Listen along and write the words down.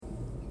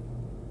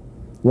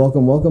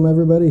Welcome,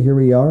 everybody. Here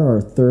we are, our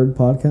third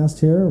podcast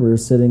here. We're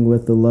sitting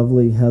with the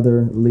lovely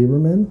Heather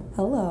Lieberman.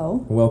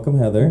 Hello. Welcome,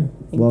 Heather.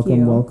 Thank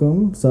you.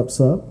 Welcome. Sup.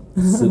 Sip.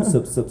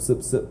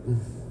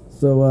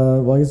 So,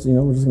 well, I guess,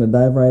 we're just going to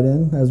dive right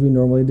in as we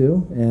normally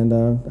do. And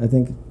I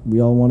think we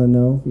all want to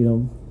know,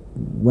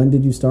 when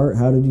did you start?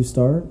 How did you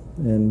start?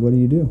 And what do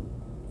you do?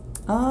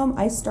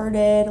 I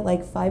started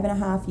like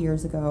 5.5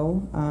 years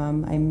ago.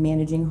 I'm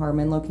managing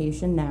Harmon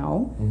location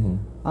now.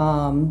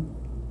 Mm-hmm.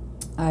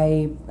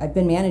 I've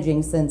been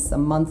managing since a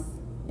month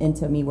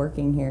into me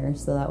working here,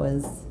 so that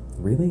was...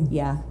 Really?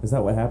 Yeah. Is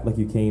that what happened? Like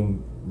you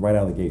came right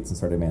out of the gates and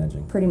started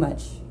managing? Pretty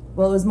much.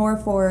 Well, it was more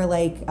for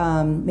like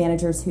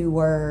managers who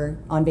were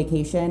on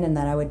vacation, and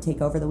then I would take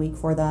over the week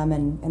for them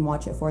and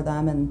watch it for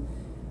them. And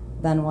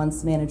then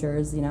once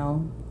managers,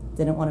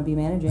 didn't want to be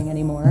managing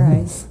anymore,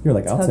 You're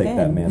like, I'll take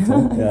that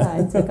mantle. Yeah,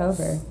 I took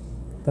over.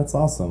 That's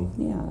awesome.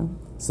 Yeah.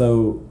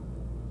 So,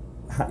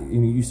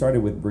 you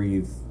started with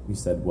Breathe. You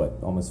said what?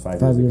 Almost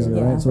 5 years ago.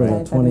 Yeah, right? So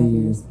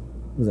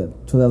was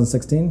that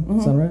 2016?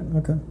 Mm-hmm. Sound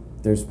right? Okay.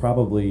 There's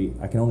probably,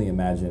 I can only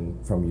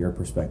imagine from your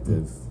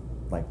perspective,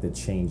 like the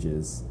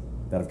changes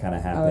that have kind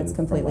of happened. Oh, it's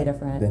completely from,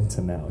 different. Then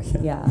to now.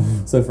 Yeah.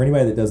 So for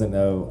anybody that doesn't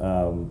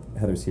know,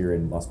 Heather's here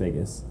in Las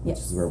Vegas, which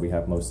Yes. is where we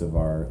have most of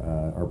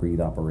our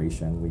Breathe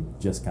operation. We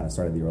just kind of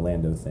started the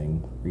Orlando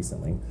thing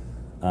recently.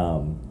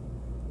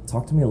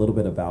 Talk to me a little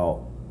bit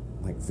about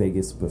like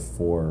Vegas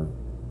before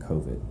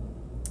COVID.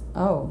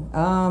 Oh,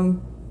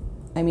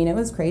 it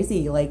was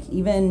crazy. Like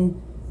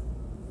even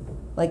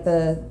like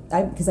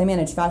because I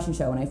managed fashion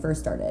show when I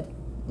first started,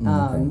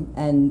 Okay.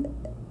 and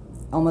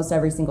almost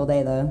every single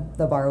day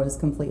the bar was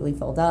completely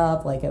filled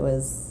up. Like it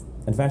was.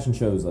 And fashion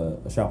show's a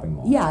shopping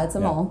mall. Yeah, it's a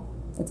mall.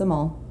 It's a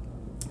mall,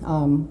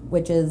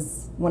 which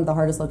is one of the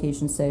hardest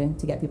locations to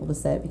get people to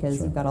sit because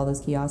Sure. you've got all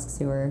those kiosks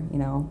who are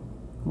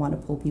want to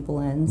pull people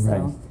in. So.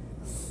 Right.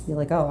 You're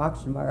like, oh,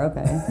 auction bar,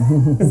 okay.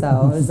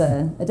 So it was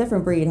a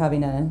different breed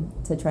having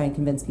to try and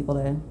convince people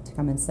to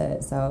come and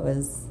sit. So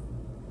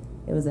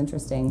it was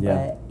interesting. Yeah.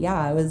 But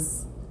yeah, it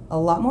was a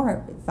lot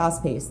more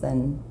fast paced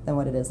than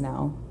what it is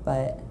now.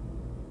 But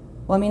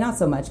well, not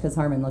so much because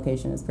Harmon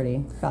location is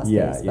pretty fast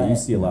paced. Yeah, you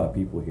see a lot of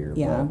people here.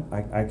 Yeah.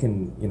 But I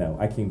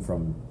came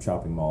from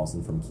shopping malls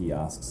and from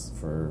kiosks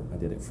I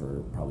did it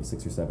for probably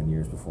 6 or 7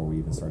 years before we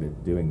even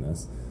started doing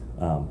this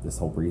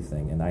whole Breathe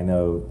thing. And I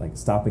know like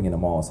stopping in a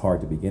mall is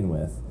hard to begin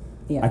with.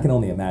 Yeah. I can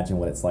only imagine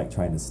what it's like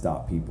trying to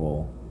stop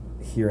people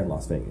here in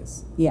Las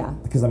Vegas. Yeah.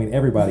 Because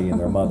everybody and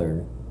their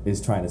mother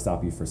is trying to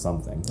stop you for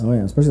something. Oh,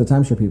 yeah, especially the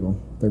timeshare people.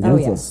 They're Oh,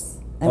 ruthless. yes.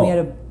 And we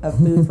had a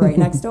booth right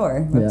next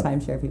door with Yeah.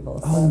 timeshare people.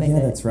 So Oh, that made yeah,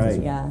 it- that's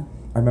right. Yeah.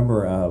 I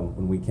remember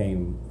when we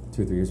came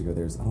 2 or 3 years ago,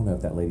 I don't know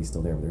if that lady's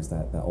still there, but there's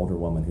that older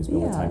woman who's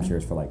been with Yeah.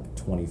 timeshares for like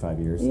 25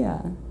 years.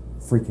 Yeah.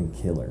 Freaking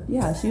killer.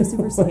 Yeah, she was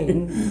super sweet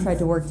and tried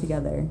to work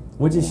together.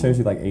 Which just Yeah. shows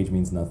you like age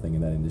means nothing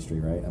in that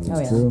industry, right? Oh,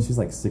 yeah. True. She's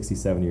like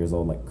 67 years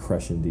old, like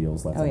crushing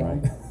deals left Oh, and yeah.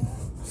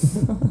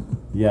 right.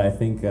 Yeah,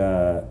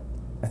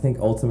 I think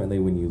ultimately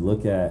when you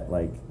look at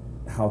like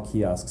how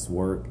kiosks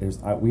work,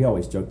 we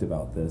always joked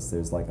about this.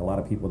 There's like a lot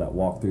of people that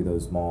walk through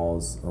those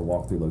malls or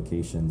walk through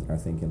locations are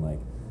thinking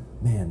like,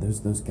 man,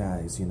 those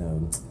guys,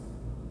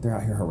 they're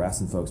out here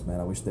harassing folks, man.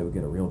 I wish they would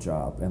get a real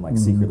job. And like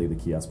secretly the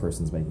kiosk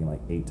person's making like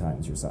 8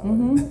 times your salary.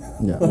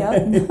 Mm-hmm.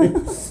 Yeah.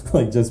 Yep.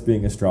 Like just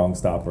being a strong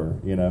stopper,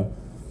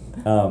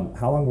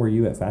 How long were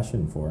you at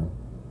fashion for?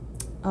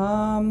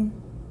 Oh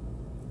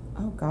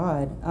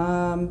God.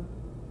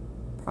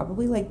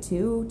 Probably like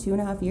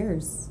 2.5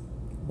 years.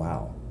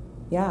 Wow.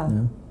 Yeah.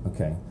 Yeah.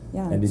 Okay.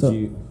 Yeah. And did So-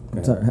 you?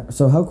 go So, ahead.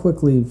 so how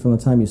quickly from the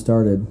time you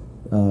started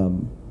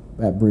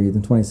at Breathe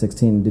in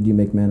 2016 did you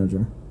make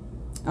manager?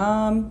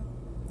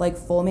 Like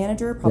full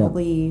manager,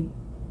 probably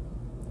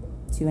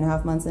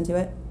 2.5 months into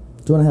it.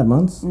 2.5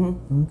 months?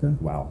 Mm-hmm. Okay.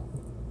 Wow.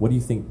 What do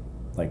you think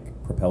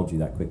like propelled you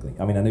that quickly?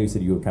 I know you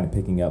said you were kind of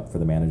picking up for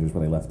the managers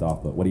where they left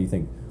off, but what do you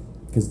think?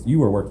 Because you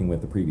were working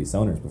with the previous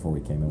owners before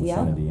we came in with Yeah.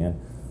 Sean and Deanne.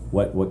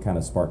 What kind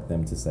of sparked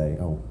them to say,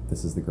 oh,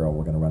 this is the girl,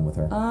 we're going to run with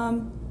her?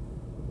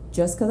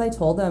 Just because I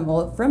told him,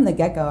 well, from the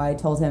get-go, I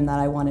told him that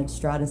I wanted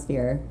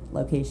Stratosphere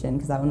location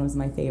because that one was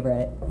my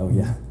favorite. Oh,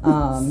 yeah.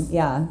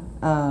 Yeah.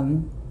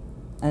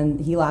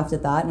 And he laughed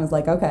at that and was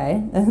like,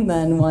 okay. And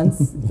then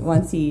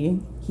once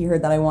he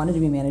heard that I wanted to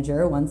be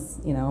manager, once,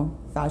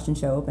 fashion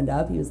show opened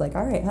up, he was like,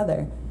 all right,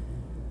 Heather.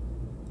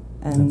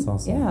 And That's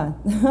awesome. Yeah.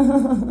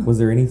 Was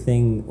there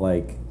anything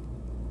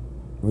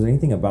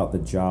about the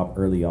job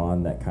early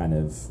on that kind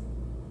of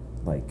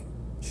like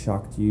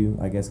shocked you,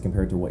 I guess,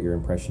 compared to what your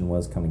impression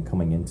was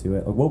coming into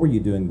it? Like, what were you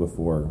doing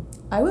before?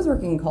 I was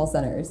working in call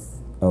centers.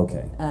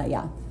 Okay.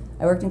 Yeah.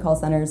 I worked in call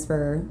centers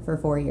for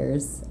 4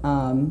 years.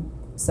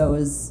 So it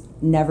was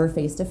never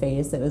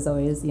face-to-face. It was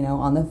always,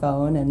 on the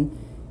phone and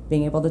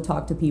being able to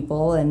talk to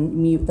people and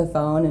mute the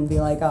phone and be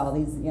like, oh,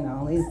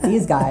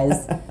 these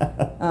guys,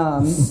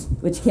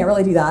 which you can't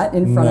really do that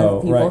in front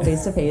of people right.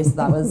 face-to-face.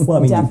 That was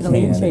Well,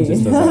 definitely you can. a change. It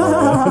just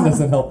doesn't, it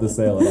doesn't help the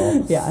sale at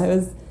all. Yeah,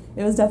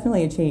 it was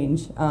definitely a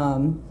change.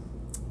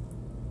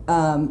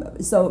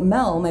 So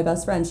Mel, my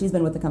best friend, she's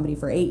been with the company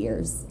for 8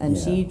 years, and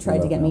Yeah, she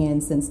tried to get me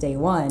in since day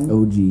one.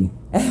 OG.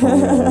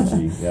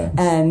 Yeah.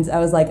 And I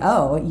was like,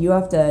 oh, you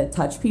have to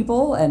touch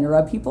people and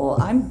rub people?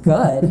 I'm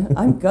good.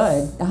 I'm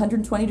good.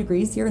 120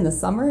 degrees here in the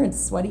summer.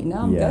 It's sweaty. No,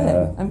 I'm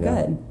good. I'm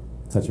good.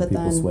 Touching But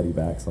people's then- sweaty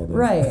backs all day.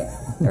 Right,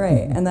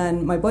 right. And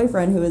then my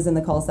boyfriend, who was in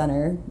the call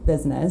center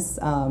business,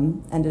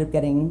 ended up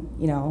getting,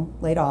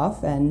 laid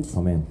off. And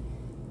Oh man.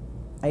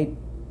 I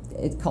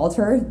called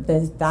her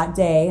that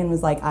day and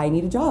was like, I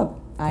need a job.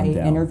 I I'm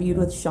down. interviewed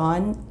Yeah. with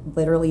Sean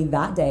literally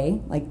that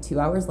day, like 2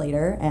 hours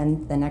later,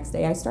 and the next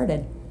day I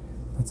started.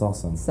 That's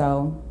awesome.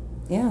 So,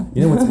 yeah.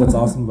 You know what's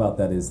awesome about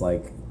that is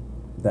like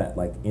that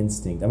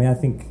instinct. I mean, I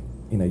think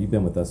you've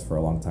been with us for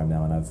a long time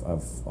now, and I've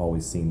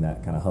always seen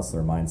that kind of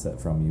hustler mindset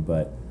from you.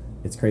 But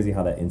it's crazy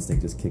how that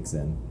instinct just kicks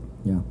in.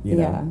 Yeah. You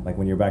know, Yeah. like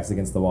when your back's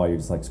against the wall, you're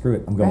just like, screw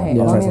it, I'm going. Right. I'll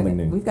Yeah. try I mean, something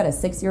new. We've got a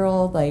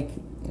 6-year-old, Oh,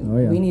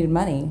 yeah. we needed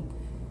money.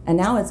 And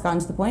now it's gotten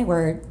to the point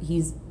where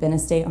he's been a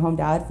stay-at-home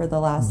dad for the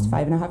last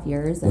 5.5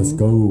 years. And Let's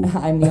go.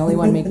 I'm the only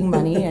one making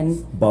money,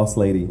 and Boss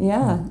lady.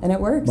 yeah, and it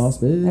works. Boss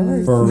bitch. It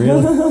works. For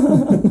real.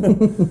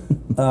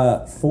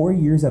 4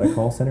 years at a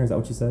call center, is that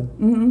what you said?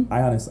 Mm-hmm.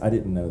 I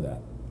didn't know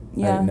that.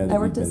 Yeah, didn't know that I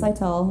worked you'd at been-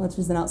 Sitel, which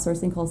is an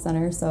outsourcing call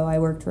center. So I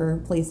worked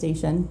for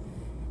PlayStation,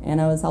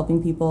 and I was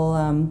helping people,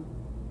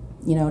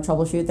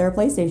 troubleshoot their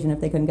PlayStation if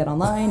they couldn't get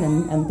online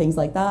and things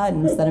like that,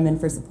 and set them in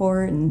for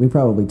support and We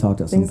probably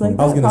talked at some things like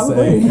point. that. I was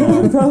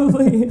gonna say,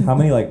 probably. How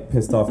many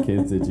pissed off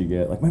kids did you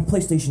get? Like, my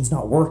PlayStation's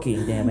not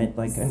working, damn it.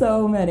 Like,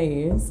 So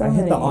many. I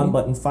hit the on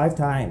button 5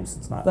 times.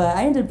 It's not. But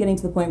I ended up getting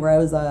to the point where I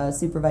was a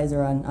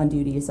supervisor on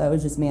duty, so I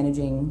was just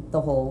managing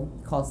the whole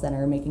call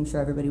center, making sure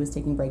everybody was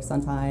taking breaks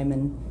on time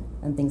and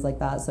things like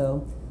that.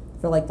 So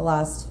for the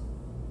last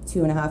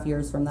 2.5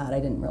 years from that, I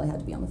didn't really have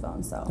to be on the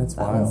phone. So That's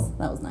that wild.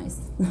 was nice.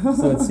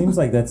 So it seems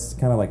like that's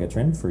kind of like a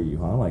trend for you,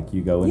 huh? Like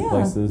you go in Yeah.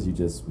 places, you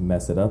just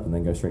mess it up, and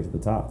then go straight to the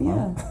top.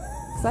 Yeah. Huh?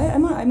 'Cause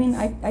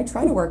I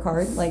try to work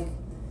hard.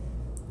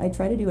 I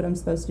try to do what I'm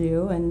supposed to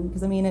do, and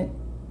because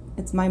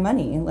it's my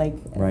money. Right.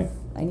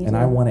 I need And to,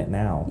 I want it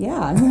now. Yeah.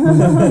 I'm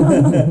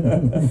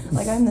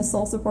the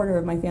sole supporter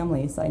of my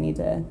family, so I need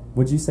to.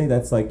 Would you say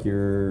that's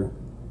your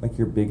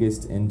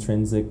biggest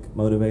intrinsic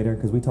motivator?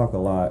 Because we talk a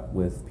lot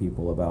with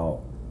people about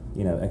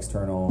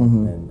external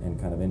and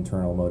kind of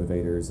internal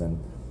motivators, and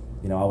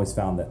I always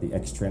found that the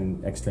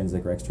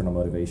extrinsic or external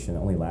motivation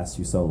only lasts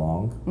you so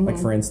long. Like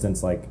for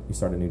instance, you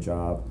start a new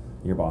job,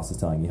 your boss is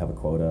telling you have a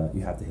quota,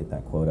 you have to hit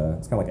that quota.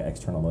 It's kind of like an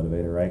external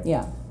motivator, right?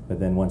 Yeah. But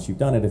then once you've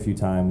done it a few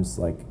times,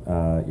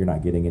 you're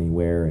not getting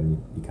anywhere,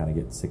 and you kind of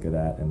get sick of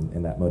that,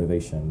 and that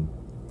motivation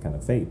kind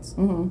of fades.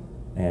 Mm-hmm.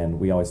 And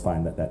we always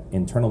find that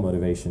internal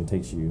motivation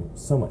takes you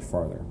so much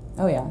farther.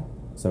 Oh yeah.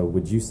 So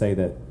would you say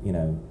that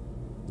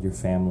your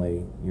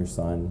family, your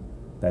son,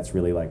 that's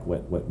really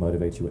what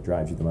motivates you, what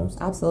drives you the most?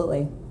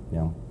 Absolutely.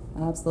 Yeah.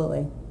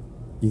 Absolutely.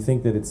 Do you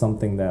think that it's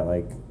something that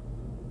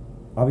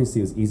obviously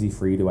it was easy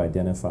for you to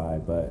identify,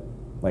 but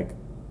I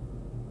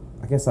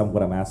guess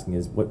what I'm asking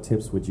is, what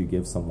tips would you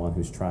give someone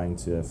who's trying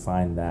to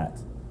find that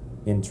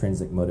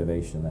intrinsic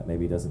motivation that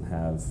maybe doesn't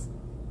have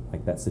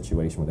that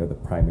situation where they're the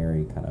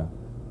primary kind of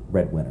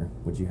breadwinner?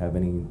 Would you have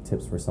any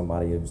tips for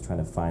somebody who's trying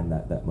to find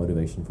that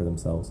motivation for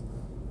themselves?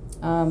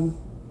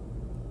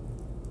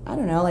 I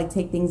don't know,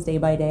 take things day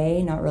by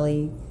day, not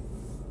really.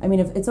 I mean,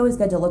 it's always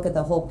good to look at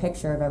the whole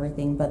picture of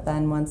everything, but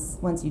then once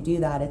you do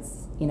that,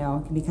 it's, it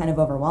can be kind of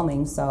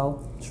overwhelming.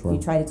 So Sure.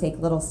 you try to take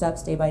little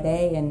steps day by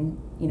day and,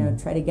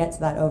 try to get to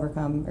that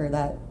overcome or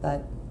that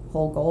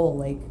whole goal.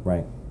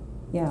 Right.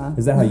 Yeah.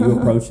 Is that how you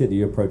approach it? Do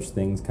you approach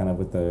things kind of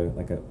with a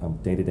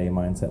day-to-day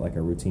mindset, like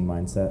a routine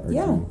mindset? Or do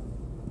Yeah.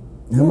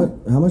 you-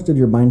 How much did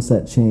your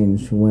mindset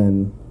change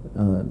when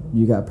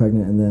you got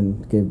pregnant and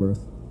then gave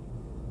birth?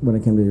 When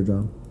it came to your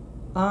job?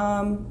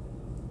 I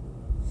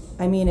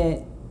mean,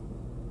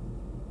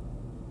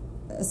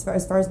 as far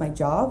as my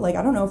job, I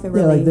don't know if it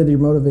really. Yeah, did your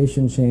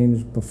motivation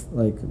change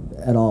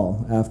at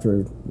all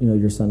after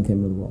your son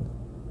came into the world?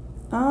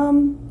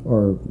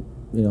 Or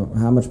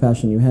how much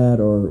passion you had,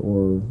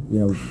 or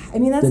I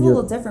mean, that's a did your-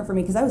 little different for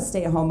me because I was a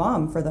stay-at-home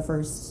mom for the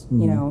first,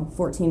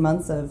 14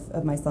 months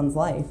of my son's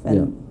life.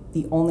 And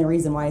the only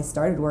reason why I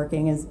started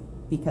working is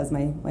because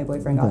my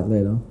boyfriend got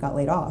laid off. got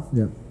laid off.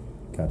 Yeah.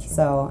 Gotcha.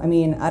 So, I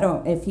mean,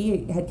 if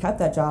he had kept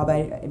that job,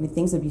 I mean,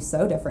 things would be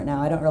so different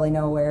now. I don't really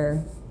know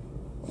where,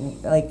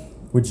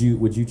 Would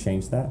you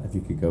change that if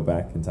you could go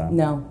back in time?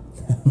 no.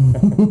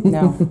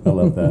 No. I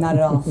love that. Not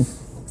at all.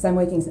 Because I'm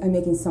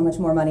making so much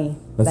more money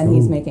Let's than go.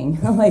 he's making.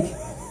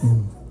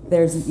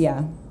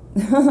 Yeah.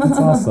 That's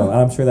awesome. And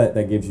I'm sure that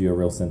gives you a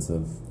real sense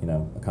of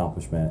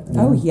accomplishment. And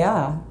Oh,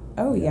 yeah.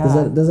 Oh,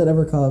 yeah. Does it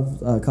ever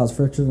cause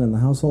friction in the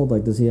household?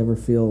 Does he ever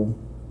feel,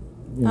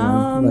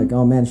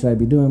 oh man, should I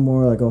be doing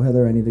more? Oh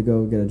Heather, I need to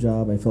go get a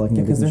job. I feel like I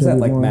need to because there's that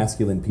contribute more.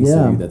 masculine piece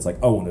Yeah. of you that's I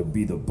want to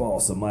be the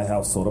boss of my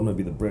household. I'm going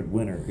to be the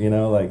breadwinner.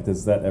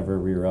 Does that ever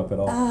rear up at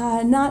all?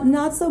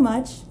 Not so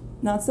much.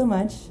 Not so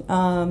much.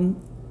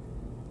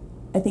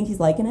 I think he's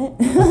liking it.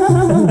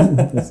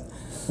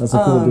 That's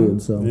a cool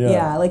dude. So Yeah.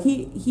 Yeah,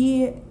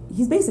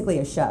 he's basically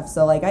a chef.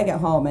 So like I get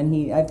home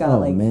and I've got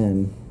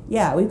man.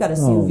 Yeah, we've got a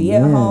sous vide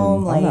at man.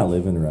 home. Like, I'm not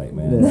living right,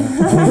 man. Yeah.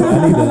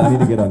 I need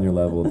to get on your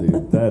level,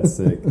 dude. That's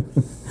sick.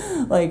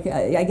 like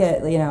I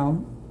get,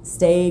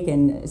 steak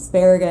and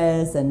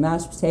asparagus and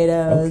mashed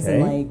potatoes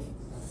Okay.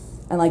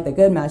 and like the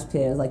good mashed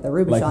potatoes, like the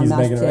Rubichon he's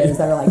mashed making it potatoes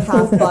that are like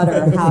half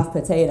butter, half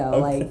potato.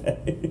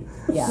 Okay.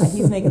 Yeah,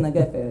 he's making the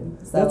good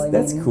food. So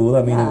That's cool.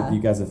 I mean, yeah.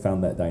 you guys have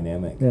found that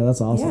dynamic. Yeah,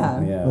 that's awesome.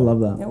 Yeah. I love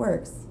that. It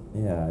works.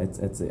 Yeah,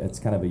 it's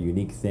kind of a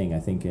unique thing. I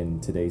think in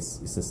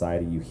today's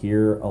society, you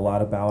hear a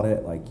lot about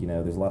it. Like,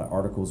 there's a lot of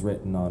articles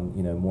written on,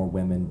 more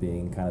women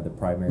being kind of the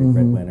primary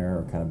breadwinner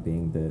or kind of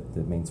being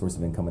the main source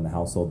of income in the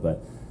household.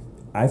 But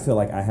I feel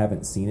like I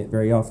haven't seen it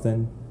very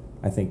often.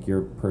 I think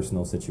your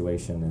personal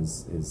situation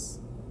is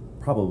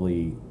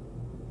probably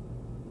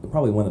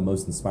one of the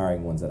most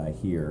inspiring ones that I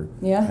hear.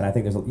 Yeah. And I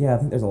think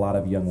there's a lot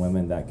of young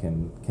women that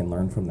can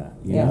learn from that.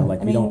 You Yeah. know,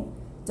 like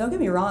don't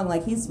get me wrong,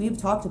 like we've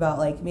talked about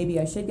like maybe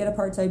I should get a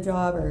part-time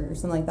job or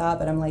something like that,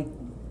 but I'm like,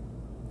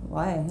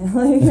 why?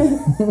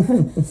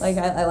 like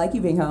I like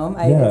you being home.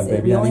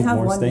 We only have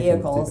one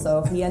vehicle, so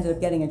if he ended up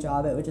getting a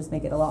job, it would just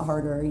make it a lot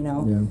harder,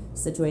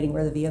 situating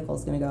where the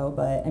vehicle's going to go.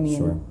 But I mean,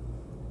 sure.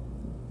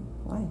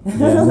 Why?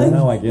 Yeah,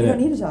 no, I get you it. don't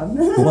need a job.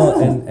 Well,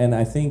 and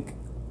I think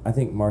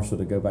Marshall,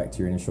 to go back to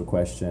your initial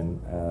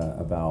question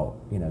about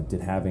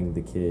did having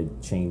the kid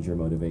change your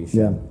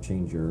motivation,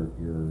 change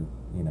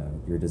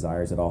your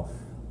desires at all?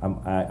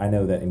 I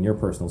know that in your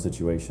personal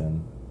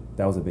situation,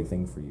 that was a big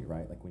thing for you,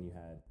 right? Like when you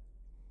had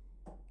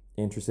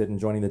interested in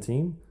joining the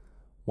team,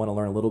 want to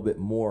learn a little bit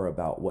more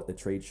about what the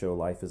trade show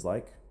life is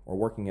like, or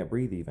working at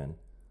Breathe even,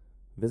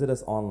 visit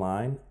us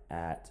online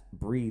at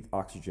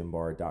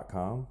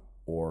breatheoxygenbar.com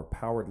or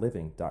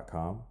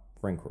poweredliving.com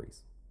for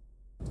inquiries.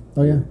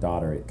 Oh, yeah. Your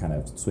daughter, it kind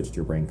of switched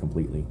your brain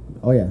completely.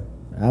 Oh, yeah.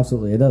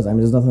 Absolutely. It does. I mean,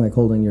 there's nothing like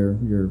holding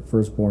your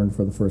firstborn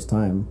for the first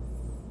time.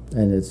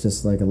 And it's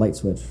just like a light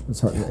switch. It's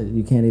hard.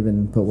 You can't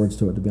even put words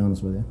to it, to be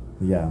honest with you.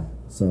 Yeah.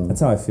 So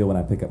that's how I feel when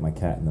I pick up my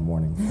cat in the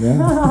morning. Yeah.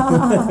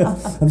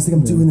 I'm just like,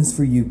 I'm doing this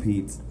for you,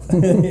 Pete.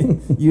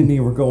 You and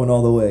me, we're going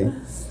all the way.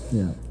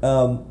 Yeah.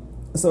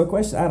 So a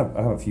question, I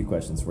have a few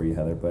questions for you,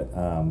 Heather, but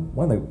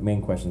one of the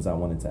main questions I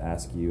wanted to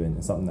ask you,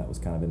 and something that was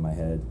kind of in my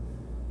head,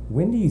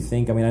 when do you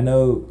think, I mean, I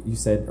know you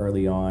said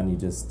early on you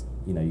just,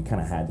 you kind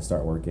of had to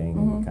start working,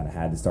 and you kind of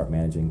had to start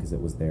managing because it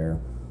was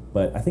there,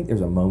 but I think there's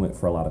a moment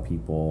for a lot of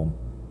people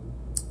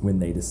when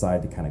they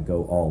decide to kind of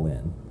go all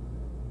in.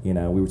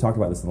 We were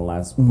talking about this in the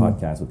last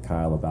podcast with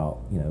Kyle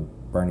about,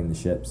 burning the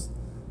ships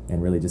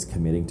and really just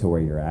committing to where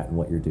you're at and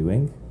what you're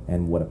doing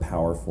and what a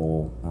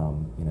powerful,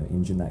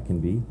 engine that can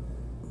be.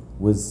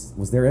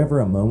 Was there ever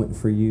a moment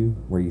for you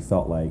where you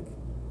felt like,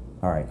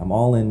 all right, I'm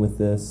all in with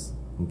this,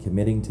 I'm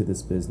committing to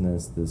this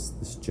business,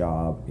 this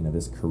job,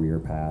 this career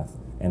path,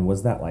 and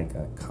was that like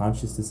a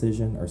conscious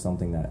decision or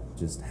something that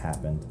just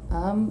happened?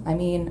 I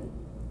mean,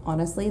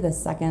 honestly, the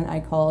second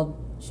I called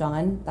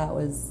Sean, that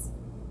was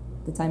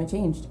the time it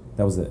changed.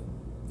 That was it.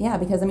 Yeah,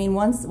 because I mean,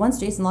 once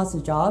Jason lost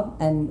his job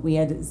and we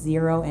had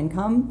zero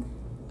income,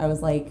 I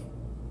was like,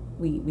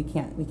 we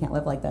can't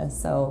live like this.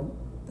 So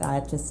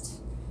that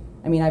just,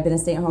 I mean, I've been a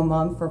stay-at-home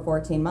mom for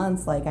 14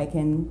 months. Like I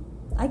can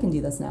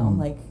do this now.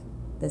 Like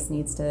this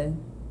needs to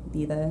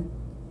be the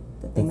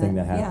thing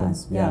that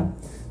happens. Yeah.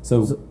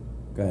 So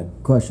go ahead.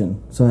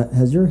 Question. So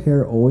has your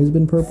hair always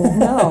been purple?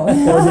 No. Or did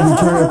you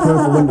turn it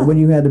purple when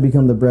you had to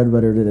become the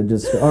breadwinner? Did it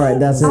just, all right,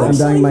 that's it, I'm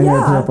dyeing my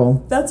hair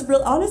purple? That's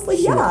real. Honestly,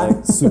 Shit, yeah.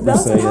 like Super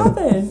That's Saiyan. what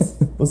happened.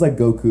 It was like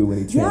Goku when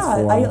he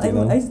transformed.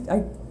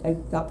 I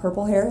got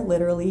purple hair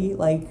literally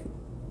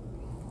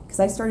because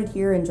I started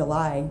here in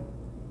July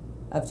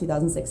of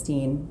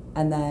 2016,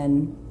 and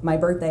then my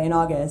birthday in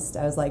August,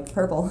 I was like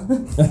purple.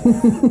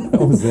 That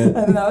was it.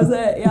 And that was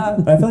it. Yeah.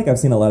 I feel like I've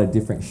seen a lot of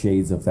different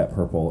shades of that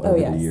purple over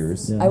the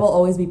years. Yeah. I will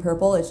always be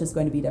purple. It's just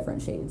going to be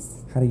different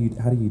shades. How do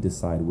you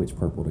decide which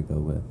purple to go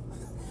with?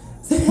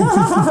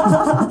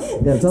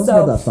 Yeah, tell us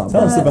about that thought.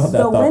 Tell us about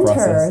that thought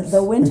process.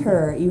 The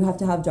winter, you have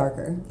to have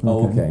darker.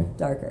 Oh, okay.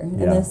 Darker.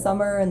 Yeah. In the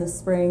summer and the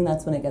spring,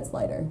 that's when it gets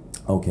lighter.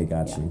 Okay,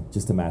 got you.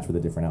 Just to match with the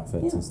different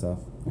outfits and stuff.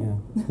 Yeah.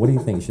 What do you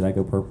think? Should I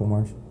go purple,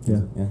 Marsh?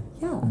 Yeah.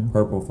 Yeah.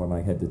 Purple from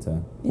my head to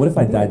toe. What if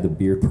I dyed the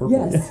beard purple?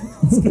 Yes.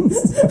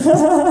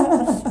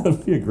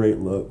 That'd be a great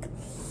look.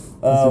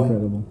 That's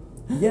incredible.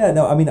 Yeah,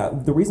 no, I mean,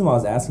 the reason why I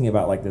was asking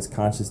about like this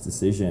conscious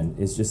decision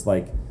is just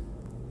like,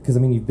 because I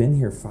mean, you've been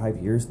here 5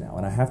 years now,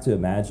 and I have to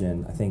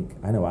imagine,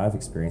 I know I've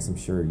experienced, I'm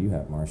sure you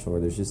have,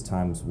 Marshall, there's just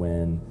times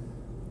when,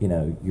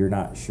 you're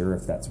not sure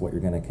if that's what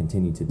you're going to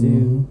continue to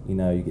do.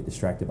 You get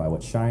distracted by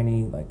what's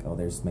shiny, like, oh,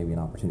 there's maybe an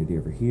opportunity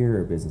over here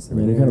or business over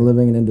there. You're kind of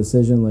living in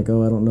indecision, like,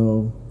 oh, I don't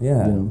know.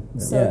 Yeah.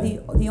 So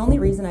the only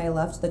reason I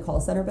left the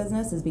call center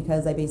business is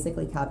because I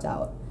basically capped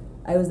out.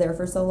 I was there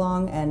for so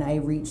long, and I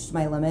reached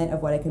my limit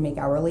of what I could make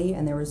hourly,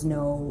 and there was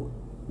no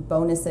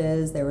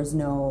bonuses, there was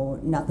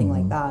nothing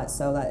like that.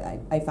 So that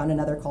I found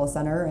another call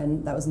center,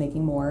 and that was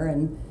making more,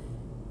 and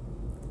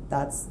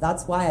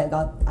that's why I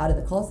got out of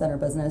the call center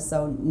business.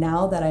 So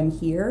now that I'm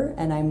here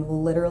and I'm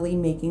literally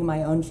making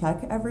my own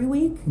check every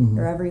week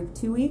or every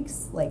 2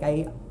 weeks, like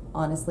I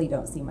honestly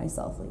don't see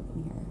myself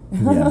leaving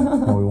here. Yeah,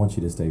 well, we want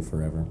you to stay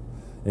forever.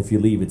 If you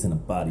leave, it's in a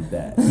body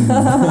bag.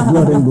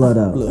 Blood in, blood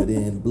out. Blood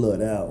in,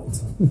 blood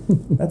out.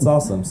 That's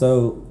awesome.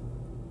 So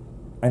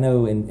I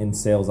know in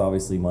sales,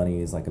 obviously,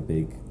 money is like a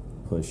big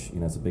push.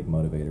 It's a big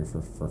motivator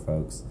for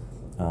folks.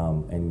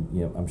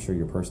 And I'm sure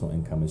your personal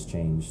income has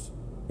changed,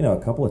 a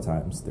couple of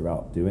times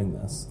throughout doing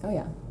this. Oh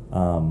yeah.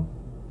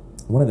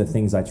 One of the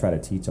things I try to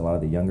teach a lot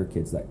of the younger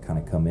kids that kind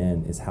of come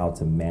in is how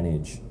to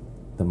manage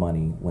the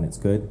money when it's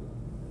good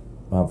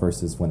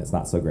versus when it's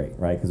not so great,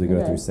 right? Because we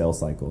go through sales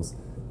cycles.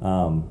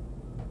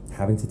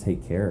 Having to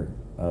take care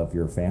of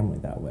your family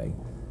that way.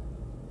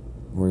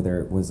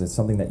 Was there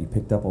something that you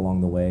picked up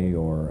along the way,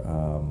 or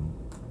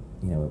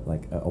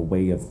like a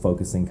way of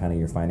focusing kind of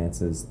your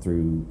finances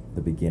through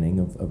the beginning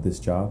of this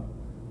job?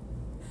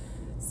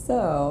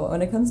 So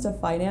when it comes to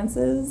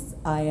finances,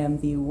 I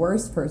am the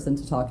worst person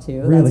to talk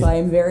to. Really? That's why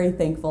I'm very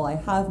thankful I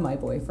have my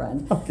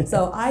boyfriend. Okay.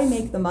 So I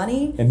make the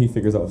money. And he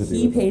figures out what to do.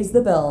 He with it. pays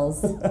the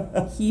bills.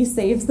 He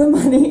saves the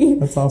money.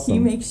 That's awesome. He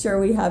makes sure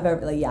we have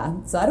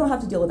So I don't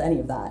have to deal with any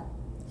of that.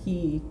 I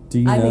know-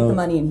 make the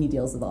money and he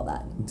deals with all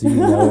that. Do you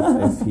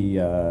know if he,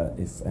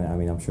 and I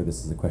mean, I'm sure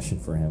this is a question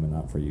for him and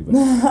not for you, but do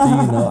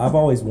you know, I've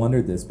always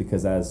wondered this,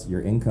 because as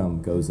your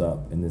income goes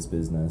up in this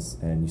business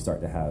and you start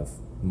to have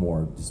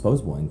more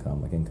disposable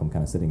income, like income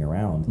kind of sitting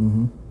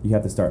around, you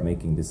have to start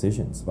making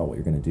decisions about what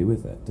you're going to do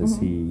with it. Does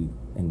he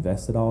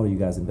invest at all? Are you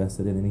guys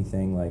invested in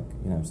anything like,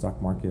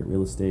 stock market,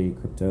 real estate,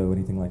 crypto,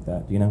 anything like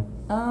that? Do you know?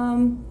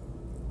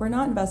 We're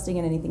not investing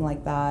in anything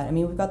like that. I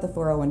mean, we've got the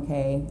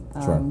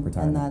 401k. Sure,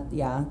 retirement.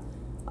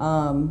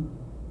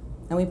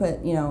 And we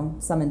put,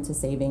 some into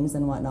savings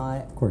and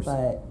whatnot. Of course.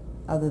 But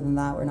other than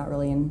that, we're not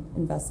really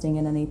investing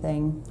in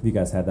anything. Have you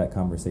guys had that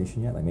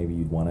conversation yet? Like maybe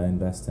you'd want to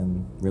invest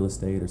in real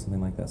estate or something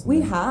like that?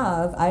 We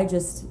have.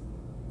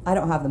 I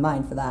don't have the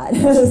mind for that.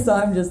 So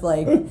I'm just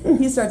like,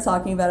 he starts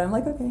talking about it. I'm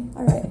like, okay,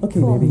 all right.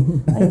 Okay, cool. baby.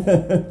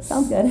 Like,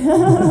 sounds good. I'm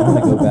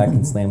going to go back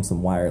and slam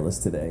some wireless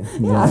today.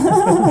 Yeah.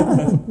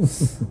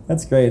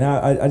 That's great. Now,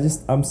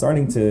 I'm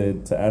starting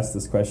to ask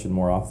this question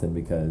more often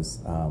because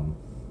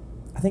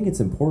I think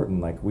it's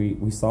important. Like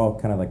we saw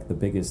kind of like the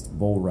biggest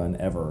bull run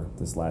ever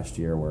this last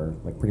year, where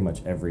like pretty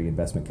much every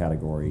investment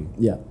category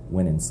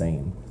went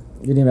insane.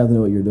 You didn't even have to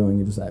know what you're doing.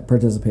 You just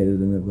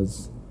participated and it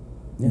was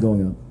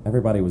going up.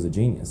 Everybody was a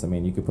genius. I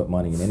mean, you could put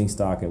money in any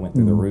stock, it went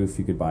through the roof.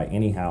 You could buy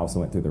any house, it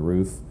went through the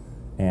roof.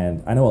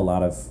 And I know a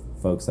lot of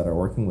folks that are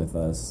working with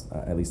us,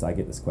 at least I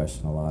get this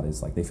question a lot,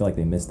 is like they feel like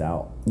they missed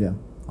out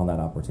on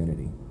that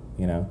opportunity,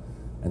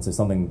 And so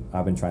something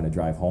I've been trying to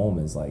drive home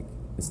is like,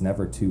 it's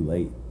never too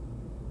late,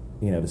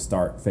 to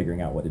start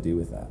figuring out what to do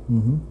with that.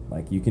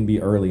 Like you can be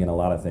early in a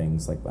lot of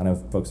things. Like I know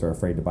folks are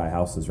afraid to buy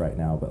houses right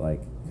now, but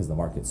like, because the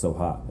market's so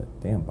hot, but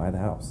damn, buy the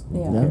house.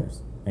 Who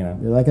cares?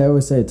 Like I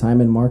always say, time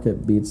in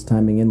market beats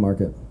timing in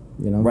market.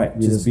 Right?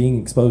 Just being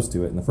exposed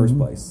to it in the first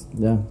place.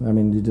 Yeah, I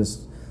mean,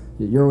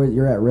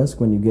 you're at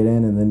risk when you get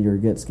in, and then you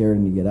get scared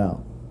and you get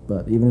out.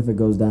 But even if it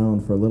goes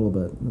down for a little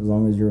bit, as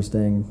long as you're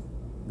staying,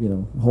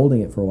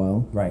 holding it for a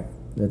while, right?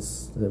 It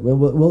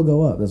will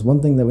go up. That's one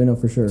thing that we know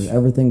for sure.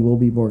 Everything will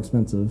be more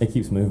expensive. It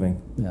keeps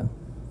moving.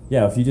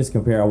 Yeah, if you just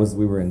compare,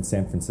 we were in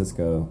San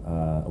Francisco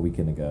a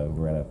weekend ago. We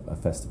were at a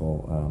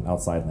festival,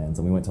 Outside Lands,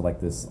 and we went to like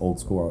this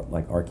old school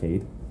like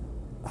arcade.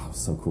 Oh,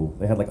 so cool.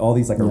 They had like all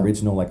these like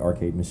original like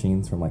arcade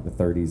machines from like the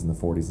 30s and the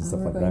 40s and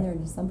stuff like that. We're going there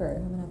in December.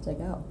 I'm gonna have to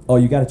go. Oh,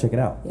 you got to check it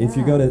out. Yeah. If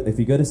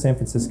you go to San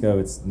Francisco,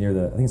 it's near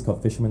I think it's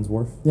called Fisherman's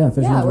Wharf. Yeah,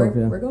 Fisherman's Wharf.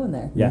 We're going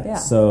there. Yeah.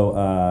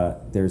 So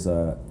there's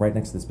right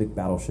next to this big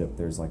battleship.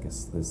 There's like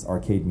this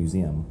arcade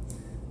museum,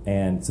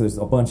 and so there's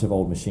a bunch of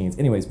old machines.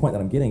 Anyways, point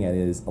that I'm getting at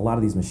is a lot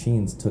of these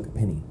machines took a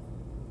penny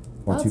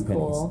or That's 2 pennies.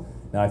 Cool.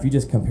 Now, if you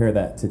just compare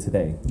that to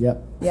today, yeah.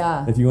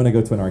 If you want to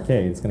go to an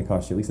arcade, it's going to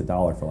cost you at least $1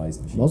 for a lot of these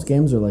machines. Most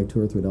games are like $2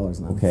 or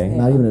 $3 now. Okay.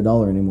 Not even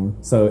 $1 anymore.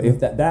 So if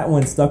that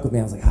one stuck with me,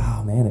 I was like,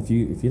 oh man, if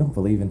you don't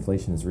believe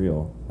inflation is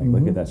real, like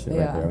look at that shit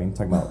right there. I mean, you're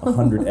talking about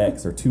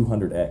 100x or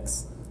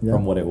 200x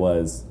from what it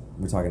was.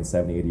 We're talking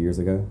 70, 80 years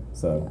ago.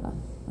 So,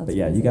 but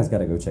yeah, you guys got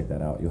to go check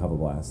that out. You'll have a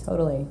blast.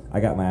 Totally.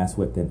 I got my ass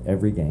whipped in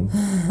every game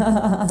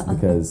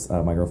because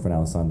my girlfriend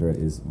Alessandra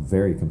is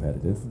very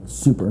competitive.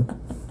 Super.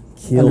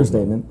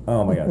 Understatement.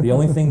 Oh my god! The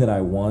only thing that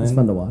I won. It's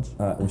fun to watch.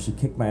 When she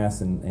kicked my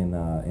ass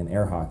in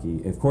air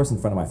hockey, of course, in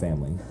front of my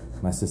family.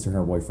 My sister and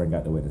her boyfriend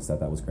got to witness that.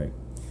 That was great.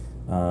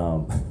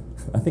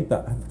 I think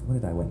what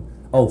did I win?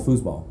 Oh,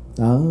 foosball.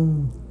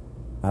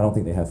 I don't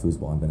think they have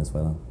foosball in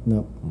Venezuela.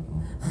 Nope.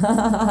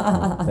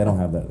 No, they don't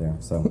have that there.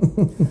 So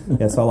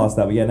so I lost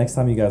that. But yeah, next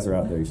time you guys are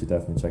out there, you should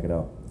definitely check it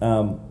out.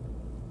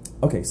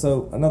 Okay,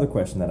 so another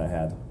question that I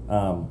had.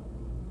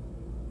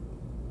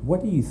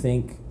 What do you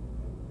think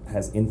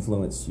has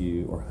influenced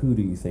you, or who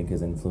do you think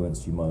has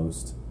influenced you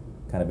most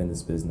kind of in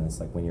this business,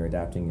 like when you're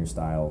adapting your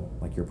style,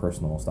 like your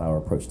personal style or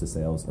approach to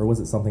sales, or was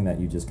it something that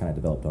you just kind of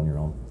developed on your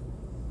own?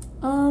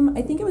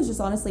 I think it was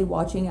just honestly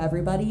watching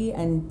everybody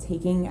and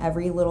taking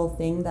every little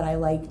thing that I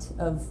liked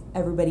of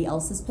everybody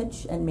else's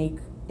pitch and make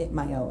it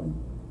my own,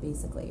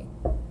 basically.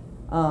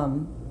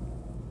 So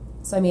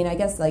I mean, I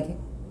guess like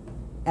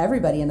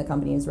everybody in the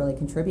company has really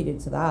contributed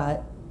to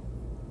that,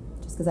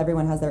 just because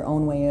everyone has their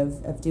own way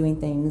of doing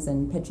things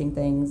and pitching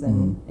things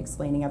and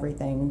explaining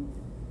everything.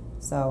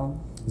 So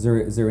was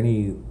there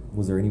any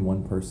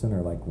one person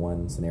or like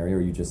one scenario,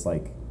 or you just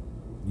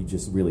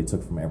really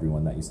took from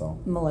everyone that you saw?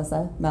 Mel.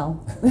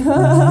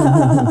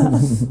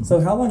 So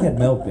how long had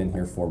Mel been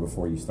here for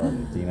before you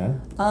started? Do you know?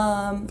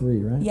 3,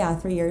 right? Yeah,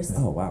 3 years.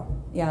 Oh wow.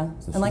 Yeah,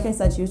 So and like I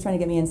said, she was trying to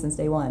get me in since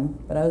day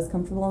one, but I was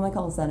comfortable in my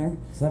call center.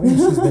 So that means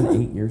she's been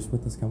 8 years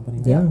with this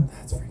company? Yeah.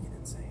 That's freaking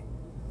insane.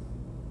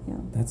 Yeah.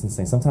 That's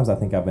insane. Sometimes I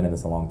think I've been in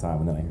this a long time,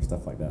 and then I hear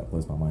stuff like that. It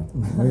blows my mind.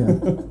 Oh,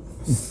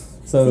 yeah.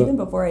 So even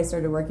before I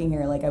started working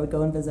here, like I would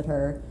go and visit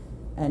her,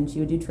 and she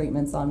would do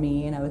treatments on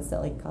me, and I would set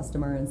like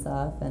customer and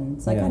stuff,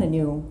 and so I kind of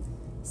knew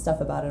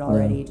stuff about it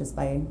already just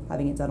by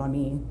having it done on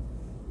me.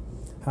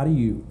 How do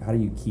you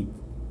keep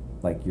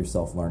like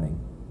yourself learning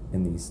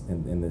in this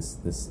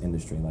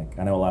industry? Like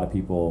I know a lot of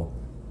people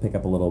pick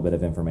up a little bit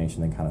of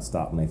information and kind of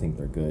stop when they think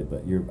they're good,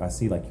 but I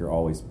see like you're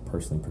always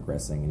personally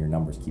progressing and your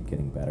numbers keep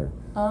getting better.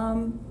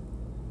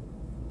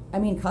 I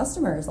mean,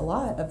 customers a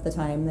lot of the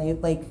time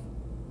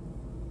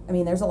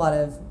there's a lot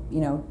of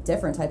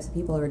different types of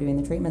people who are doing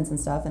the treatments and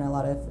stuff, and a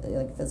lot of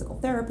like physical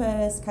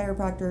therapists,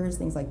 chiropractors,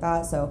 things like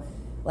that. So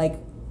like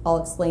I'll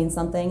explain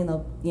something, and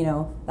they'll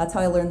that's how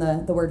I learned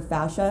the word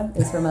fascia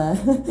is from a a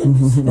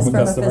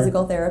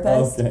physical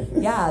therapist. Oh, okay.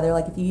 Yeah, they're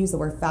like, if you use the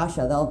word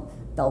fascia, they'll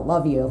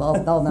love you.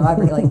 They'll know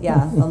everything. Like,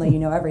 yeah, they'll know you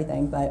know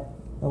everything. But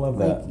I love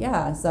like, that.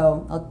 yeah,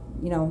 so I'll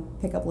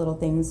pick up little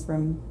things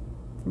from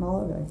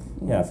all over.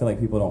 Yeah, I feel like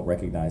people don't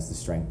recognize the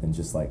strength in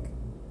just like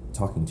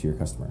talking to your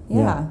customer.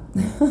 Yeah.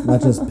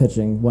 Not just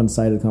pitching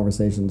one-sided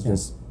conversations,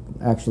 just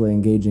actually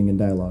engaging in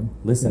dialogue.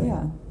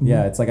 Listen.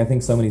 Yeah, it's like I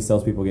think so many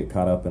salespeople get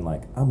caught up in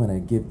like, I'm going to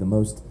give the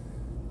most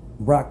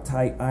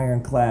rock-tight,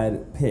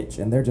 ironclad pitch,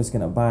 and they're just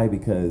going to buy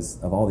because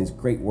of all these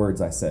great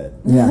words I said.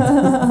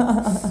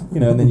 Yeah.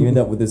 And then you end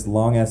up with this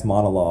long-ass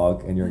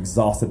monologue, and you're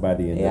exhausted by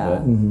the end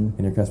of it. And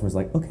your customer's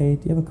like, okay,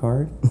 do you have a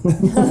card?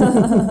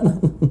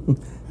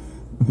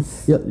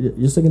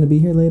 You're still going to be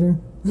here later?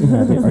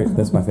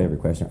 That's my favorite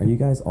question. Are you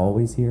guys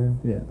always here?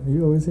 Yeah. Are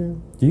you always here?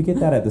 Do you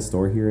get that at the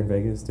store here in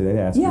Vegas? Do they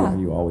ask you, are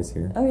you always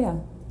here? Oh, yeah.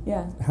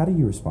 Yeah. How do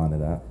you respond to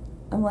that?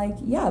 I'm like,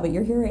 yeah, but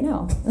you're here right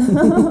now.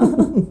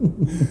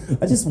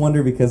 I just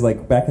wonder because,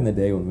 like, back in the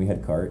day when we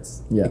had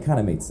carts, it kind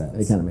of made sense.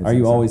 It kind of made sense. Are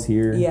you always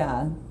here?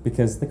 Yeah.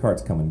 Because the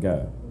carts come and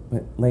go.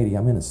 But, lady,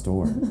 I'm in a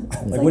store.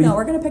 Like no,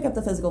 we're going to pick up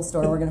the physical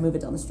store. We're going to move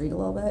it down the street a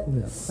little bit.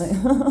 Yeah.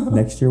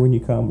 Next year when you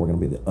come, we're going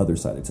to be the other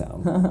side of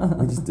town.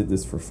 We just did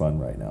this for fun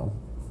right now.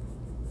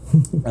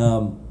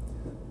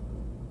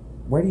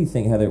 Where do you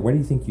think, Heather,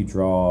 you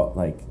draw,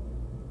 like,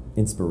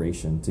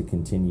 inspiration to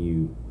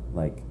continue,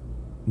 like,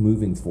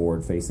 moving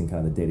forward, facing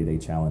kind of the day-to-day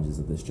challenges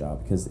of this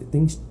job? Because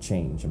things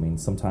change. I mean,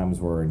 sometimes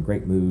we're in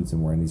great moods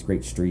and we're in these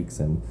great streaks,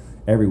 and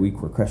every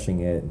week we're crushing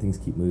it and things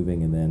keep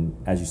moving. And then,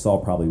 as you saw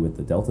probably with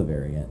the Delta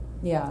variant,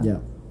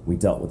 we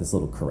dealt with this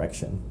little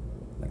correction.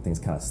 Like, things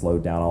kind of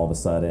slowed down all of a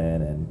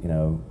sudden,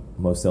 and,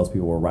 most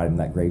salespeople were riding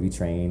that gravy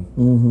train,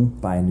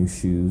 buying new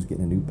shoes,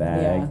 getting a new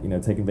bag,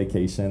 taking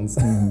vacations.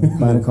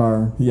 Buying a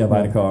car.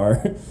 Buying a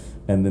car.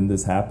 And then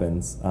this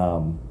happens.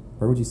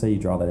 Where would you say you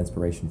draw that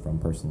inspiration from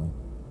personally?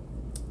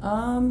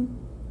 I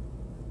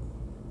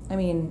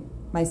mean,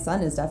 my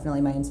son is definitely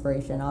my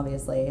inspiration,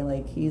 obviously.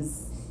 Like,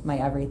 he's my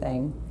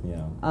everything.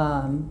 Yeah.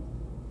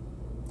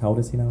 How old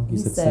is he now?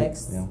 He's said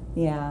 6.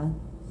 Yeah,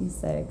 he's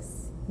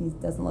 6. He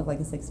doesn't look like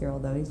a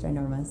 6-year-old, though. He's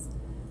ginormous.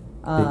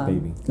 Big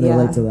baby. Can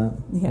relate to that.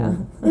 Yeah.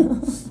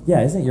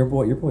 Yeah, isn't your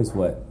boy's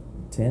what,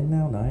 10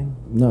 now, 9?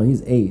 No,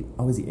 he's 8.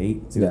 Oh, is he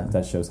 8? So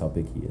that shows how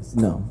big he is.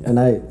 No, and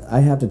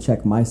I have to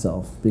check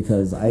myself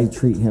because I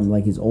treat him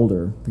like he's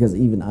older because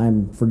even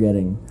I'm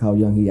forgetting how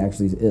young he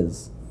actually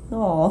is.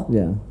 Aw.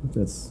 Yeah,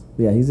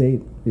 he's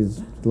 8.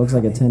 He's looks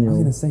like a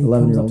 10-year-old,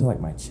 11-year-old. He comes up to like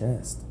my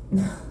chest.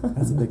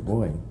 That's a big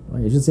boy.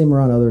 Well, you should see him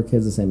around other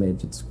kids the same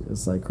age. It's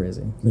like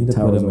crazy. You need to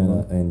put him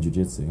in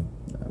jiu-jitsu.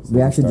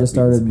 We actually just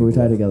started Muay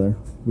Thai together.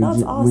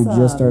 That's awesome. We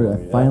just started.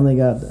 I finally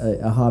got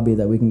a hobby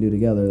that we can do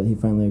together that he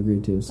finally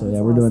agreed to. So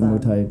we're doing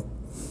Muay Thai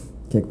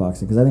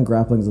kickboxing because I think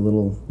grappling is a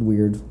little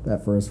weird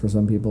at first for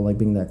some people, like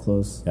being that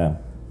close. Yeah.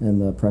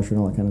 And the pressure and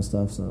all that kind of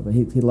stuff. So, but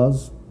he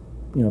loves,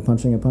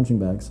 punching a punching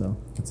bag. So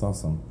that's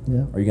awesome.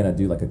 Yeah. Are you gonna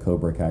do like a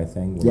Cobra Kai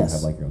thing? Where yes. You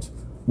have like your own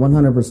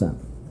 100%.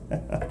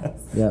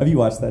 Yeah. Have you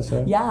watched that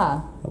show?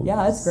 Yeah.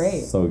 Yeah, it's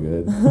great. So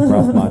good.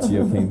 Ralph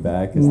Macchio came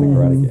back as the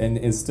Karate Kid and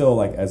is still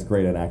like as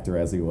great an actor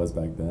as he was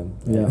back then.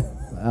 Yeah,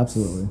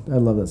 absolutely. I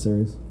love that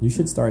series. You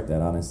should start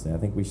that, honestly. I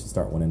think we should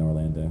start one in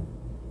Orlando.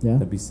 Yeah?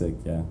 That'd be sick,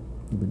 yeah.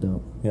 That'd be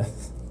dope. Yeah.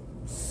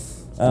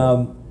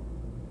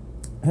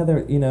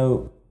 Heather,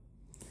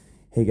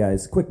 hey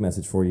guys, quick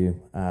message for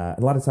you. A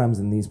lot of times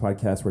in these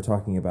podcasts, we're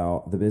talking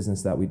about the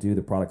business that we do,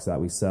 the products that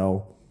we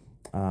sell.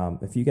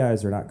 If you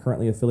guys are not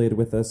currently affiliated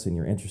with us and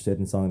you're interested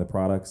in selling the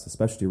products,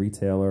 especially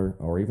retailer,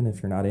 or even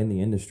if you're not in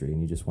the industry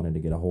and you just wanted to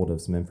get a hold of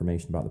some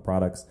information about the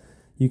products,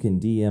 you can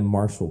DM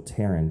Marshall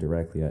Taryn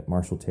directly at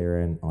Marshall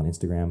Taryn on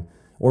Instagram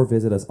or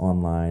visit us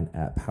online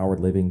at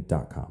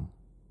poweredliving.com.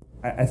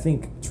 I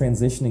think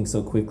transitioning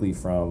so quickly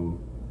from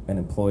an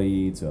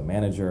employee to a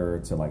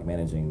manager to like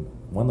managing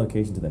one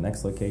location to the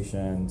next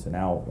location to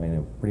now, you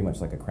know, pretty much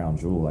like a crown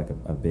jewel, like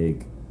a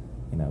big,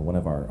 you know, one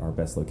of our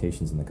best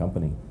locations in the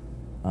company.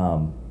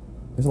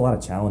 There's a lot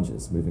of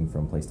challenges moving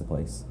from place to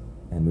place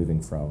and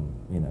moving from,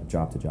 you know,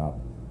 job to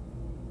job.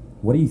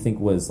 What do you think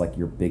was like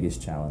your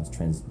biggest challenge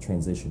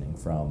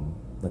transitioning from,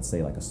 let's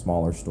say, like a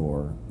smaller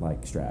store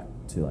like Strat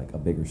to like a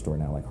bigger store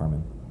now like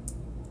Harmon?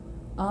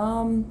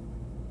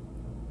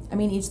 I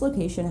mean, each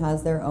location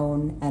has their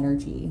own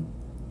energy.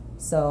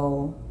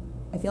 So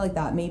I feel like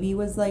that maybe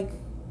was like,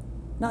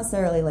 not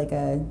necessarily like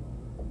I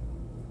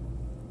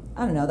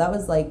don't know, that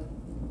was like,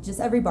 just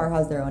every bar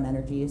has their own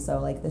energy. So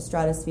like the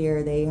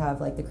Stratosphere, they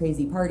have like the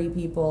crazy party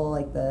people,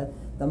 like the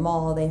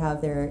mall, they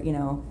have their, you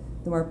know,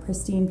 the more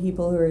pristine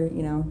people who are,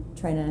 you know,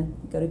 trying to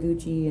go to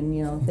Gucci and,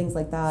 you know, things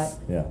like that.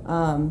 Yeah.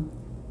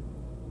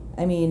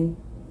 I mean,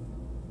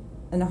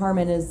 and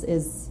Harmon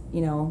is,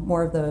 you know,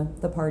 more of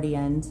the party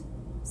end.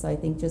 So I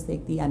think just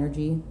like the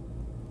energy.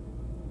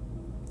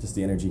 Just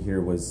the energy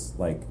here was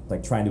like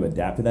trying to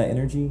adapt to that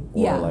energy?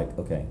 Or yeah. like,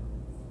 okay.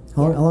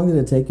 How long did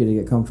it take you to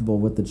get comfortable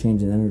with the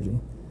change in energy?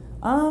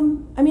 I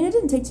mean, it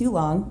didn't take too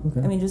long.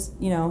 Okay. I mean, just,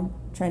 you know,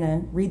 trying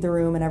to read the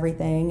room and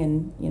everything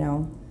and, you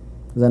know.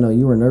 Because I know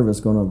you were nervous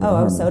going over to Oh,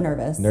 I was Harmon. so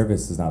nervous.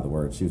 Nervous is not the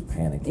word. She was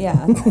panicking.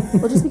 Yeah.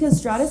 Well, just because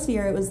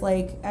Stratosphere, it was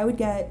like I would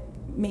get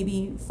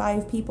maybe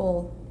 5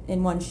 people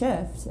in one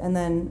shift. And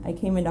then I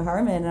came into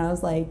Harmon and I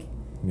was like,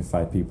 You have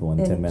 5 people in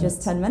 10 minutes.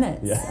 Just 10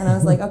 minutes. Yeah. And I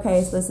was like,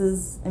 okay, so this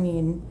is, I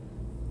mean,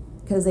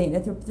 because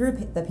through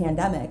the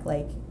pandemic,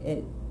 like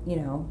it, you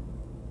know,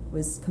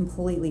 was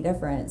completely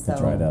different. So It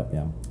dried up,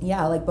 yeah.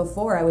 Yeah, like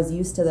before I was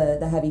used to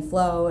the heavy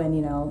flow and,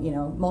 you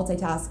know,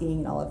 multitasking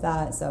and all of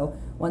that. So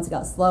once it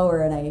got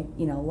slower and I,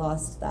 you know,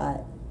 lost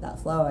that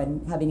flow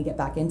and having to get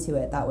back into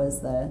it, that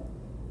was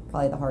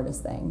probably the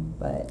hardest thing.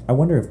 But I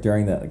wonder if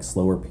during that like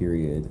slower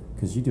period,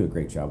 because you do a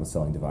great job of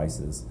selling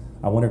devices,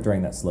 I wonder if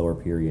during that slower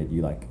period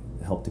you like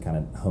help to kind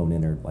of hone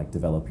in or like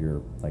develop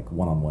your like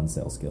one-on-one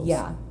sales skills.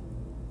 yeah,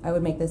 I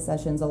would make the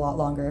sessions a lot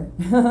longer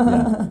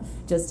Yeah.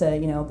 just to,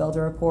 you know, build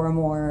a rapport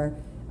more.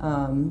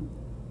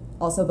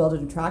 Also build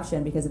an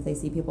attraction, because if they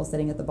see people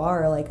sitting at the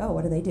bar, like, oh,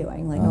 what are they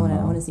doing? Like, I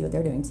want to see what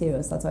they're doing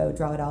too. So that's why I would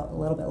draw it out a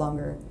little bit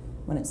longer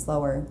when it's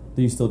slower.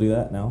 Do you still do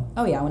that now?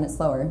 Oh yeah, when it's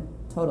slower,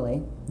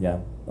 totally. Yeah.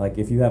 Like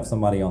if you have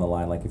somebody on the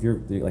line, like if you're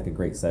doing like a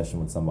great session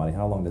with somebody,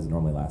 how long does it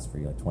normally last for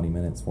you? Like 20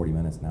 minutes, 40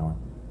 minutes, an hour?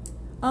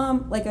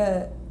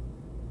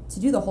 To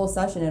do the whole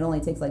session, it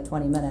only takes like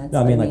 20 minutes. No,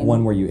 I mean like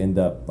one where you end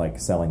up like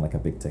selling like a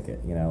big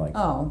ticket, you know, like.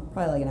 Oh,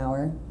 probably like an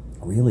hour.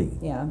 Really?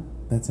 Yeah.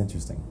 That's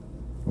interesting.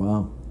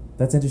 Wow.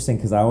 That's interesting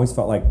because I always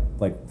felt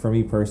like for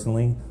me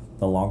personally,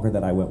 the longer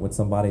that I went with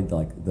somebody,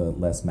 the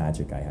less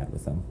magic I had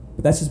with them.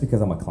 But that's just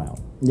because I'm a clown.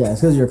 Yeah,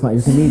 it's because you're a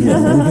comedian.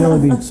 And you can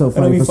only be so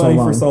funny, for, funny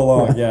so for so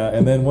long. Yeah.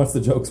 And then once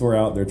the jokes were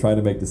out, they're trying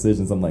to make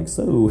decisions. I'm like,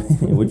 so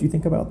what'd you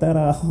think about that?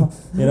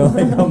 You know,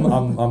 like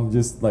I'm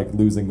just like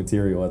losing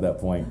material at that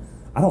point.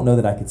 I don't know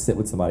that I could sit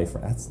with somebody for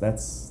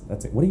that's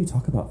it. What do you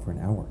talk about for an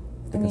hour?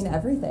 I mean,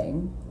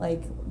 everything,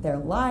 like their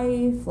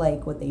life,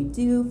 like what they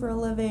do for a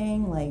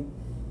living, like,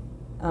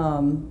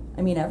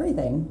 I mean,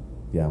 everything.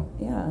 Yeah.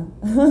 Yeah.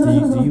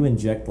 do you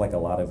inject like a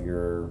lot of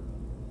your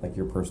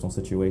personal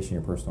situation,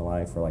 your personal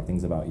life, or like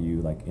things about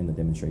you, like in the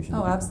demonstration?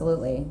 Oh,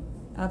 absolutely.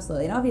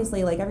 Absolutely. And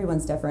obviously, like,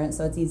 everyone's different,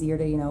 so it's easier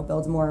to, you know,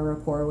 build more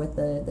rapport with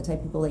the type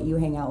of people that you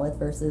hang out with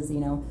versus,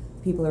 you know,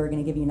 people who are going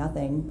to give you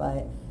nothing.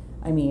 But,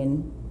 I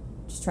mean,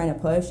 just trying to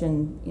push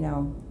and, you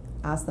know,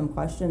 ask them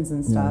questions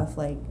and stuff,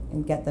 like,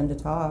 and get them to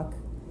talk.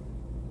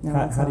 No,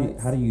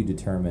 how do you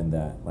determine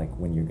that, like,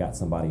 when you've got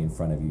somebody in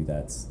front of you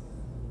that's,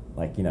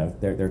 like, you know,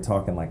 they're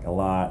talking, like, a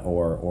lot,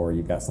 or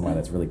you've got somebody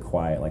that's really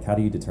quiet? Like, how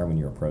do you determine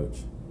your approach?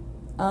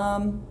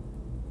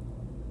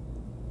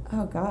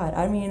 Oh, God.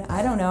 I mean,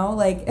 I don't know.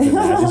 Like,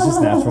 It's just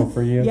natural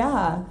for you?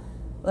 Yeah.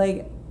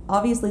 Like,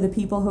 obviously the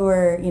people who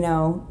are, you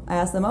know, I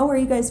ask them, oh, where are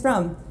you guys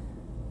from?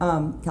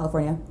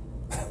 California.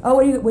 Oh,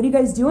 what are you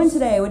guys doing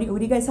today? What do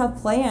you guys have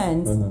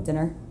planned?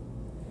 Dinner.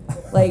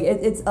 Like,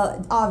 it's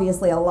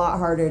obviously a lot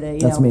harder to,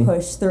 you know,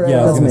 push through.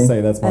 Yeah, I was going to me.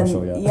 say, that's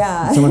Marshall,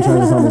 Yeah. Someone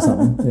trying to tell me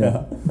something.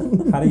 Yeah.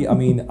 How do you, I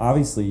mean,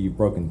 obviously you've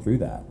broken through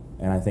that.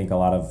 And I think a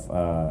lot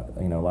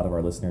of, you know, a lot of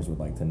our listeners would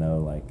like to know,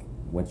 like,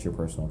 what's your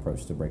personal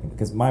approach to breaking?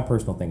 Because my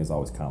personal thing is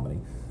always comedy.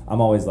 I'm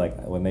always like,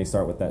 when they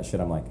start with that shit,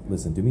 I'm like,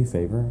 listen, do me a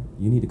favor.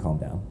 You need to calm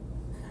down.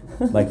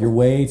 Like, you're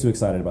way too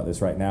excited about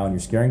this right now, and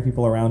you're scaring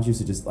people around you.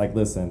 So just like,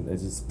 listen,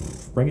 it's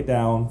just bring it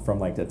down from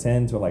like a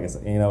 10 to like a,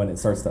 you know, and it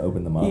starts to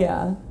open them up.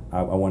 Yeah.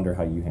 I wonder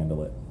how you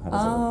handle it. How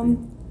does it work for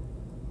you?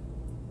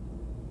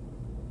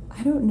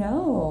 I don't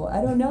know.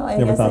 I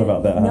Never guess thought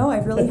about that, huh? No, I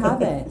really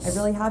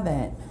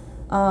haven't.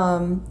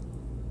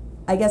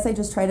 I guess I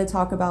just try to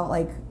talk about,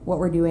 like, what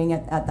we're doing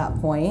at that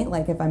point.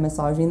 Like, if I'm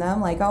massaging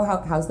them, like, oh,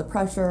 how's the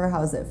pressure?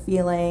 How's it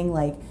feeling?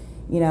 Like,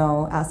 you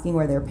know, asking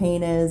where their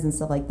pain is and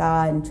stuff like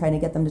that, and trying to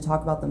get them to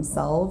talk about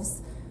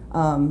themselves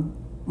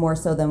more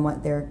so than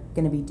what they're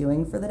going to be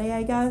doing for the day,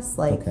 I guess.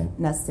 Like,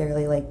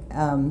 necessarily, like,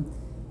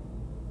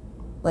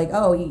 like,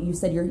 oh, you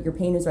said your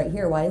pain is right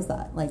here. Why is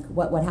that? Like,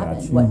 what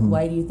happened? Gotcha.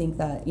 Why do you think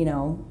that,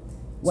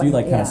 So you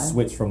like kind of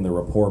switch from the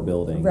rapport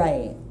building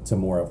right to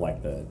more of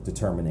like the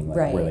determining like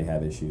right. where they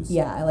have issues.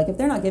 Yeah, like if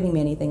they're not giving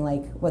me anything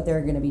like what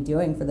they're going to be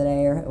doing for the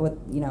day or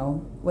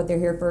what they're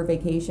here for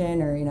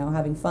vacation or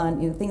having fun,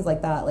 things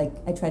like that. Like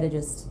I try to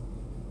just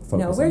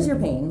Focus where's on your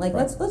the pain? demo. Like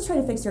Right. let's try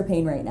to fix your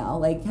pain right now.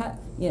 Like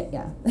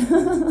yeah.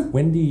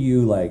 When do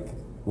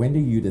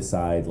you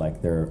decide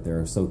like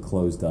they're so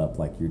closed up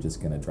like you're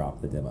just gonna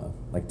drop the demo?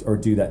 Like, or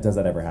does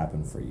that ever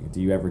happen for you?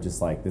 Do you ever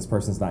just like, this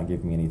person's not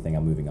giving me anything,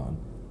 I'm moving on?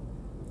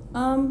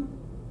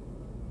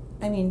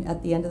 I mean,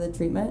 at the end of the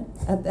treatment,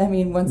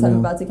 once I'm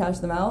about to cash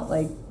them out,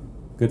 like.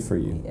 Good for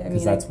you,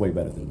 because that's way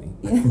better than me.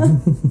 Yeah.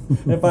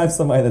 If I have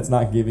somebody that's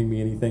not giving me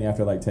anything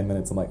after like 10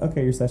 minutes, I'm like,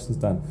 okay, your session's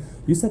done.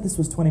 You said this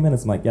was 20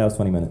 minutes. I'm like, yeah, it was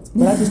 20 minutes.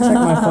 But I just checked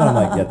my phone. I'm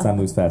like, yeah, time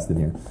moves fast in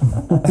here.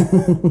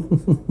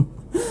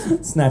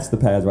 Snatch the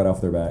pads right off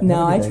their back.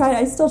 No,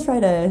 I still try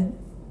to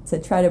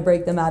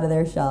break them out of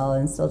their shell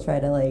and still try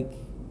to like,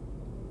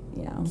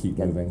 keep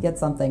moving. Get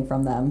something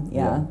from them.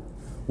 Yeah.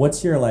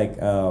 What's your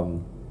like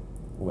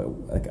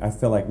I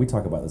feel like we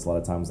talk about this a lot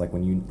of times, like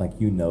when you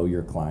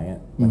your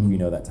client,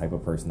 like that type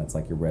of person that's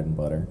like your bread and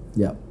butter.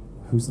 Yep.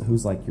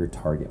 Who's like your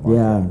target market?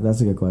 Yeah,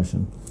 that's a good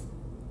question.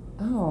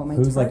 Oh, my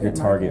Who's like your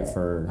target market?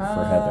 for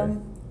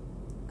Heather?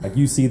 Like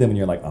you see them and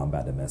you're like, oh, I'm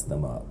about to mess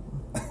them up.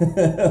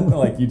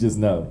 Like you just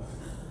know.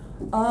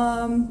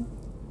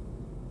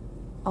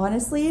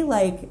 Honestly,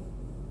 like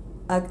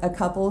a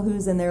couple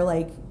who's in their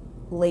like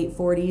late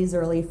 40s,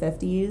 early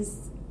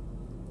 50s,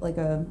 like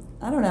I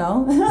don't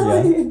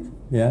know.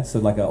 Yeah, so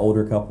like an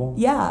older couple.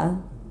 Yeah.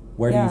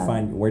 Where do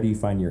you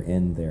find your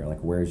end there? Like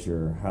where's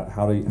your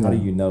how do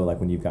you know like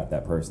when you've got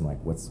that person, like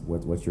what's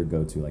your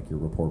go-to, like your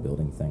rapport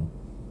building thing?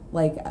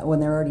 Like when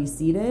they're already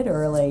seated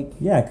or like.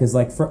 Yeah, because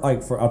for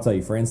I'll tell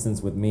you, for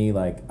instance, with me,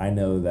 like I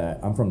know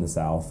that I'm from the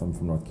South, I'm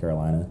from North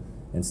Carolina,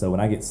 and so when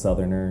I get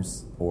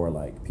Southerners or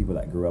like people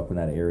that grew up in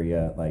that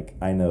area, like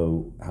I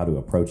know how to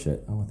approach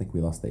it. Oh, I think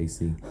we lost the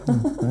AC.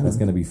 That's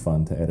going to be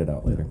fun to edit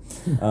out later.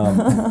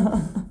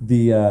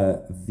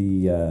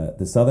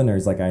 The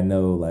Southerners, like I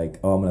know, like,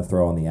 oh, I'm going to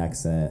throw on the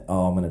accent.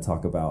 Oh, I'm going to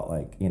talk about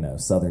like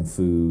Southern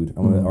food,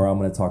 or I'm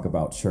going to talk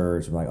about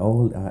church. I'm like,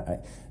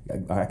 oh,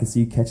 I can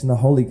see you catching the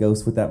Holy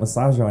Ghost with that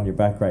massager on your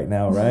back right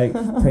now, right?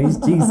 Praise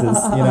Jesus.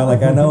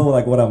 Like I know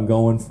like what I'm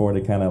going for to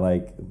kind of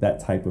like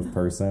that type of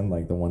person,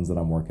 like the ones that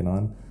I'm working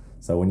on.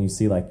 So when you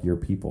see like your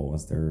people,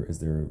 is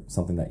there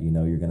something that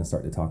you're going to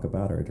start to talk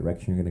about, or a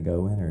direction you're going to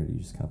go in, or do you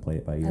just kind of play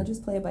it by ear? I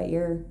just play it by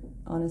ear,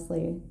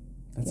 honestly.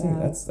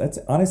 That's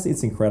honestly,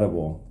 it's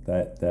incredible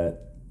that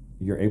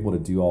you're able to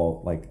do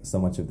all like so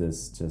much of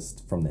this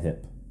just from the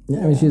hip.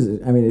 Yeah, if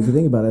you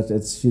think about it,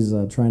 she's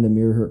trying to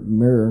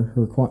mirror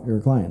her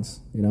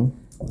clients. Just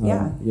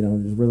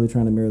really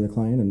trying to mirror the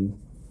client, and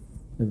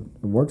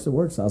if it works, it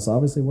works. It's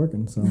obviously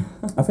working. So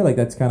I feel like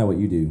that's kind of what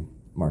you do,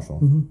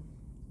 Marshall. Mm-hmm.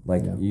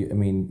 Like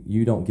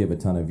you don't give a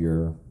ton of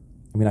your.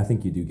 I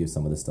think you do give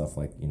some of the stuff,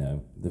 like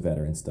the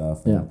veteran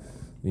stuff. And,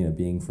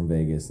 being from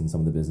Vegas and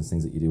some of the business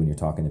things that you do when you're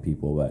talking to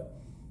people. But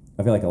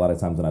I feel like a lot of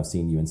times when I've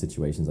seen you in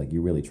situations, like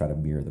you really try to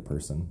mirror the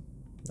person.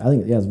 I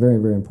think it's very,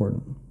 very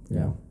important.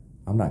 Yeah.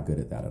 I'm not good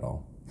at that at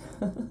all.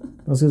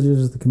 That's because you're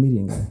just the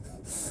comedian guy.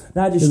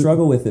 No, I just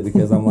struggle with it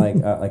because I'm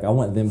like I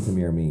want them to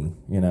mirror me,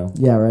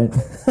 Yeah, right.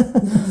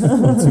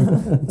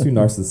 I'm too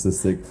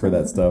narcissistic for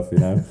that stuff,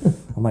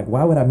 I'm like,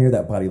 why would I mirror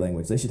that body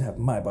language? They should have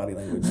my body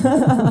language.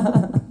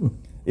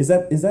 Is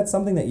that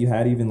something that you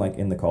had even like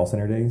in the call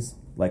center days?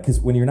 Like,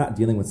 because when you're not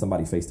dealing with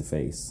somebody face to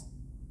face,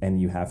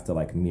 and you have to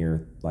like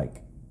mirror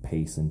like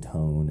pace and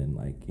tone and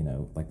like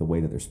like the way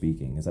that they're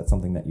speaking, is that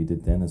something that you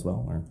did then as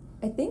well? Or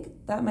I think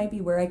that might be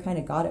where I kind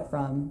of got it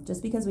from,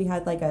 just because we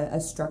had like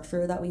a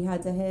structure that we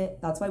had to hit.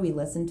 That's why we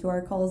listened to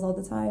our calls all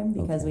the time,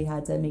 because we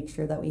had to make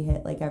sure that we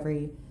hit like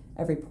every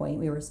point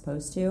we were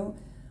supposed to.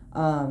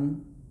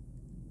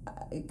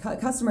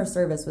 Customer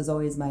service was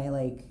always my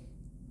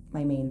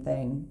main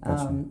thing.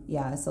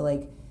 Gotcha. So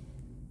like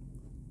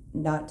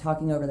not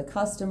talking over the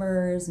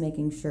customers,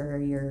 making sure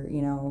you're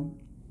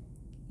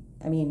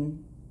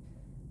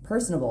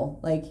personable.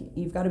 Like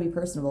you've got to be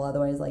personable,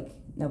 otherwise like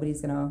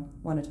nobody's gonna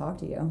want to talk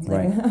to you.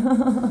 Right.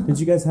 Did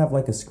you guys have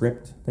like a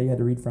script that you had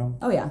to read from?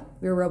 Oh yeah,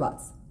 we were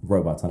robots.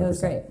 Robots, 100%. It was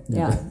great.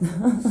 Yeah.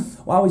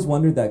 Well, I always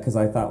wondered that, because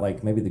I thought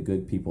like maybe the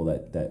good people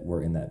that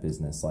were in that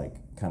business like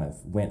kind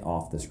of went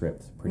off the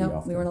script pretty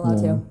often. We weren't allowed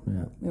to.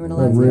 Yeah. We weren't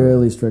allowed to.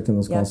 Really strict in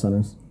those call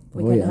centers.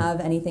 We couldn't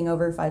have anything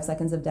over 5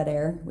 seconds of dead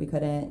air. We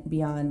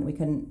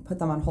couldn't put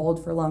them on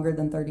hold for longer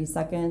than 30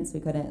 seconds. We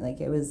couldn't,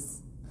 it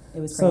was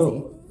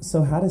crazy.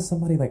 So how does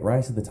somebody like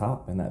rise to the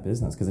top in that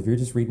business? Because if you're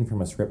just reading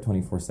from a script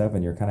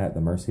 24/7, you're kind of at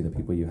the mercy of the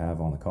people you have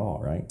on the call,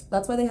 right?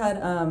 That's why they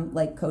had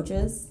like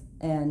coaches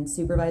and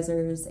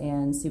supervisors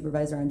and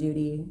supervisor on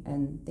duty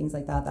and things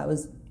like that. That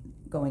was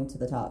going to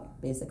the top,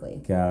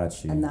 basically.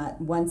 Got you. And that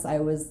once I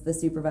was the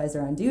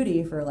supervisor on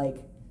duty for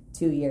like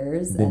 2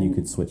 years. Then you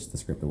could switch the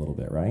script a little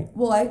bit, right?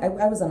 Well, I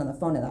wasn't on the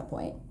phone at that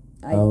point.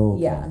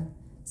 Okay. Yeah.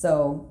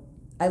 So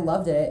I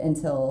loved it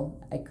until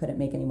I couldn't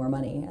make any more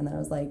money. And then I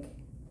was like,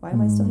 why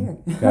am I still here?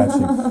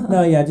 Gotcha.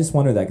 No, yeah, I just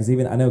wonder that because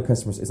even I know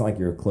customers, it's not like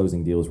you're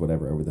closing deals or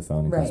whatever over the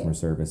phone and customer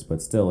service, but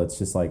still, it's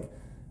just like,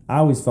 I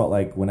always felt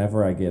like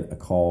whenever I get a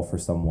call for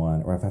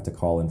someone or if I have to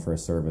call in for a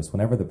service,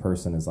 whenever the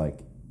person is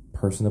like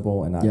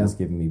personable and not just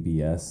giving me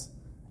BS,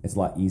 it's a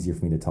lot easier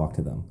for me to talk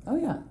to them. Oh,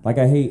 yeah. Like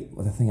I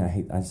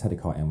just had to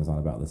call Amazon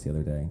about this the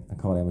other day. I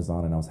called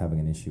Amazon and I was having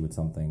an issue with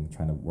something,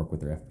 trying to work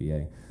with their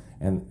FBA.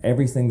 And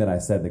everything that I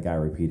said, the guy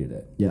repeated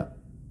it. Yeah.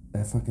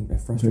 It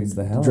frustrates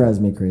the hell. It drives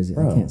me crazy.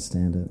 Bro. I can't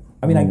stand it.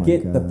 I mean, I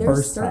get the There's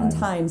first certain time.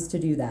 times to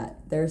do that.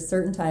 There's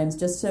certain times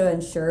just to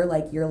ensure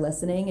like you're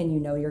listening and you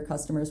know your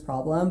customer's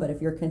problem. But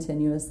if you're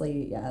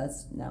continuously,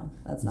 that's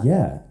not.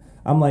 Yeah.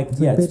 I'm like,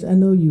 bitch, I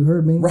know you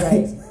heard me.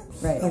 Right.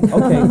 Right.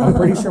 Okay, I'm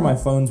pretty sure my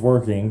phone's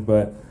working,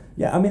 but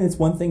yeah, I mean, it's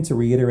one thing to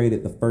reiterate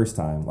it the first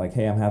time, like,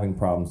 hey, I'm having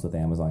problems with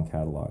Amazon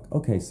catalog.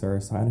 Okay,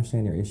 sir, so I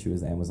understand your issue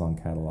is Amazon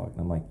catalog.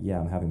 And I'm like, yeah,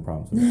 I'm having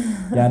problems with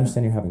it. Yeah, I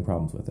understand you're having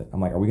problems with it. I'm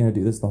like, are we going to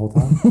do this the whole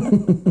time?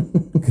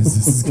 Because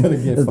this is going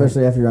to get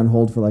especially after you're on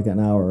hold for like an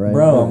hour, right?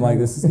 Bro, I'm like,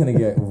 this is going to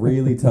get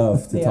really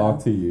tough to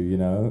talk to you, you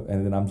know?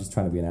 And then I'm just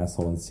trying to be an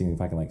asshole and seeing if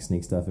I can like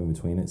sneak stuff in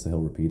between it so he'll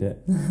repeat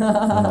it. And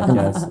I'm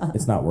like, yes,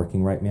 it's not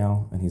working right,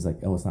 meow. And he's like,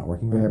 oh, it's not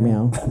working right,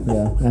 meow.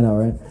 Yeah, I know,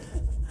 right?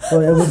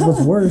 Well,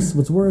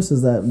 what's worse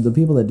is that the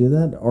people that do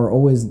that are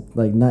always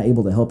like not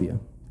able to help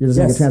you. You're just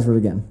going to get transferred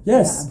again.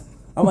 Yes. Yeah.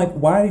 I'm like,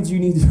 why did you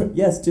need to?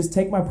 Yes, just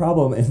take my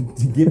problem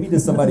and give me to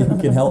somebody who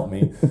can help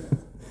me.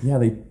 Yeah,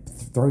 they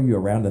throw you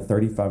around to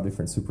 35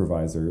 different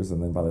supervisors,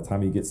 and then by the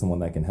time you get someone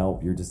that can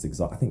help, you're just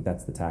exhausted. I think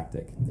that's the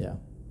tactic. Yeah.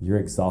 You're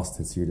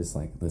exhausted, so you're just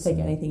like, listen.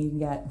 Take anything you can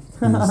get.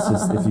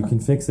 If you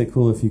can fix it,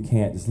 cool. If you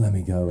can't, just let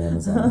me go,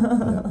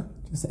 Amazon.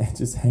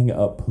 Just hang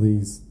up,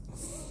 please.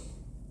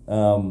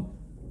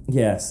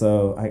 Yeah,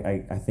 so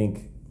I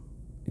think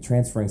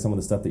transferring some of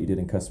the stuff that you did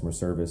in customer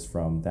service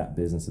from that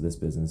business to this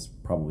business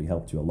probably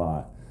helped you a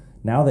lot.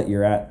 Now that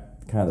you're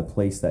at kind of the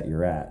place that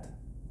you're at,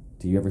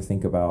 do you ever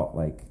think about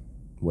like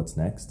what's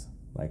next?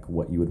 Like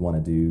what you would want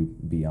to do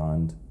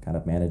beyond kind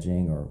of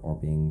managing or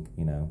being,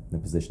 you know, in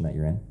the position that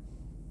you're in?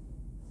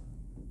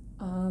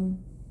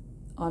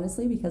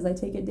 Honestly, because I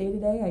take it day to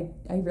day,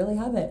 I really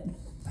have it.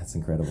 That's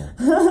incredible.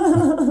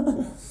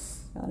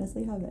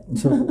 Honestly have it.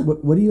 So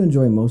what do you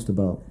enjoy most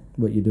about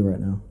what you do right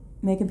now?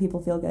 Making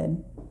people feel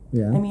good.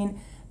 Yeah. I mean,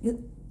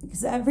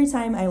 because every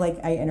time I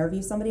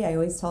interview somebody, I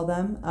always tell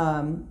them,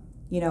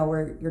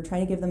 you're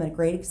trying to give them a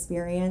great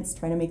experience,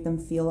 trying to make them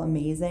feel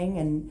amazing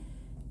and,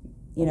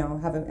 you know,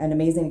 have an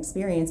amazing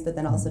experience, but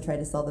then also try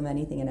to sell them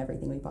anything and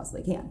everything we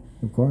possibly can.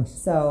 Of course.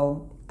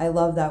 So I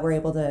love that we're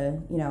able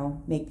to, you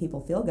know, make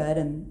people feel good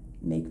and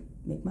make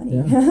money.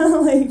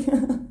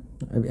 Yeah.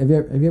 Have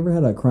you ever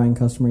had a crying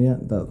customer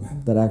yet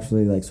that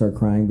actually like started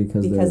crying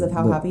because of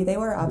how happy they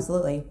were?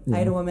 Absolutely. Yeah. I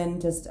had a woman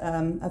just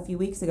a few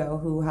weeks ago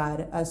who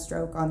had a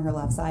stroke on her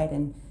left side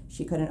and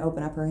she couldn't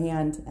open up her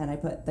hand, and I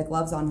put the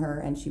gloves on her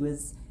and she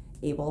was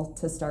able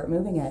to start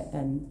moving it.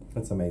 And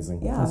that's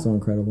amazing. Yeah, that's so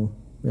incredible.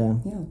 Yeah.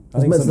 I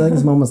think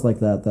it's moments like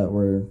that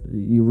where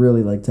you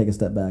really like take a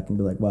step back and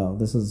be like, wow,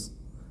 this is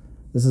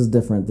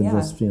different than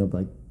just, you know,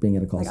 like being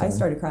at a call center. I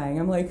started crying.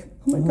 I'm like,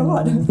 oh my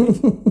God.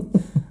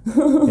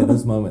 Yeah,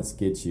 those moments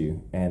get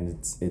you, and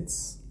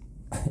it's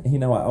you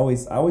know, I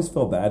always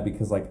feel bad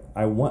because like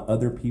I want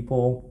other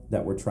people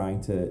that we're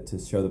trying to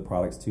show the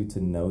products to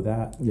know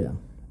that. Yeah.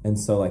 And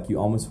so like you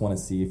almost want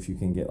to see if you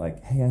can get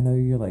like, hey, I know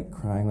you're like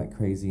crying like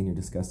crazy and you're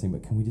disgusting,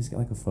 but can we just get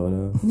like a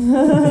photo? You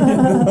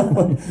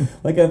know?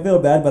 Like I feel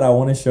bad, but I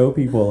want to show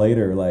people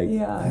later like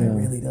it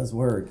really does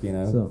work, you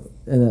know.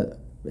 So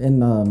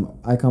in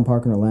Icon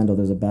Park in Orlando,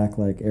 there's a back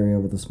like area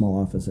with a small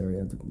office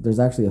area. There's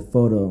actually a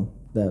photo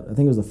that I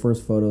think it was the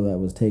first photo that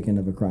was taken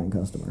of a crying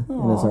customer.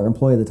 Aww. And it's our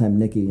employee at the time,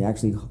 Nikki,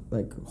 actually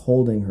like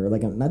holding her,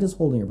 like not just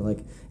holding her, but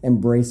like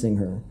embracing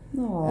her.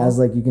 Aww. As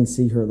like you can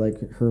see her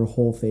like her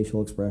whole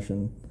facial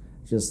expression,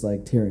 just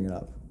like tearing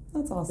up.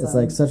 That's awesome. It's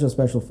like such a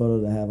special photo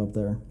to have up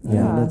there.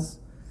 Yeah. And it's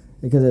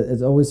because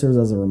it always serves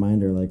as a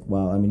reminder. Like,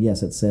 wow, I mean,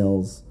 yes, it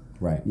sales.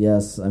 Right.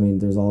 Yes, I mean,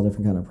 there's all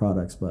different kind of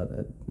products, but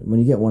when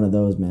you get one of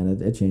those, man,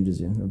 it changes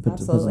you. It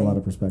puts a lot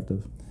of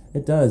perspective.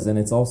 It does, and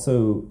it's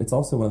also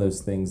one of those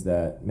things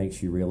that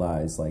makes you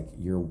realize like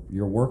you're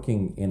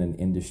working in an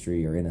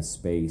industry or in a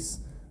space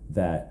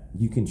that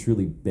you can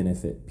truly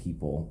benefit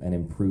people and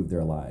improve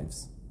their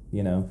lives,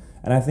 you know?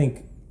 And I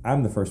think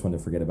I'm the first one to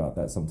forget about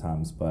that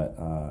sometimes, but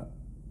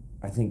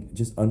I think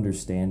just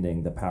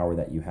understanding the power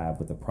that you have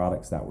with the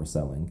products that we're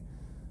selling,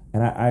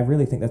 and I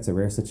really think that's a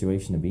rare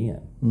situation to be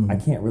in. Mm-hmm. I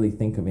can't really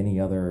think of any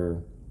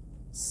other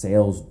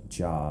sales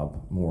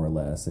job, more or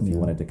less, if you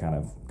wanted to kind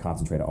of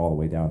concentrate it all the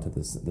way down to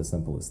the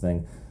simplest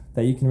thing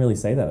that you can really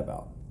say that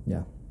about.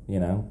 Yeah. You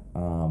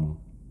know?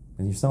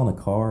 And you're selling a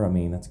car, I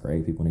mean, that's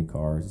great. People need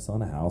cars. You're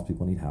selling a house,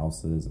 people need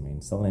houses. I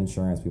mean, selling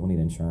insurance, people need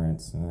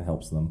insurance, and it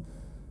helps them.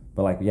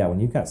 But like, yeah, when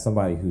you've got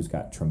somebody who's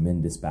got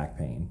tremendous back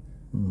pain,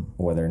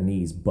 or their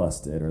knee's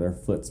busted, or their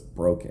foot's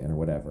broken, or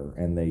whatever,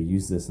 and they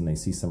use this and they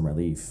see some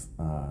relief,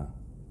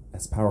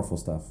 that's powerful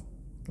stuff.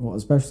 Well,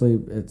 especially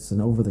it's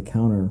an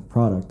over-the-counter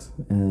product,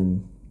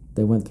 and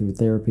they went through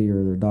therapy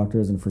or their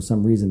doctors, and for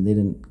some reason they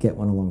didn't get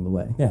one along the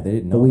way. Yeah, they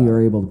didn't know. But we about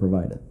are it. able to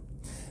provide it.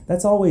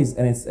 That's always,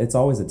 and it's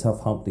always a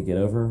tough hump to get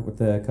over with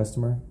the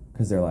customer,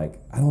 because they're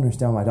like, I don't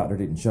understand why my doctor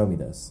didn't show me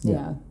this.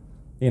 Yeah.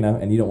 You know,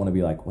 and you don't want to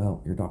be like,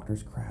 well, your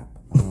doctor's crap.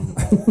 Big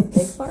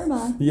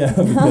pharma. Yeah,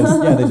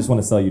 because they just want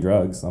to sell you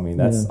drugs. I mean,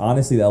 that's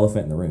honestly the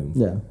elephant in the room.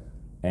 Yeah.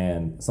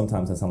 And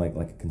sometimes I sound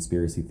like a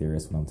conspiracy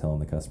theorist when I'm telling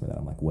the customer that.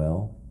 I'm like,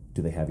 well,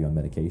 do they have you on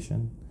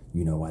medication?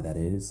 You know why that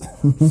is?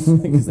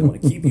 Because they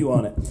want to keep you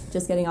on it.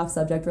 Just getting off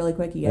subject really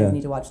quick, you guys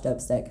need to watch Dope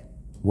Stick.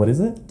 What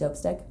is it? Dope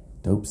Stick.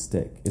 Dope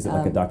Stick. Is it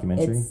like a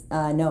documentary? It's,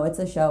 no, it's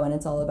a show, and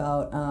it's all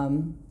about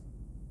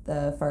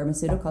the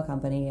pharmaceutical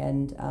company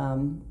and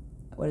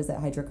what is it,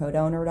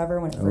 hydrocodone or whatever,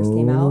 when it first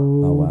came out.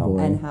 Oh, wow. Boy.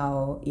 And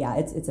how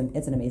it's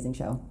an amazing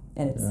show,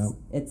 and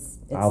it's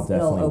I'll it'll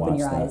definitely open watch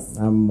your that. eyes.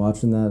 I'm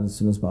watching that as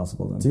soon as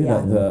possible then. Dude,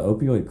 Yeah. the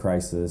opioid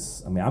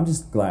crisis, I mean, I'm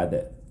just glad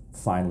that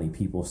finally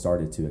people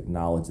started to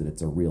acknowledge that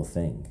it's a real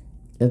thing.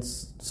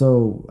 It's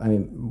so, I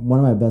mean, one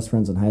of my best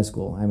friends in high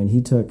school, I mean, he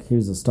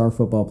was a star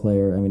football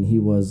player. I mean, he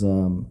was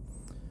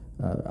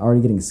already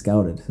getting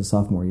scouted his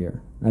sophomore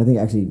year. And I think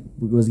actually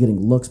was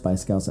getting looks by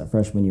scouts that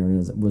freshman year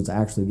and was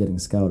actually getting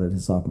scouted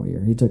his sophomore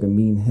year. He took a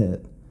mean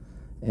hit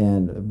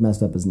and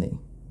messed up his knee.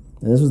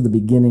 And this was the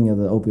beginning of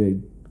the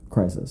opioid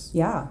crisis.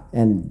 Yeah.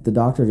 And the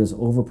doctor just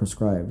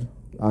overprescribed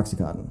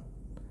OxyContin.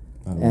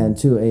 And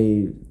to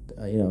a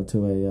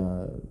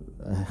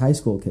high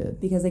school kid.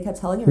 Because they kept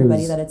telling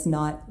everybody Who's that it's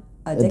not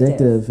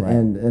addictive. Right.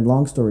 And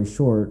long story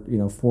short,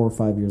 4 or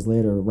 5 years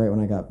later, right when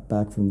I got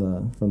back from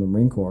the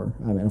Marine Corps,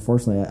 I mean,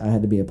 unfortunately, I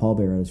had to be a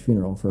pallbearer at his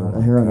funeral for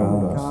a heroin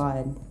overdose.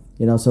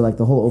 God. So like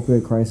the whole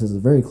opioid crisis is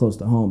very close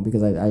to home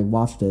because I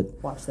watched it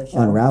Watch the show.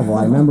 unravel.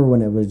 I remember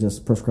when it was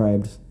just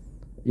prescribed,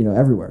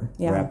 everywhere.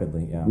 Yeah.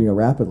 Rapidly, yeah.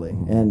 Rapidly,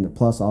 and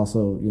plus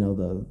also,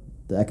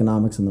 the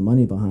economics and the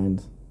money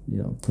behind,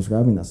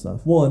 prescribing that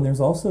stuff. Well, and there's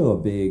also a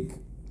big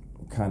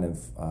kind of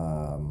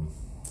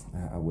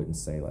I wouldn't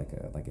say like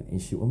an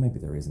issue. Well, maybe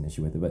there is an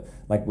issue with it, but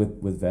like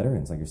with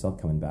veterans like yourself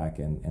coming back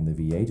and the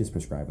VA just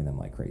prescribing them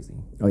like crazy.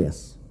 Oh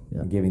yes,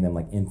 yeah. And giving them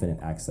like infinite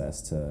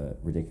access to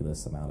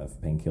ridiculous amount of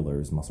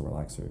painkillers, muscle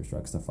relaxers,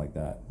 drugs, stuff like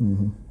that.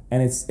 Mm-hmm.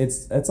 And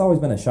it's always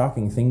been a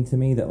shocking thing to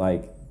me that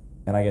like,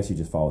 and I guess you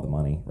just follow the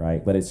money,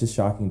 right? But it's just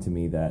shocking to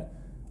me that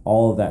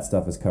all of that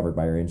stuff is covered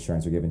by your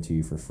insurance or given to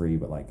you for free,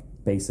 but like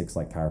basics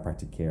like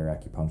chiropractic care,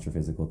 acupuncture,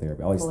 physical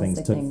therapy, all these things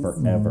took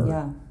forever.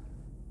 Yeah.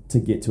 To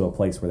get to a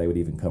place where they would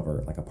even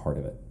cover like a part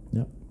of it.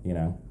 Yep.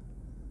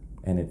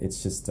 And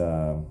it's just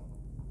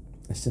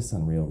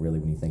unreal really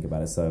when you think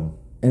about it. So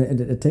and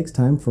it takes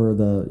time for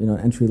the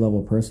entry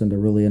level person to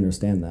really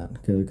understand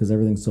that because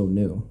everything's so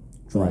new.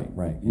 right.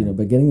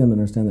 But getting them to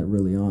understand that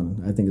early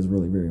on, I think, is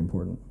really very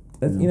important.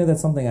 That's,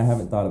 that's something I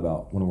haven't thought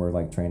about when we're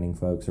like training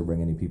folks or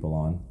bringing new people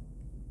on.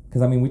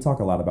 Because I mean, we talk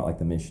a lot about like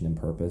the mission and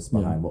purpose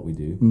behind what we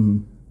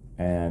do,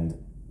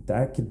 and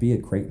that could be a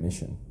great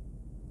mission.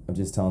 Of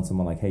just telling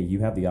someone like, hey, you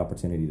have the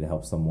opportunity to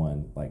help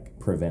someone like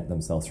prevent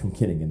themselves from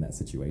getting in that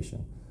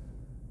situation,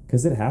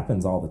 because it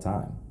happens all the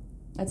time.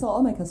 I tell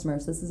all my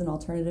customers this is an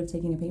alternative to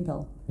taking a pain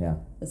pill. Yeah.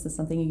 This is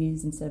something you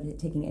use instead of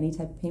taking any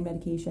type of pain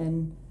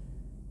medication.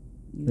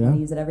 You Yeah. can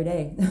use it every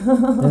day.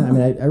 Yeah, I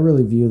mean, I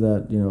really view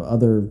that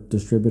other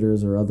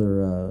distributors or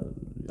other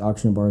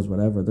auction bars,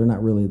 whatever, they're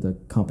not really the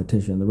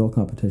competition. The real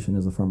competition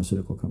is the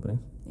pharmaceutical companies.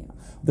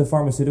 The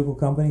pharmaceutical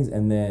companies,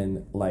 and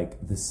then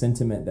like the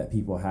sentiment that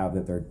people have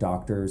that their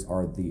doctors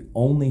are the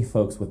only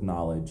folks with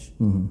knowledge,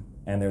 and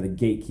they're the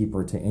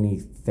gatekeeper to any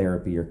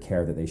therapy or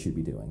care that they should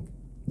be doing.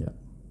 Yeah.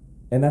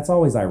 And that's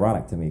always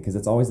ironic to me because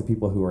it's always the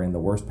people who are in the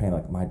worst pain,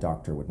 like my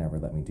doctor would never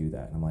let me do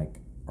that. And I'm like,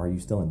 are you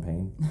still in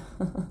pain?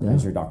 Yeah.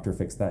 Has your doctor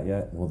fixed that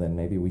yet? Well, then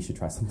maybe we should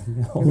try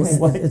something else.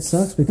 Well, it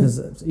sucks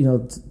because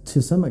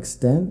to some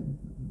extent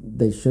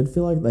they should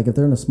feel like if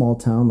they're in a small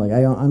town, like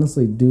I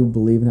honestly do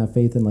believe and have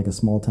faith in like a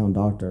small town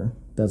doctor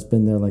that's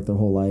been there like their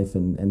whole life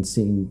and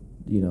seen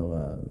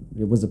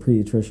it was a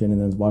pediatrician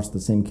and then watched the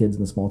same kids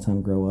in the small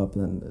town grow up,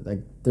 and like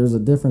there's a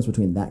difference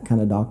between that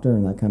kind of doctor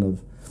and that kind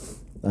of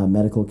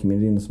medical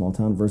community in a small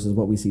town versus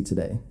what we see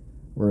today,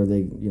 where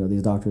they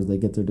these doctors, they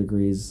get their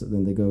degrees,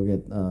 then they go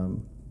get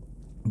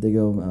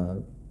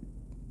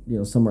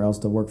somewhere else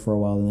to work for a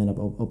while, and they end up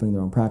opening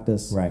their own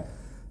practice. Right.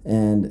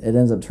 And it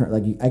ends up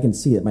turning I can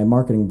see it. My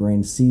marketing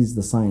brain sees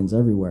the signs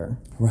everywhere.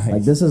 Right.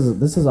 Like this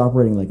is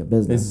operating like a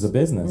business. This is a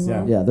business,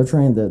 Yeah, they're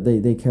trying to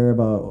they care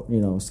about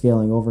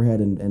scaling overhead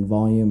and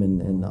volume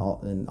and all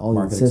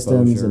Market these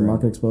systems exposure and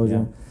market and-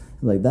 exposure.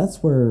 Like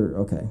that's where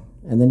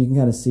and then you can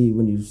kind of see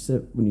when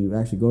you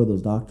actually go to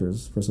those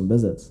doctors for some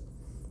visits,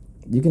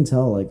 you can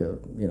tell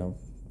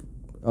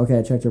okay,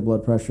 I checked your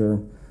blood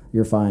pressure,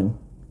 you're fine,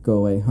 go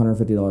away,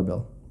 $150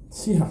 bill.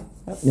 Yeah.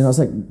 It's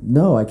like,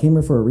 no, I came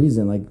here for a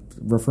reason. Like,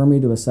 refer me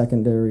to a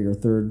secondary or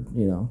third,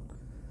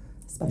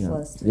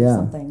 Specialist Yeah.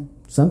 or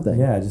something.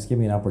 Yeah, just give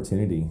me an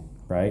opportunity,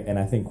 right? And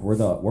I think we're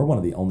one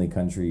of the only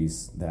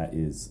countries that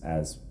is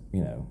as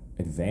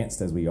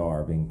advanced as we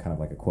are, being kind of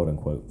like a quote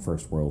unquote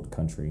first world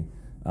country.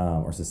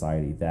 or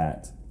society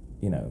that,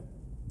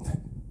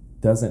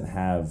 doesn't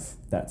have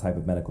that type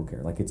of medical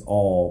care. Like it's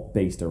all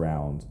based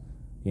around,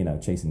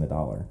 chasing the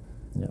dollar.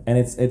 Yeah. And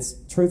it's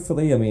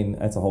truthfully, I mean,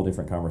 that's a whole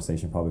different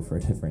conversation probably for a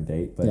different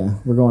date. But yeah,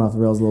 we're going off the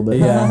rails a little bit.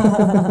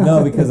 Yeah.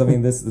 No, because I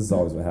mean, this is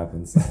always what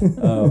happens.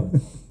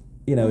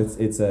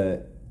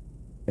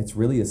 It's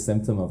really a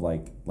symptom of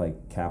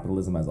like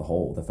capitalism as a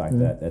whole. The fact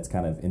that that's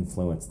kind of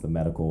influenced the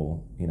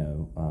medical,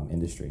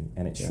 industry,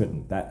 and it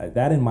shouldn't.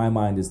 That in my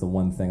mind is the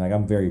one thing. Like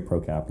I'm very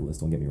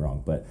pro-capitalist. Don't get me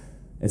wrong, but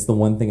it's the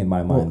one thing in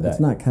my mind that it's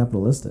not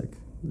capitalistic.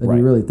 If Right.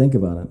 you really think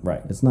about it,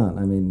 Right. It's not.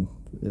 I mean,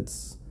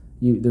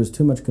 there's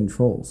too much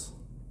controls.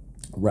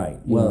 Right.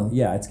 You Well, know?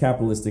 yeah, it's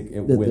capitalistic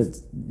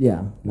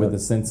with a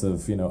sense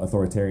of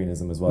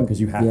authoritarianism as well, because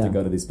you have to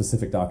go to these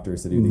specific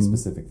doctors to do these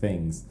specific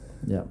things.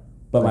 Yeah.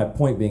 But my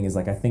point being is,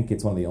 like, I think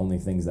it's one of the only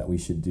things that we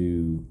should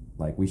do.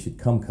 Like, we should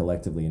come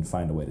collectively and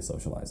find a way to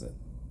socialize it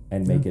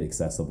and make it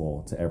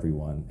accessible to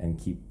everyone and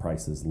keep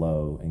prices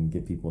low and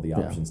give people the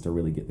options to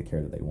really get the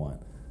care that they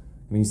want.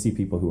 I mean, you see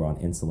people who are on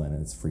insulin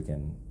and it's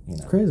freaking,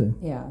 It's crazy.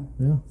 Yeah.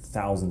 Yeah.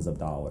 thousands of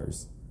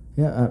dollars.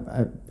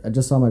 Yeah, I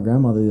just saw my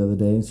grandmother the other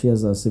day. She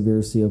has a severe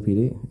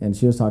COPD, and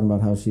she was talking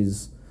about how she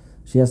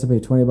has to pay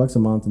 $20 a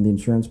month, and the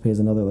insurance pays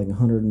another like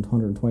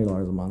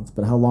 $120 a month.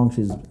 But how long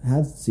she's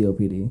had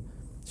COPD,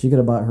 she could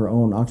have bought her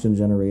own oxygen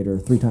generator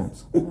 3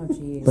 times. Oh,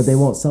 jeez. But they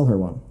won't sell her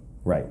one.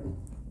 Right.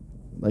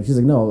 Like she's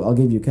like, no, I'll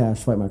give you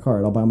cash, swipe my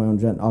card, I'll buy my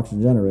own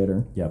oxygen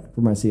generator Yep.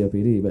 for my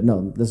COPD. But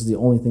no, this is the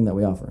only thing that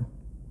we offer.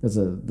 It's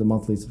the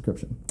monthly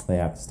subscription. They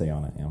have to stay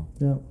on it,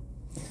 Yeah.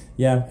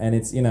 Yeah, and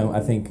it's, I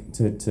think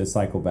to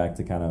cycle back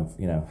to kind of,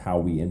 how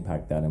we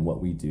impact that and what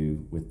we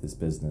do with this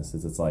business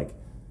is it's like,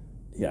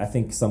 I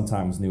think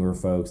sometimes newer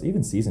folks,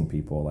 even seasoned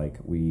people, like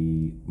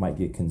we might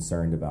get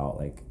concerned about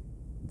like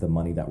the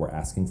money that we're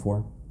asking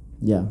for.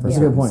 Yeah, that's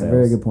a good point. Sales.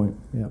 Very good point.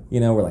 Yeah.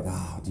 We're like,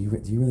 oh, do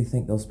you really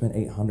think they'll spend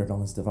 $800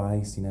 on this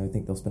device? You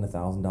think they'll spend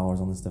 $1,000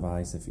 on this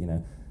device if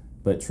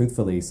But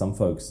truthfully, some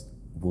folks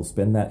will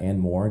spend that and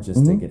more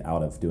just to get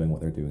out of doing what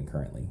they're doing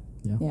currently.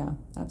 Yeah,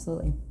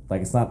 absolutely.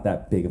 Like it's not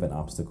that big of an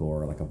obstacle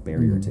or like a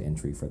barrier to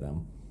entry for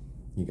them.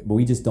 But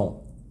we just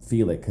don't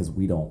feel it because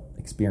we don't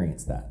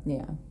experience that.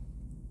 Yeah.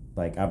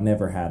 Like I've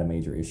never had a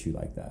major issue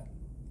like that.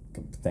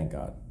 Thank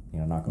God.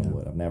 Knock on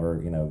wood. I've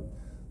never,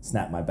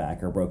 snapped my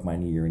back or broke my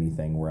knee or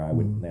anything where I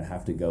would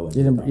have to go. And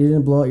You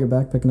didn't blow out your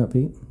back picking up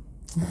Pete?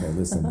 Okay,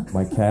 listen,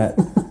 my cat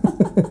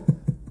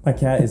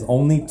is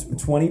only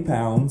 20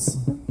 pounds.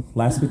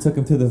 Last we took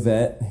him to the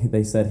vet,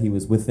 they said he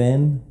was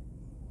within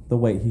the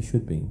weight he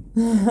should be.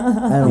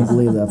 I don't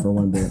believe that for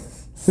one bit.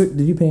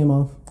 Did you pay him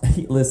off?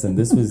 Listen,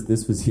 this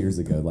was years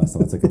ago. Last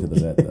time I took him to the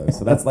vet, though.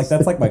 So that's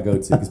like my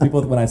go-to because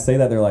people, when I say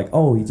that, they're like,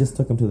 "Oh, he just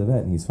took him to the vet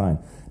and he's fine."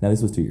 Now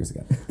this was 2 years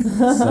ago,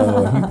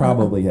 so he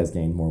probably has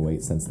gained more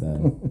weight since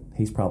then.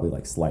 He's probably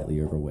like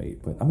slightly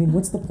overweight, but I mean,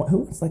 what's the point? Who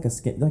wants like a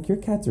skin? Like your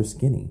cats are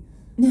skinny.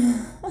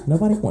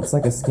 Nobody wants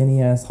like a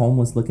skinny ass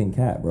homeless looking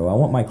cat, bro. I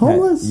want my cat.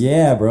 Homeless?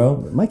 Yeah, bro.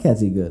 My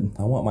cats eat good.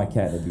 I want my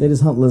cat to be. They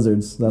just hunt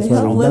lizards. That's They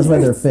why. hunt That's why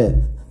they're lizards? fit.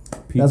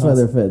 That's why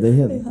they're fit. They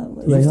hunt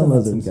lizards. hunt Some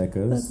lizards.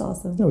 geckos. That's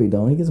awesome. No, he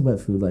don't. He gets wet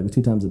food like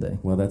 2 times a day.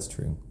 Well, that's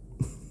true.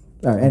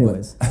 All right.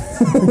 Anyways,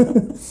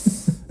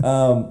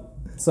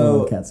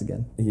 So cats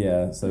again.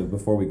 yeah. So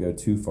before we go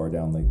too far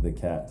down the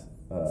cat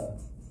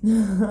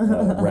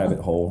rabbit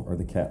hole or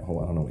the cat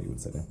hole, I don't know what you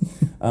would say there.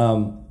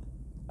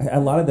 A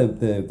lot of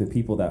the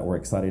people that were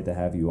excited to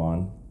have you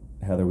on,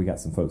 Heather, we got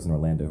some folks in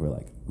Orlando who are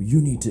like,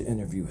 you need to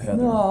interview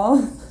Heather.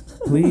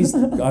 Aww. Please,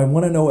 I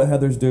want to know what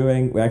Heather's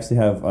doing. We actually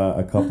have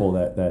a couple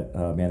that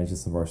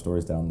manages some of our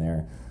stores down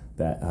there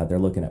that they're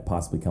looking at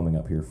possibly coming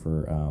up here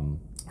for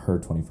her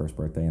 21st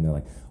birthday, and they're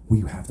like, we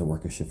have to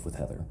work a shift with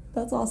Heather.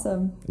 That's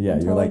awesome. Yeah, I'm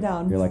you're totally like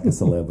down. you're like a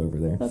celeb over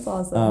there. That's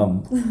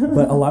awesome.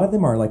 But a lot of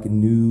them are like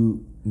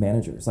new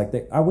managers. Like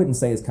I wouldn't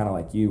say it's kind of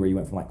like you, where you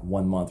went from like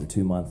 1 month or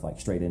 2 months like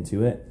straight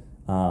into it.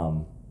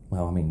 Well,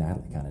 I mean,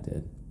 Natalie kind of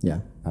did. Yeah.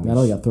 I mean,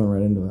 Natalie got thrown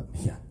right into it.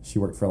 Yeah, she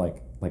worked for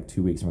like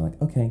 2 weeks, and we're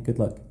like, okay, good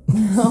luck.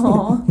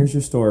 Aw. Here's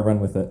your store, run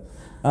with it.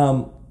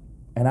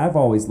 And I've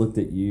always looked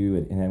at you,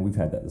 and we've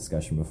had that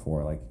discussion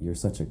before. Like, you're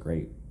such a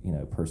great,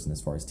 person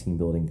as far as team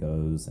building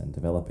goes, and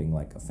developing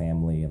like a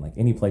family, and like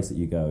any place that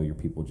you go, your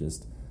people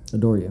just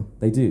Adore you.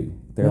 They do.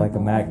 They're like a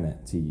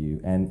magnet to you,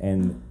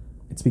 and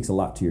it speaks a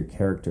lot to your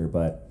character.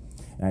 But,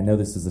 and I know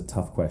this is a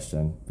tough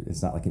question.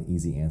 It's not like an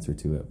easy answer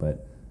to it,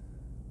 but.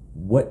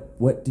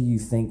 What do you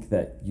think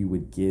that you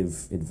would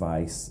give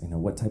advice?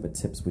 What type of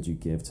tips would you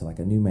give to like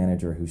a new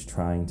manager who's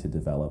trying to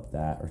develop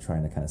that or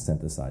trying to kind of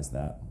synthesize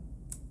that?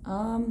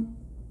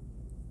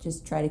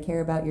 Just try to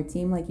care about your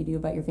team like you do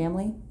about your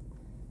family.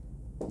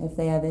 If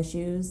they have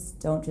issues,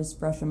 don't just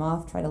brush them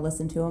off. Try to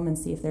listen to them and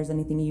see if there's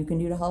anything you can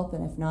do to help.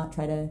 And if not,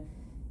 try to,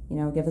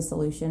 give a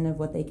solution of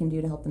what they can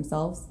do to help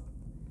themselves.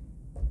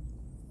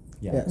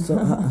 Yeah.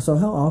 So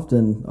how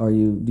often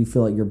do you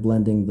feel like you're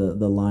blending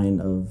the line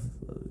of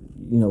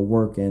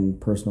work and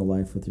personal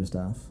life with your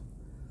staff?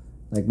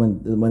 Like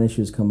when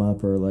issues come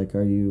up, or like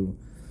are you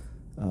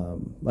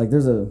like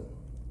there's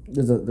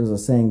There's a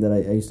saying that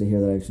I used to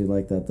hear that I actually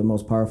like, that the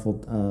most powerful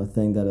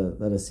thing that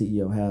a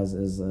CEO has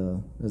is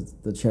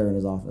the chair in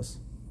his office.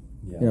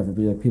 Yeah. You know,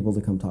 for people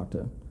to come talk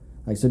to.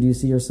 Like, so do you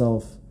see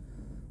yourself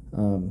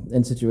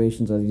in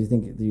situations, or do you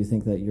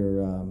think that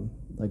you're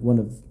like one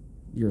of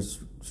your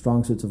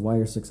strong suits of why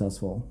you're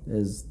successful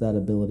is that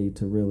ability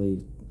to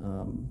really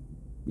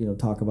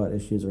talk about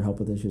issues or help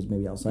with issues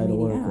maybe outside of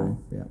work?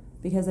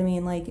 Because I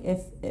mean, like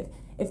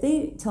if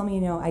they tell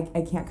me,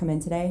 I can't come in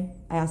today,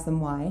 I ask them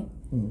why.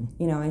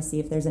 Mm-hmm. I see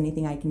if there's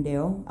anything I can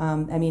do.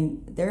 I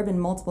mean, there have been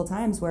multiple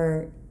times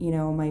where,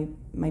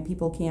 my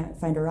people can't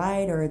find a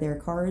ride or their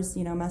car's,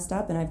 messed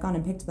up, and I've gone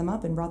and picked them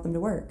up and brought them to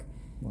work.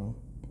 Wow.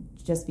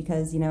 Just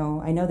because,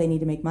 I know they need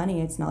to make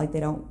money. It's not like they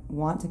don't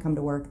want to come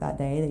to work that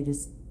day. They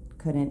just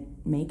couldn't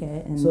make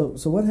it. And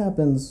so what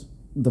happens,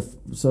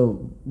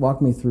 so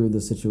walk me through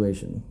the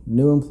situation.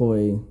 New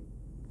employee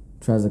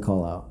tries to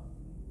call out.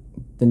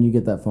 Then you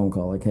get that phone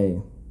call like,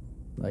 hey,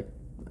 like,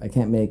 I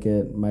can't make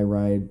it, my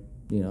ride,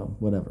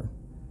 whatever.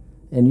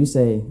 And you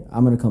say,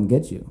 I'm going to come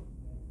get you.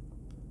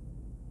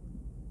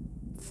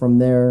 From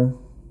there,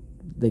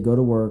 they go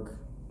to work,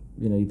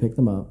 you pick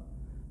them up.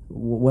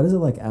 What is it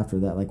like after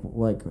that?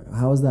 Like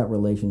how is that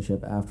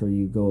relationship after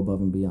you go above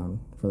and beyond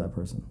for that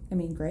person? I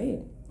mean,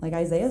 great. Like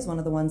Isaiah's one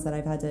of the ones that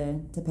I've had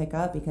to pick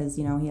up because,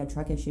 he had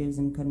truck issues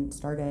and couldn't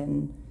start it,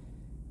 and,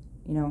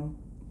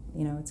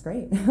 it's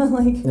great.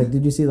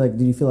 Did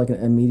you feel like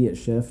an immediate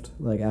shift,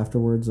 like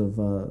afterwards of,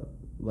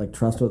 like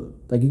trust with,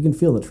 like you can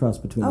feel the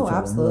trust between each other,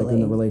 absolutely. like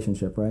in the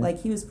relationship, right?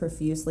 Like he was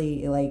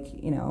profusely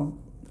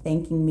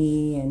thanking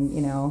me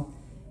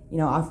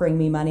and offering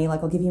me money,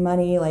 like I'll give you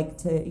money like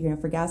to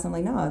for gas. I'm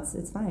like, no,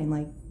 it's fine.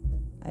 Like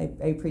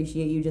I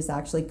appreciate you just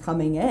actually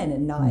coming in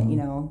and not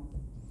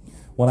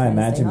Well, I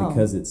imagine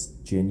because it's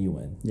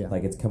genuine. Yeah.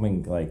 Like it's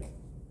coming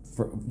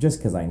just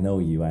because I know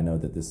you, I know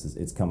that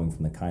it's coming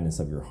from the kindness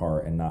of your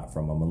heart and not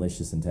from a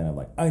malicious intent of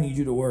like, I need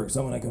you to work,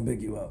 so I'm gonna come pick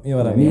you up. You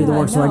know what I mean? I need to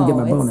work so I can get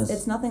my bonus.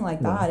 It's nothing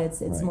like that.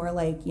 It's right. More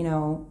like,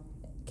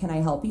 can I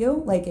help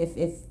you? Like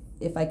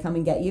if I come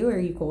and get you, are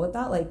you cool with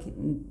that? Like,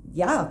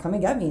 yeah, come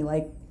and get me.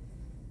 Like,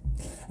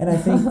 and I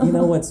think,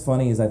 what's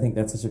funny is I think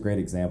that's such a great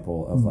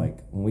example of like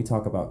when we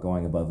talk about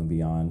going above and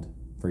beyond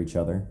for each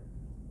other,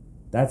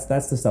 that's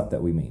the stuff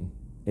that we mean.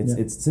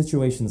 It's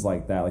situations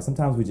like that. Like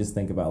sometimes we just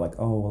think about like,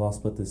 oh, well, I'll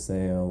split the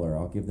sale or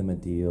I'll give them a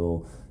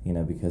deal,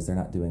 because they're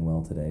not doing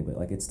well today. But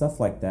like it's stuff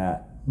like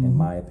that, in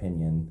my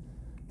opinion,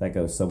 that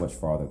goes so much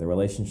farther. The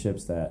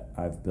relationships that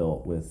I've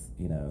built with,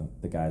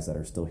 the guys that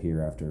are still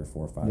here after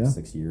 4, 5,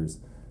 6 years,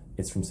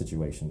 it's from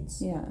situations.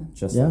 Yeah.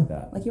 Just like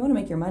that. Like you want to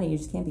make your money, you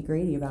just can't be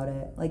greedy about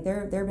it. Like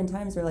there have been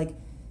times where like,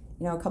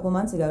 a couple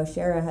months ago,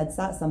 Shara had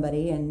sat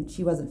somebody and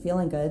she wasn't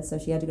feeling good, so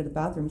she had to go to the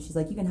bathroom. She's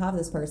like, you can have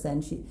this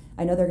person.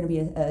 I know they're going to be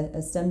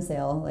a stem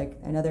sale. Like,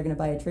 I know they're going to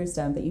buy a true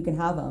stem, but you can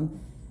have them.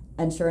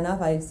 And sure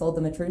enough, I sold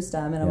them a true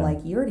stem, and I'm like,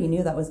 you already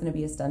knew that was going to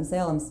be a stem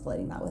sale. I'm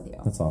splitting that with you.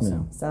 That's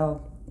awesome. Yeah.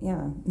 So,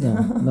 yeah.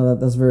 No,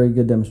 that's a very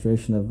good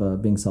demonstration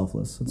of being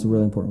selfless. It's a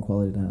really important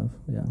quality to have.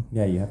 Yeah.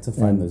 Yeah, you have to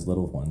find those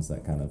little ones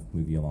that kind of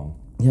move you along.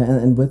 Yeah,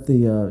 and with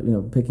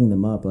the picking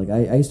them up, like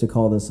I used to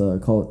call this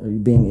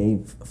being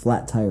a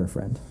flat tire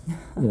friend.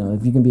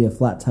 If you can be a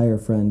flat tire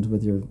friend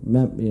with your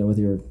with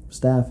your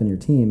staff and your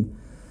team,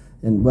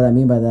 and what I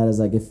mean by that is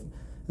like if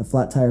a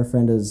flat tire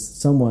friend is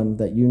someone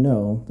that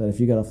that if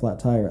you got a flat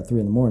tire at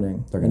 3 a.m.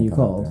 and you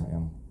called,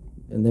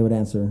 and they would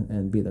answer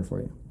and be there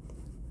for you.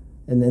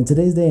 And in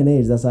today's day and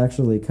age, that's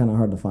actually kind of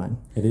hard to find.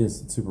 It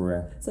is. It's super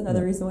rare. It's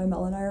another reason why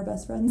Mel and I are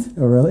best friends.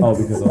 Oh, really? Oh,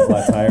 because of a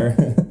flat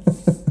tire?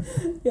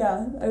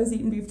 Yeah, I was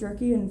eating beef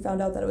jerky and found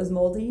out that it was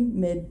moldy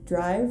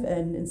mid-drive,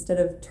 and instead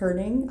of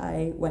turning,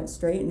 I went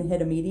straight and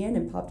hit a median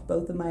and popped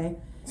both of my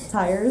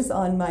tires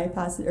on my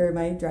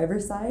my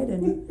driver's side.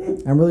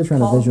 And I'm really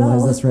trying to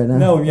visualize this right now.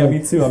 No, yeah,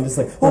 me too. I'm just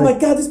like, oh my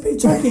God, this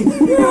beef jerky! It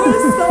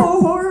was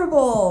so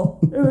horrible.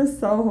 It was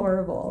so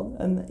horrible.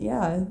 And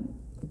yeah.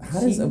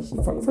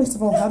 First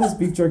of all, how does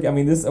beef jerky? I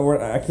mean,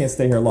 I can't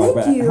stay here long.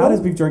 How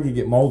does beef jerky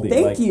get moldy?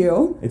 Thank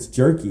you. It's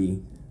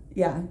jerky.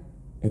 Yeah.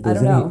 I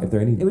don't know. If there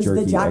are any it was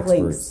jerky the Jack experts,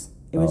 Links.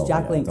 It was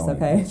Jack Links.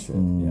 Okay.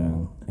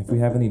 Yeah. If we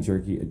have any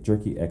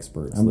jerky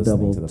experts I'm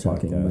listening to the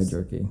double-checking podcast, my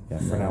jerky. Yeah,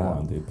 from now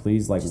on, dude,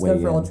 please weigh go for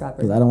in. Old Trapper.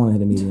 Because I don't want to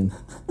hit a median.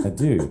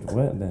 Dude,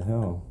 what the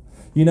hell?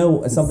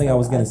 Something I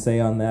was going to say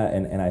on that,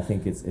 and I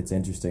think it's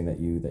interesting that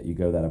you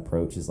go that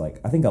approach is like,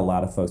 I think a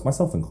lot of folks,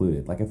 myself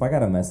included, like if I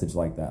got a message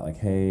like that, like,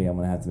 hey, I'm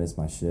going to have to miss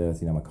my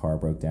shift, my car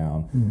broke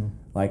down.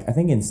 Like I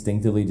think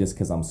instinctively, just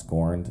because I'm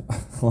scorned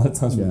a lot of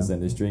times from this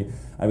industry,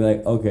 I'd be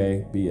like,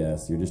 okay,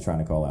 BS, you're just trying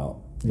to call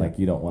out. Yeah. Like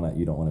you don't want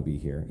to be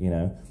here,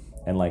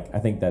 and like I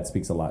think that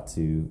speaks a lot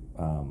to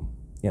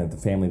the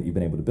family that you've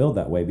been able to build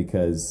that way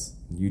because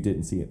you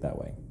didn't see it that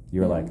way.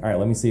 You were like, all right,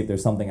 let me see if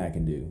there's something I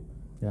can do.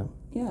 Yeah.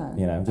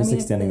 Yeah. Just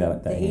extending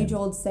that the hand.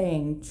 age-old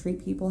saying,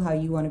 treat people how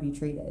you want to be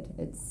treated.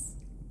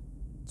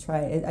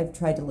 I've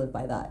tried to live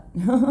by that.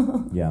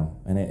 Yeah,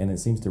 and it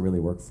seems to really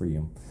work for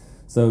you.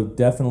 So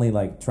definitely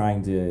like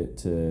trying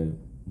to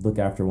look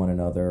after one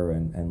another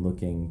and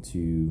looking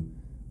to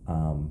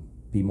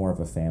be more of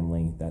a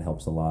family, that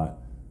helps a lot.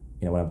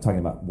 when I'm talking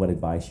about what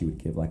advice you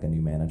would give like a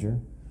new manager,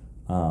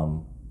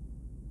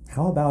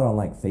 how about on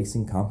like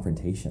facing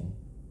confrontation,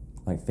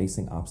 like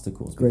facing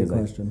obstacles? Great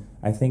Because question.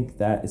 I think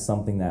that is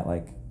something that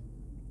like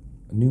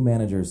new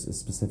managers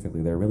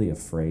specifically, they're really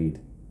afraid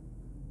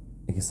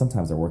because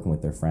sometimes they're working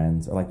with their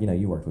friends, or like,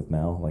 you worked with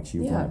Mel, like she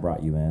was the one that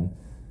brought you in,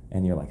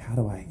 and you're like, how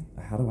do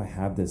I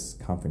have this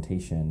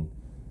confrontation?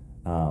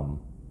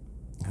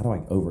 How do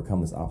I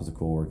overcome this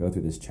obstacle or go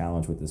through this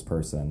challenge with this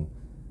person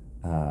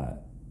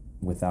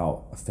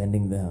without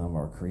offending them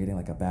or creating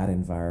like a bad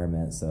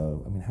environment?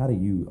 So, I mean, how do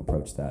you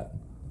approach that?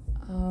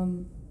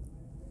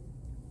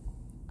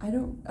 I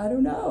don't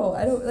know.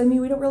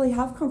 We don't really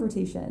have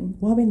confrontation.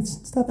 Well, I mean,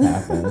 stuff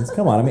happens.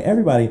 Come on. I mean,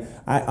 everybody,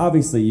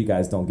 obviously you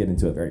guys don't get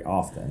into it very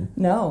often.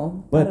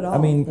 No, But not at all. I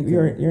mean,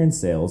 you're in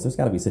sales. There's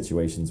got to be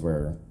situations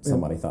where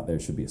somebody thought there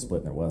should be a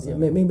split and there wasn't.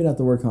 Maybe not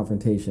the word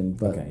confrontation,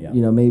 but Okay,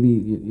 yeah.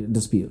 maybe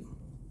dispute.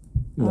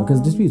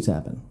 Because disputes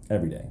happen,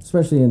 Every day.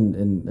 especially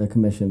in a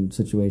commission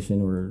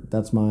situation where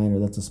that's mine or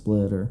that's a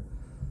split or.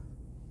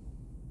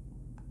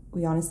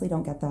 we honestly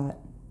don't get that.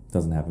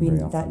 Doesn't happen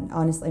very often. That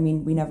honestly,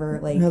 we never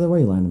like. Heather, why are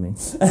you lying to me?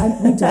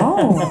 We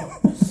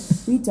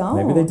don't. We don't.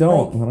 Maybe they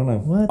don't. Like, I don't know.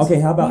 What?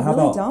 Okay, how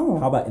about don't.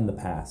 how about in the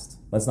past?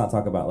 Let's not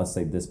talk about, let's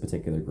say, this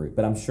particular group,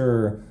 but I'm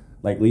sure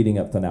like leading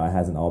up to now it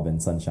hasn't all been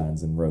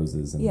sunshines and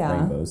roses and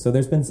rainbows. So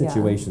there's been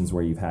situations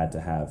where you've had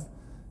to have,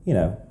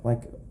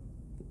 like,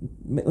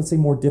 let's say,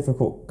 more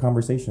difficult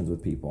conversations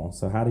with people.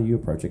 So how do you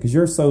approach it? Because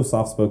you're so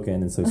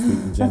soft-spoken and so sweet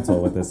and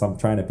gentle with this. I'm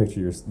trying to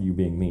picture you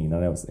being mean. I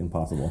know it's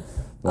impossible.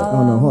 But,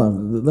 Oh no, hold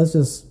on. Let's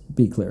just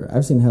be clear.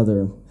 I've seen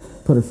Heather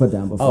put her foot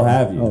down before. Oh,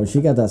 have you? Oh, she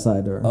got that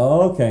side to her.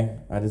 oh, okay.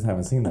 I just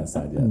haven't seen that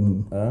side yet.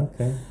 Mm-hmm.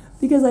 Okay.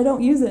 because I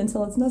don't use it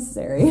until it's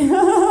necessary. Hey,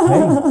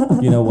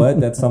 you know what?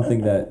 That's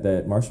something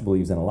that Marshall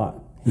believes in a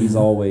lot. He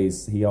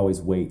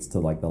always waits to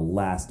like the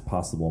last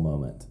possible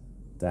moment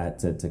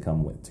to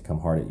come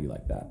hard at you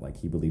like that.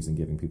 Like he believes in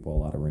giving people a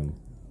lot of room.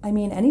 I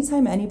mean,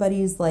 anytime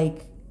anybody's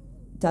like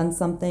done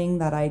something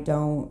that I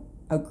don't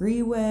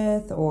agree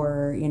with,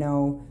 or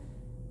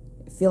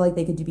feel like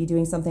they could be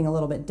doing something a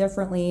little bit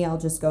differently, I'll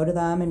just go to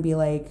them and be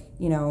like,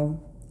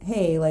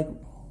 hey, like,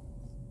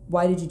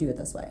 why did you do it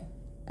this way?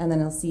 And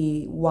then I'll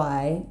see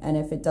why. And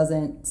if it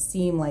doesn't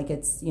seem like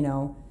it's,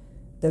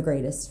 the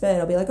greatest fit,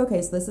 I'll be like,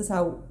 okay, so this is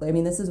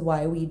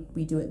why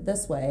we do it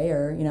this way.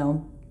 Or,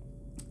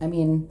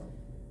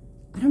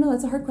 I don't know.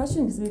 That's a hard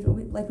question because we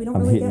don't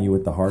I'm really hitting get you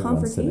with the hard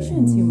ones today.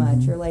 confrontation too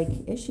much, or like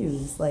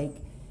issues.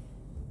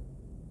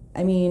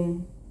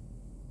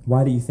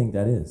 Why do you think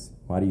that is?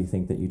 Why do you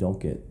think that you don't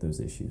get those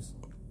issues?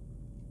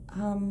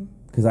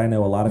 Because I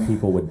know a lot of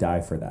people would die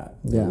for that.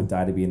 They would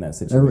die to be in that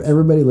situation.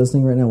 Everybody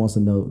listening right now wants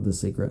to know the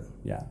secret.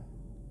 Yeah.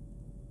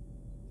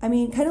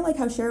 Kind of like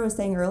how Shara was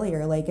saying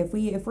earlier, like if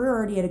we're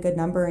already at a good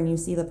number and you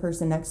see the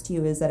person next to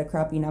you is at a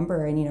crappy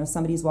number, and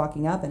somebody's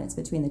walking up and it's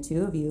between the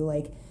two of you,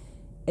 like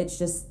it's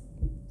just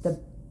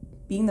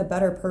being the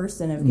better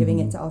person of giving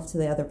it off to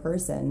the other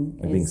person,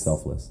 and being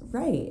selfless.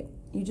 Right.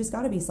 You just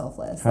got to be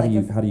selfless. How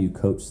do you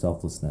coach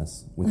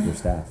selflessness with your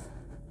staff?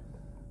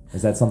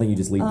 Is that something you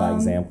just lead by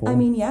example?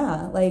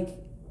 Yeah. Like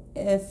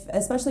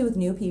especially with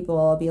new people,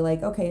 I'll be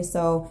like, okay,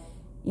 so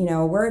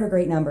we're at a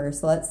great number,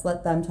 so let's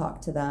let them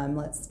talk to them.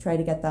 Let's try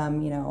to get them,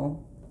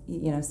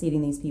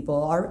 seating these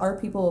people. Our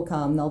people will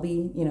come. They'll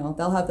be,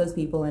 they'll have those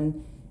people,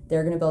 and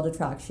they're going to build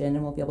attraction,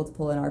 and we'll be able to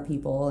pull in our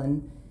people.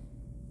 And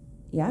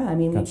yeah,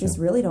 we just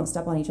really don't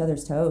step on each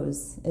other's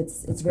toes.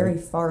 It's very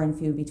far and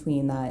few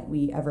between that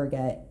we ever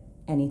get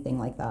anything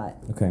like that.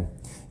 Okay.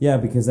 Yeah,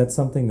 because that's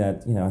something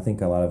that, I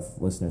think a lot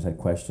of listeners had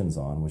questions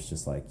on, was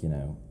just like,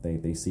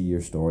 they see your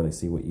store, they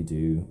see what you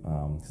do.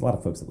 'Cause a lot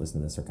of folks that listen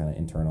to this are kind of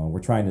internal. We're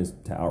trying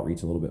to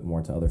outreach a little bit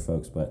more to other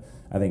folks, but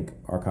I think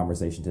our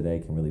conversation today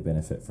can really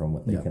benefit from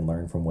what they can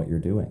learn from what you're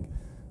doing.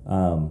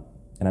 And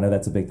I know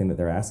that's a big thing that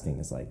they're asking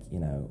is like,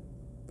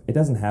 it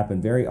doesn't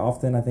happen very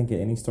often, I think, at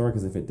any store,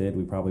 because if it did,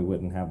 we probably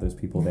wouldn't have those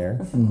people there,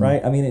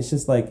 right? It's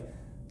just like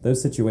those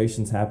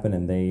situations happen,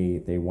 and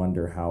they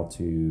wonder how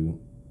to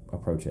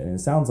approach it. And it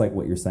sounds like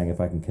what you're saying,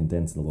 if I can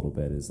condense it a little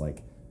bit, is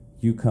like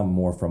you come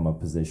more from a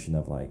position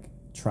of like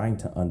trying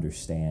to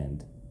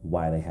understand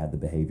why they had the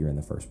behavior in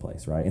the first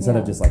place, right? Instead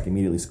of just like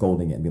immediately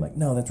scolding it and be like,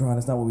 no, that's wrong,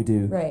 that's not what we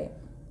do. Right.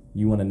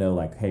 You want to know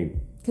like, hey.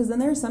 Because then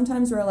there's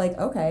sometimes where like,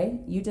 okay,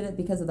 you did it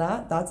because of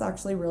that. That's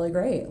actually really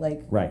great.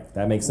 Like, right,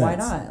 that makes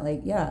sense. Why not?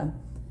 Like, yeah.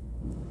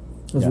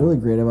 What's really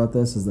great about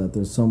this is that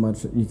there's so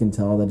much you can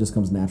tell that just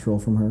comes natural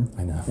from her.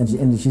 I know.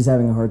 And she's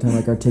having a hard time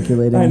like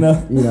articulating I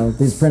know.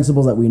 These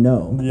principles that we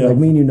know. Yeah. Like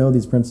me and you know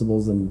these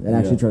principles and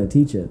actually try to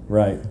teach it.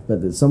 Right.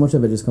 But so much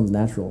of it just comes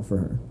natural for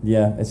her.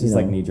 Yeah, it's just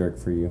like knee jerk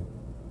for you.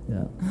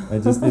 Yeah.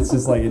 It's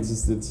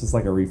just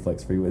like a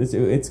reflex for you.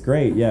 It's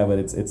great, yeah, but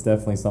it's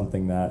definitely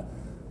something that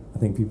I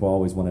think people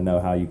always want to know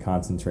how you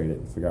concentrate it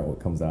and figure out what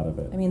comes out of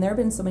it. There have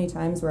been so many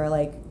times where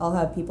like I'll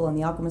have people in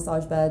the aqua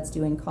massage beds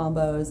doing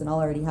combos, and I'll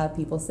already have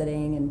people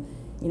sitting, and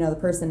the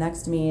person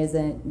next to me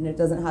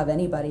doesn't have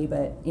anybody,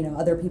 but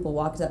other people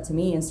walked up to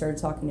me and started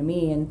talking to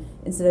me, and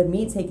instead of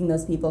me taking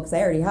those people, because I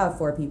already have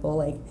 4 people,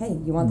 like, hey,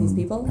 you want these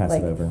people? Pass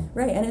like, it over.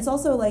 Right. And it's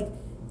also like,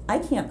 I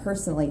can't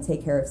personally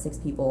take care of 6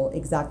 people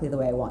exactly the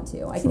way I want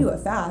to. I can do it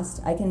fast.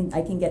 I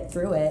can get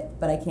through it,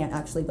 but I can't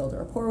actually build a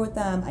rapport with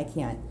them. I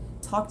can't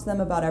talk to them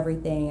about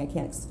everything. I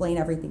can't explain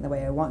everything the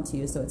way I want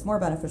to. So it's more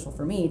beneficial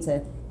for me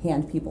to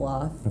hand people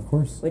off. Of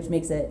course. Which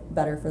makes it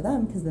better for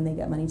them because then they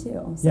get money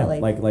too. So yeah,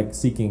 like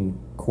seeking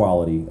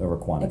quality over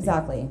quantity.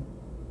 Exactly.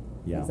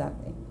 Yeah.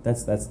 Exactly.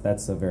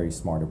 That's a very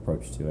smart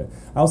approach to it.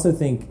 I also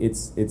think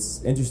it's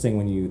interesting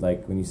when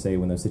you say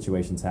when those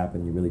situations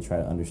happen, you really try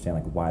to understand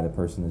like why the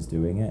person is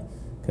doing it,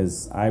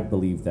 because I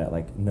believe that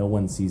like no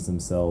one sees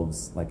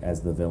themselves like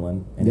as the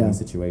villain in any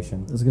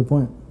situation. That's a good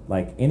point.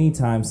 Like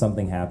anytime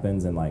something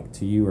happens and like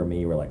to you or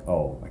me, we're like,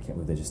 oh, I can't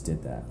believe they just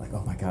did that. Like,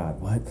 oh my God,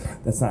 what?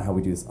 That's not how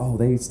we do this. Oh,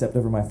 they stepped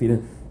over my feet.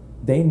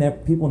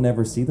 People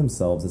never see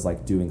themselves as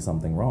like doing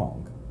something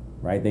wrong,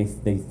 right? They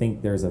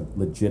think there's a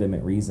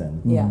legitimate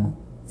reason. Yeah.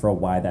 For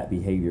why that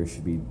behavior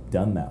should be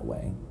done that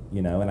way,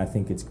 and I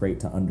think it's great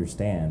to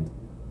understand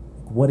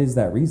what is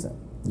that reason.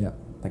 Yeah.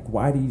 Like,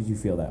 why did you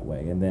feel that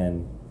way, and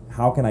then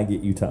how can I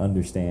get you to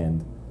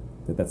understand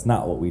that that's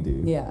not what we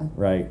do? Yeah.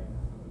 Right.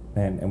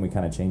 And we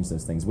kind of change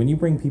those things when you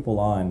bring people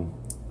on,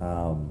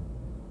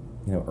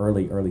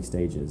 early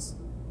stages.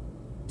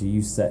 Do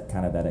you set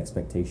kind of that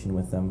expectation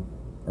with them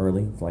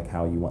early, for like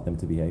how you want them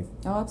to behave?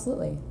 Oh,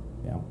 absolutely.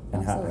 Yeah.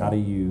 And absolutely.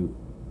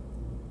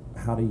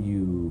 how do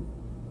you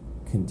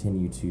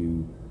continue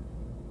to,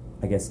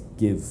 I guess,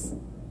 give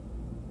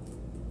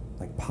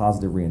like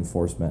positive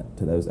reinforcement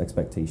to those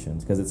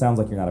expectations? Because it sounds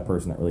like you're not a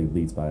person that really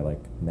leads by like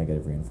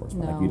negative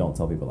reinforcement. No. Like you don't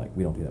tell people like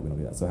we don't do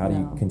that. So how do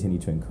you continue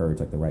to encourage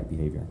like the right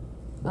behavior?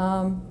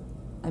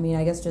 I mean,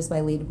 I guess just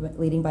by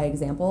leading by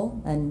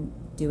example and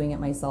doing it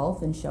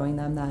myself and showing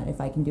them that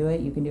if I can do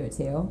it, you can do it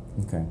too.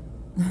 Okay.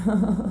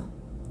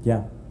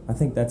 Yeah, I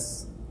think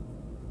that's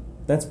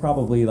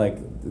probably like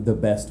the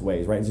best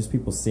ways, right? Just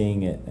people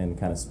seeing it and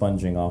kind of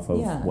sponging off of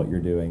what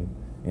you're doing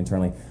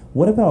internally.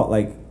 What about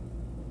like,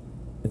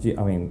 do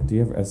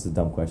you ever, this is a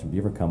dumb question, do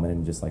you ever come in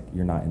and just like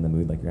you're not in the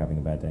mood, like you're having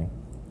a bad day?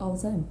 All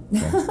the time.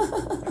 Yeah.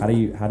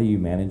 How do you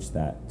manage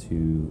that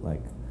to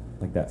like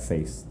that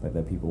face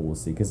that people will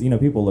see? Because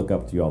people look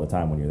up to you all the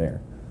time when you're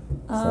there.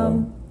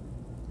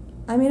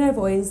 I mean, I've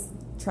always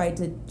tried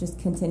to just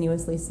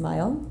continuously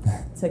smile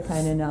to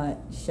kind of not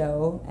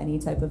show any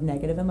type of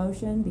negative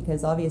emotion,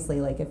 because obviously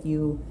like if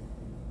you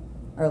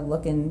are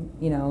looking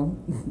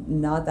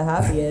not the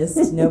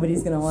happiest,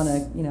 nobody's gonna want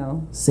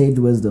to Sage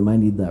wisdom, I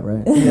need that,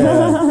 right?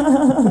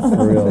 Yeah.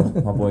 For real.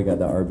 My boy got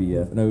the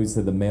RBF. No, he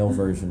said the male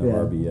version of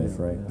RBF,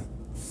 right?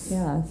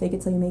 Yeah, fake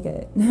it till you make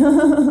it.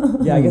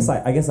 Yeah, I guess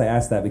I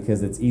asked that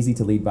because it's easy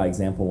to lead by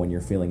example when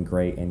you're feeling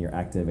great and you're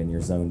active and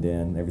you're zoned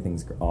in,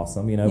 everything's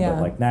awesome,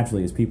 But like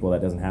naturally as people,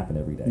 that doesn't happen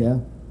every day. Yeah.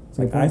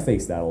 Like I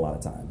face that a lot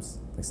of times.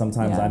 Like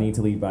sometimes Yeah. I need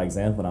to lead by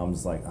example, and I'm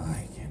just like,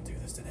 I can't do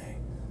this today.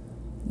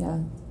 Yeah.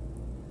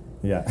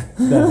 Yeah,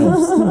 that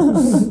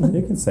helps.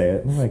 You can say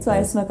it. That's why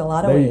I smoke a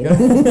lot of There weed.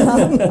 you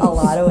go. A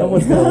lot of No weed.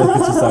 one's gonna look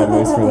at you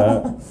sideways for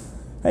that.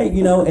 Hey,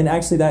 and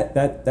actually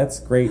that's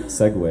great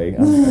segue.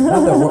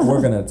 Not that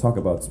we're going to talk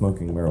about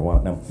smoking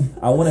marijuana. No,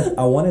 I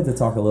wanted to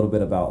talk a little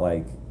bit about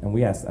like, and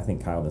we asked I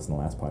think Kyle this in the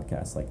last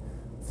podcast. Like,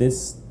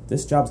 this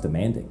job's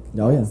demanding.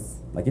 Oh yeah.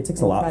 Like it takes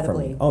a lot from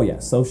you. Oh yeah,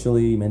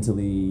 socially,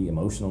 mentally,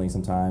 emotionally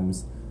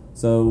sometimes.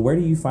 So where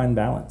do you find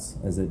balance?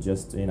 Is it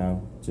just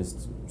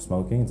just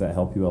smoking? Does that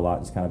help you a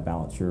lot? Just kind of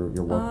balance your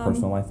work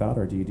personal life out,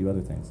 or do you do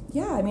other things?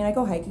 Yeah, I mean, I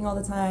go hiking all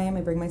the time.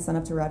 I bring my son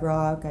up to Red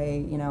Rock.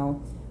 I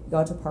go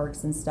out to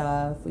parks and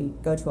stuff. We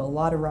go to a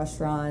lot of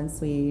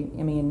restaurants. We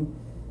have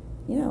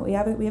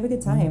a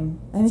good time.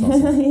 That's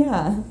awesome.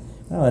 Yeah.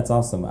 Oh, that's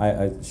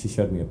awesome. She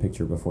showed me a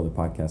picture before the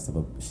podcast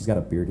she's got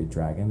a bearded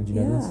dragon. Did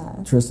you know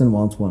this? Tristan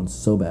wants one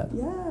so bad.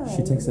 Yeah.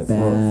 She takes it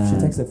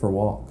for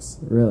walks.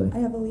 Really? I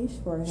have a leash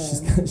for him.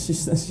 She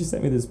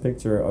sent me this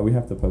picture. Oh, we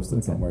have to post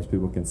it somewhere so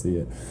people can see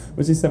it.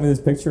 But she sent me this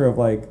picture of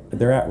like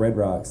they're at Red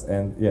Rocks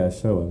and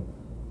show him.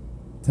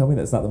 Tell me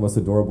that's not the most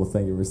adorable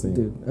thing you've ever seen.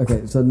 Dude,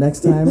 okay, so next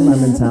time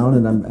I'm in town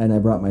and I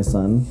brought my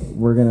son,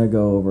 we're gonna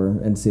go over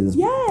and see this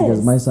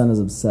because my son is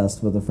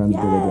obsessed with a friend's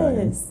bearded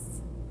dragon.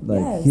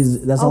 Like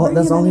that's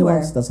all he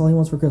wants. That's all he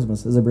wants for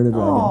Christmas is a bearded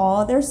dragon.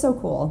 Aw, they're so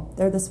cool.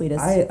 They're the sweetest.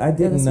 I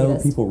didn't know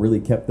people really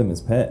kept them as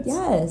pets.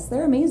 Yes,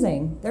 they're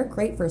amazing. They're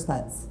great for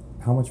pets.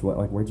 How much?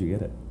 Where'd you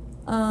get it?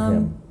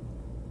 Oh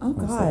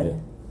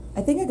God.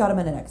 I think I got them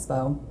at an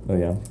expo. Oh,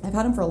 yeah? I've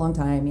had them for a long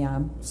time,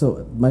 yeah.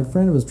 So my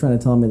friend was trying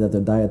to tell me that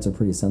their diets are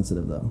pretty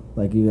sensitive, though.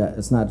 Like,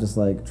 it's not just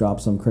like drop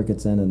some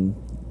crickets in and...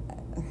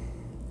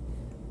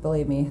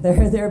 Believe me, there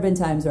have been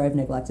times where I've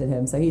neglected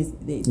him, so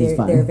they're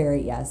fine. They're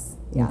very, yes.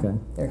 Yeah.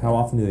 Okay. How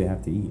often do they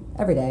have to eat?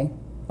 Every day.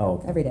 Oh,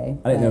 okay. Every day.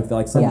 I didn't know if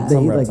like they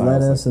eat like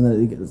lettuce and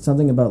then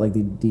something about like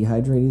they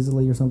dehydrate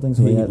easily or something,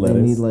 so they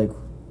need like...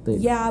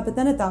 Yeah, but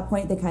then at that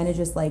point they kind of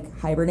just like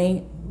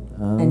hibernate.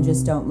 And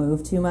just don't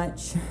move too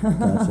much.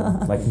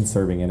 Gotcha. Like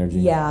conserving energy.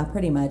 Yeah,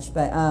 pretty much.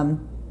 But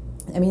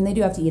I mean, they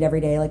do have to eat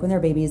every day. Like when they're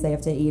babies, they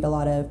have to eat a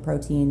lot of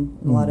protein,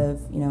 a lot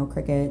of,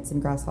 crickets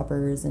and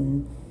grasshoppers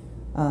and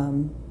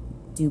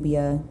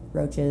dubia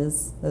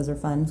roaches. Those are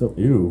fun. So,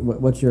 Ew.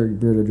 what's your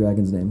bearded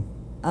dragon's name?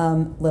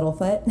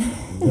 Littlefoot.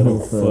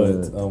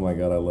 Littlefoot. Oh my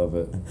god, I love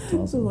it.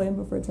 It's the land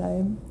before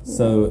time.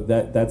 So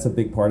that's a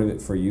big part of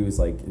it for you. Is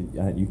like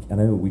I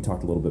know we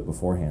talked a little bit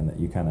beforehand that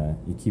you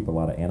keep a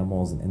lot of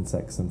animals and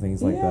insects and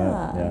things like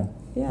that. Yeah.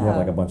 Yeah. You have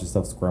like a bunch of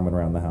stuff squirming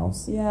around the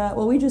house. Yeah.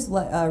 Well, we just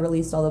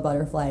released all the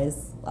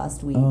butterflies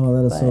last week. Oh,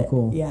 that is so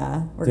cool.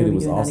 Yeah, we're Dude, going it to be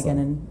was doing awesome. that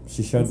again.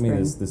 She showed me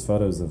spring. this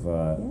photos of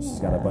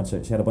she had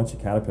a bunch of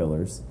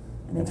caterpillars.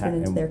 And they turned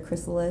into their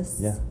chrysalis.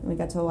 Yeah. And we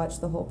got to watch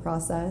the whole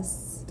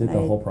process. Did the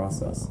whole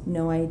process.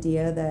 No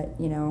idea that,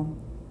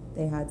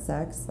 they had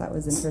sex. That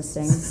was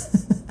interesting.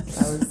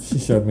 That was She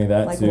showed me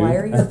that like, too. why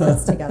are your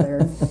butts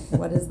together?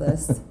 What is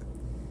this?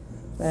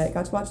 But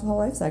got to watch the whole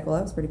life cycle.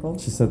 That was pretty cool.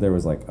 She said there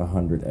was like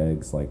 100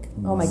 eggs. Like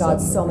Oh my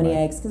God, suddenly so many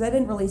overnight. eggs. Because I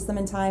didn't release them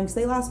in time. Because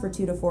they last for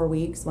 2 to 4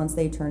 weeks once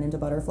they turn into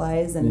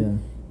butterflies.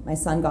 And my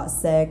son got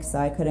sick, so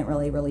I couldn't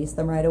really release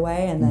them right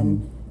away. And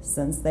then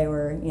since they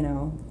were,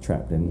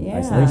 Trapped in yeah,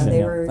 isolation.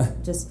 they were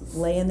just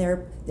laying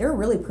there. They were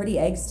really pretty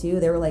eggs too.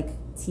 They were like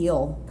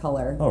teal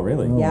color. Oh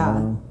really? Oh, Yeah.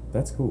 wow.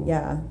 That's cool.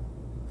 Yeah.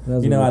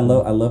 That's I really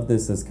cool. love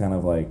this as kind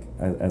of like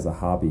as a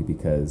hobby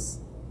because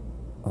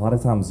a lot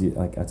of times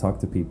I talk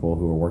to people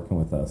who are working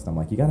with us and I'm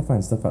like, you got to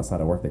find stuff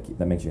outside of work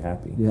that makes you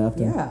happy. You have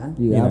to. Yeah.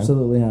 You know?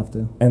 absolutely have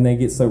to. And they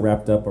get so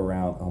wrapped up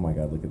around. Oh my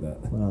God, look at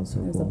that. Wow, that's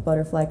so There's a cool.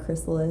 butterfly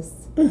chrysalis.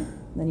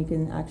 Then you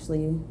can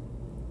actually.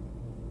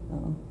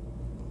 Oh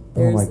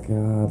There's my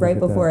God. right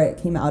before it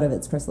came out of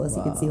its chrysalis,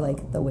 you could see Wow.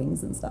 like the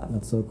wings and stuff.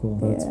 That's so cool.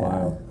 That's Yeah.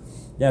 wild.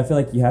 Yeah, I feel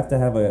like you have to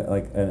have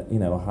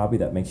a hobby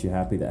that makes you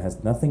happy that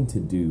has nothing to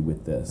do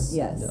with this.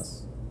 Yes.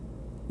 Yes.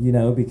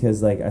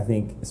 Because like I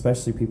think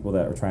especially people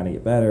that are trying to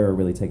get better or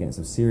really taking it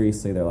so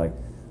seriously, they're like,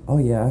 oh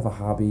yeah, I have a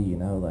hobby,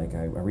 like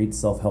I read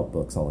self-help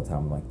books all the time.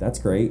 I'm like, that's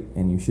great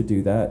and you should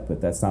do that,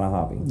 but that's not a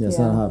hobby. Yeah, it's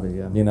not a Yeah. hobby,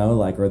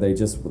 yeah. Or they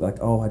just like,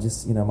 oh, I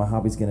just, my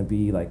hobby's going to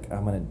be like,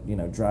 I'm going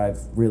to, drive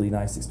really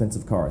nice,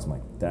 expensive cars. I'm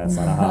like, that's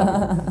not a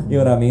hobby. You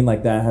know what I mean?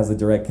 Like that has a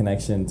direct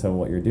connection to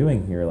what you're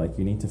doing here. Like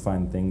you need to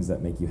find things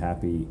that make you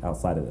happy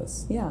outside of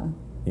this, Yeah.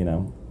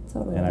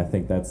 Totally. And I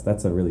think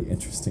that's a really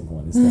interesting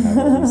one is to have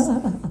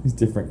all these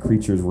different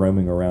creatures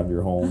roaming around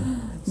your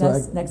home. So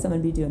next I'm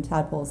gonna be doing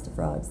tadpoles to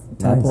frogs.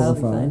 Tadpoles That'll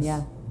to be fun. frogs.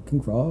 Yeah.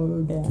 King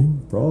Frog. Yeah.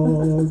 King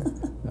Frog.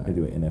 I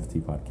do an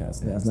NFT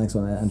podcast. Yeah, that's the next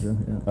one, Andrew.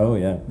 Yeah. Oh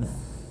yeah.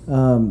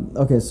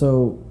 Okay,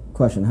 so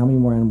question: how many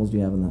more animals do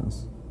you have in the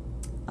house?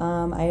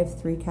 I have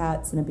 3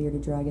 cats and a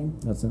bearded dragon.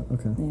 That's it.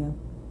 Okay. Yeah.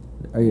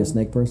 Are you a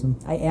snake person?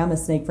 I am a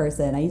snake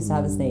person. I used to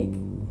have a snake.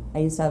 I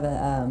used to have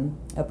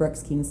a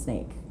Brooks King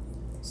snake.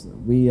 So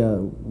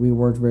we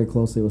worked very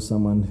closely with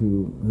someone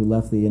who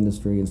left the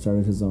industry and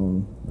started his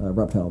own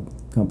reptile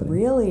company.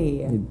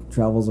 Really? He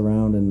travels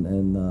around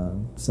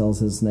and sells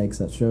his snakes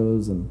at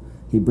shows, and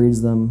he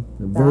breeds them.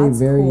 That's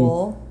very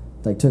cool.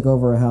 like took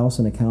over a house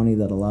in a county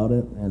that allowed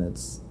it, and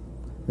it's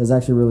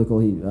actually really cool.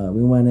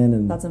 We went in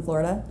and That's in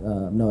Florida?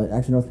 no,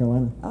 actually North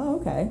Carolina. Oh,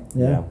 okay.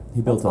 Yeah.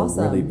 He built That's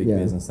a really awesome. big Yeah.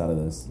 business out of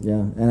this. Yeah,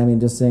 and I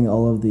mean, just seeing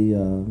all of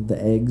the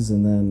eggs,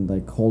 and then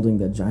like holding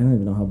that giant. I don't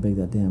even know how big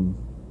that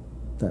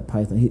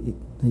python.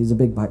 He's a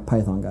big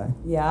python guy.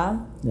 Yeah?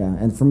 Yeah,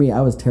 and for me,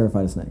 I was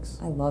terrified of snakes.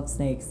 I love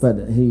snakes.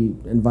 But he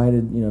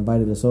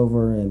invited us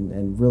over,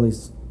 and really,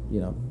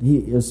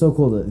 it was so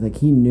cool that like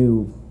he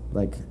knew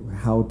like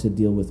how to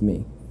deal with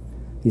me.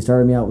 He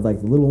started me out with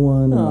like the little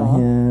one in my Aw.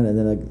 hand, and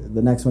then like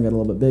the next one got a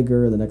little bit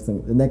bigger. The next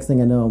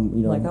thing I know,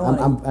 Like, I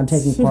wanna I'm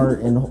taking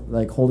part in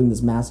like holding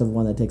this massive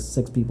one that takes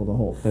 6 people to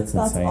hold. That's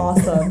That's insane.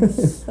 awesome.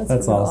 That's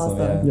That's real awesome,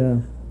 yeah. Yeah.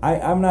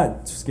 I'm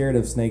not scared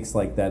of snakes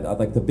like that.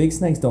 Like the big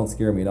snakes don't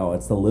scare me at all.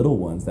 It's the little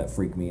ones that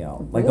freak me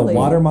out. Like Really? the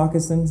water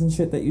moccasins and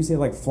shit that you see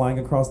like flying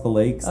across the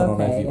lakes. I don't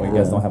know if Okay, you, well, you yeah.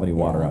 guys don't have any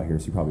water Yeah. out here,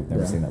 so you probably have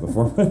never Yeah. seen that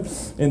before.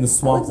 In the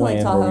swampland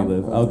Lake where we Tahoe.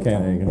 live. I went to Okay,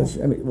 there you go. Which,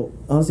 I mean, well,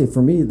 honestly,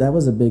 for me, that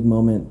was a big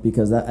moment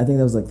because I think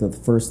that was like the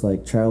first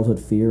like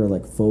childhood fear or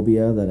like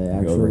phobia that I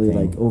actually overcame.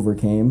 like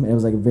overcame. And it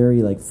was like a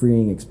very like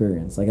freeing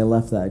experience. Like I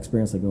left that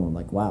experience like going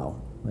like, wow,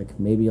 like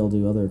maybe I'll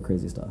do other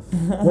crazy stuff.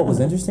 What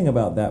was interesting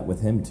about that with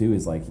him too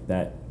is like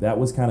that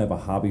was kind of a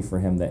hobby for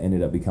him that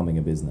ended up becoming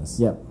a business.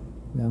 Yep.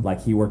 Yeah.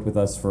 Like he worked with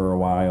us for a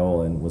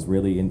while and was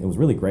really it was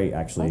really great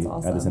actually That's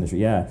awesome. at this industry.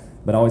 Yeah,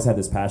 but always had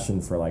this passion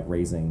for like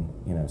raising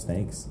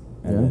snakes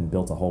and Yeah. then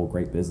built a whole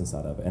great business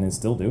out of it and is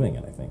still doing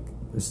it. I think.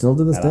 Still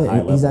to this At a day,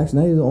 high he's level.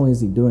 actually not only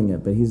is he doing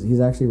it, but he's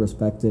actually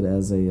respected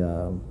as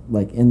a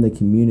like in the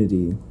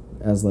community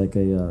as like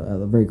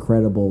a very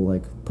credible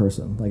like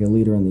person, like a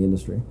leader in the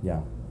industry. Yeah.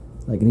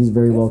 Like, and he's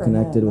very Good well for him.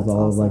 connected with That's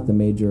all of like awesome. the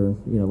major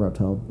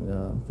reptile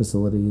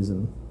facilities,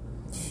 and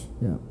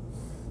yeah.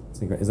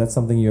 Is that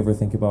something you ever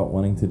think about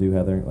wanting to do,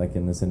 Heather? Like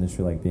in this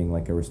industry, like being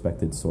like a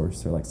respected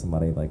source or like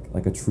somebody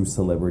like a true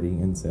celebrity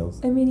in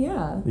sales? I mean,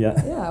 yeah. Yeah.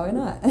 Yeah, why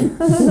not?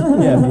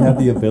 Yeah, if you have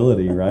the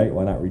ability, right?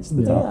 Why not reach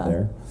the top Yeah.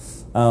 there?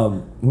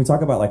 When we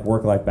talk about like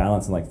work-life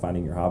balance and like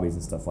finding your hobbies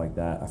and stuff like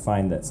that, I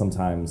find that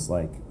sometimes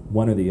like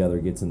one or the other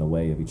gets in the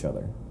way of each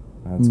other.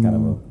 That's kind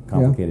of a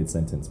complicated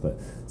sentence, but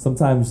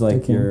sometimes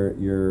like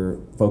your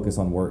focus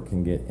on work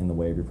can get in the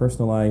way of your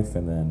personal life,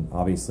 and then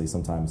obviously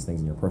sometimes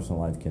things in your personal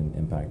life can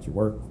impact your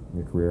work,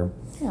 your career.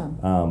 Yeah.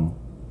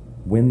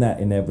 When that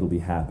inevitably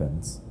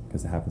happens,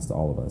 because it happens to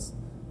all of us,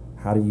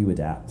 how do you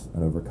adapt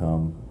and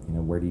overcome?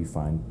 Where do you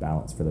find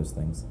balance for those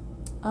things?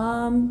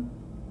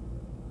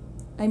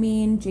 I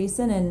mean,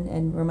 Jason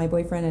and or my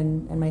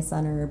boyfriend and my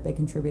son are a big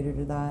contributor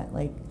to that.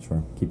 Like,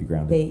 sure, keep you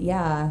grounded.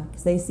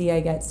 Because they see I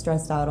get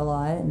stressed out a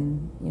lot,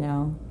 and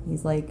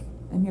he's like,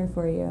 "I'm here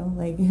for you.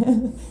 Like,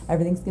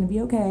 everything's gonna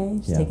be okay.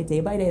 Just take it day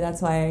by day."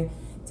 That's why I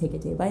take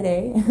it day by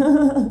day.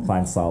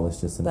 Find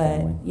solace just in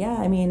family. Yeah,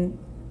 I mean,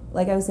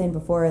 like I was saying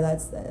before,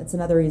 that's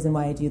another reason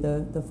why I do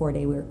the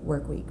 4-day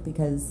work week,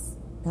 because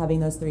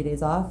having those 3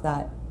 days off,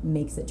 that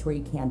makes it to where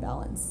you can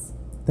balance.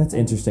 That's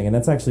interesting, and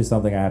that's actually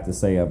something I have to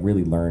say I've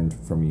really learned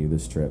from you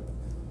this trip.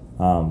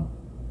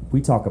 We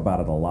talk about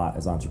it a lot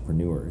as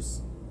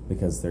entrepreneurs,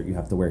 because you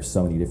have to wear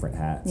so many different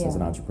hats as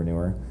an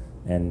entrepreneur,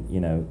 and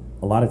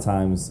a lot of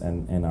times,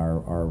 and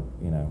our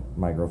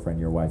my girlfriend,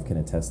 your wife, can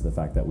attest to the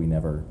fact that we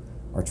never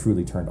are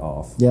truly turned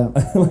off. Yeah,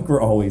 like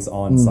we're always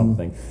on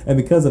something, and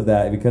because of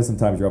that, because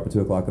sometimes you're up at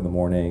 2:00 in the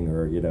morning,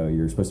 or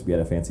you're supposed to be at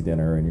a fancy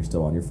dinner and you're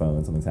still on your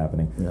phone, something's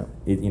happening.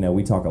 Yeah,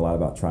 we talk a lot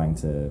about trying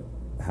to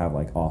have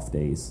like off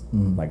days,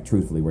 like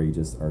truthfully, where you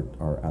just are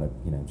out of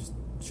just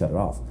shut it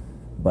off.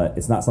 But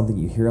it's not something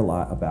you hear a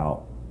lot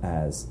about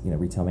as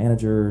retail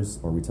managers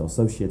or retail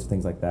associates or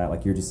things like that.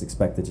 Like, you're just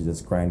expected to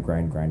just grind.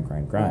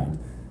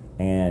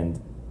 And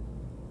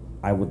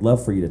I would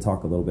love for you to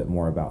talk a little bit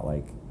more about,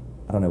 like,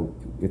 I don't know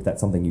if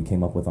that's something you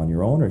came up with on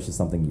your own, or it's just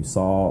something you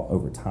saw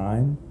over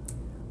time,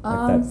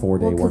 like that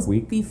 4-day work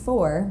week.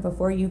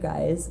 Before you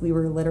guys, we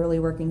were literally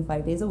working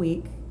 5 days a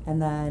week,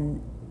 and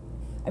then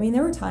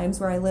there were times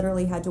where I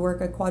literally had to work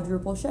a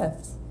quadruple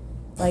shift.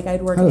 Like,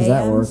 I'd work How does AM,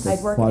 that work?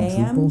 I'd work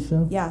Quadruple AM.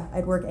 Shift? Yeah,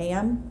 I'd work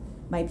AM.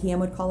 My PM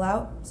would call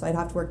out, so I'd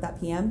have to work that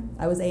PM.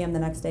 I was AM the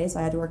next day, so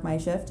I had to work my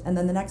shift, and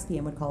then the next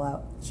PM would call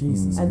out.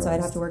 Jesus And Christ. so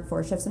I'd have to work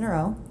 4 shifts in a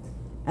row,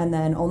 and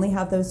then only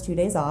have those 2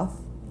 days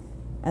off,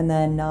 and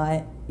then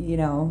not,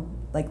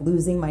 like,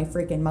 losing my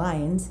freaking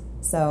mind.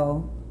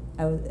 So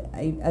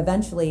I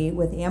eventually,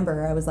 with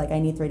Amber, I was like, I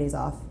need 3 days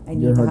off. I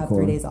need to have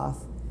 3 days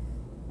off.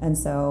 And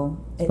so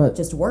it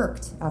just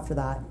worked after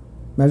that.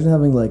 Imagine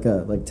having like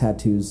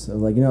tattoos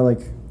of like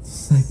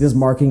just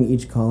marking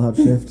each call out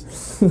shift.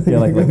 Yeah,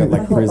 like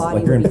prison,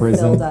 like you're in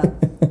prison.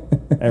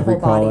 Every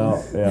call body.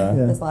 out. Yeah.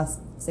 This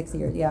last 6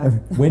 years. Yeah.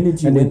 When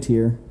did you a new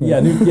tier? Yeah,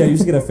 you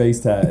should get a face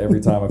tat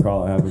every time a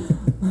call out happens.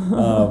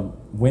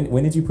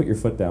 When did you put your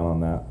foot down on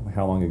that?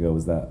 How long ago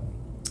was that?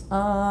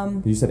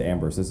 You said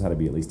Amber, so this had to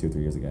be at least 2 or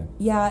 3 years ago.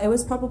 Yeah, it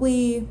was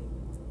probably,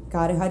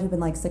 God, it had to have been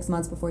like 6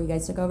 months before you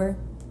guys took over.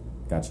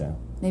 Gotcha.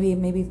 Maybe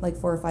like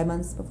 4 or 5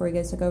 months before you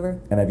guys took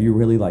over. And have you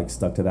really like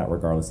stuck to that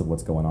regardless of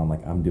what's going on?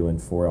 Like, I'm doing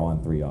 4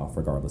 on 3 off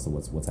regardless of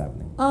what's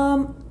happening.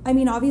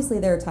 Obviously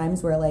there are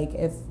times where, like,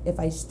 if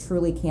I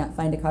truly can't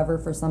find a cover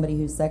for somebody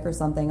who's sick or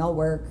something, I'll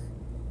work.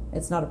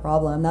 It's not a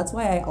problem. That's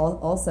why I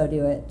also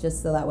do it,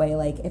 just so that way,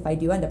 like, if I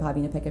do end up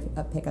having to pick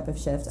up a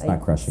shift,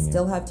 I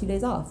still have 2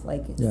 days off.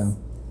 Like,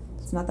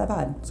 it's not that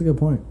bad. That's a good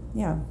point.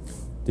 Yeah.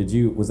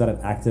 Was that an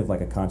active,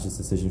 like a conscious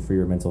decision for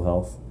your mental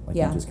health? Like,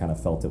 you just kind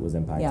of felt it was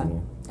impacting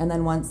you? And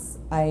then once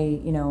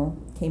I,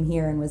 came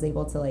here and was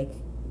able to, like,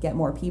 get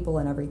more people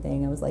and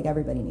everything, I was like,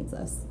 everybody needs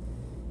this.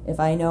 If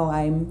I know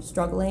I'm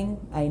struggling,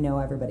 I know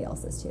everybody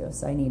else is too.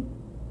 So I need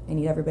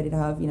everybody to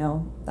have,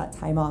 that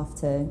time off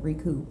to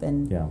recoup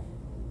and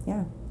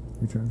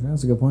recharge.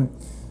 That's a good point.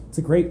 It's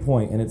a great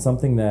point, and it's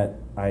something that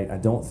I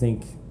don't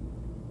think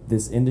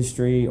this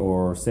industry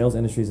or sales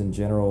industries in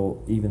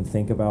general even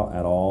think about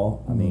at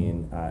all. I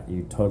mean,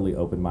 you totally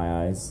opened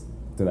my eyes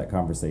through that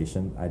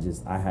conversation.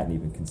 I hadn't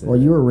even considered.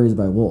 Well, you were raised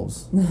by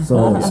wolves,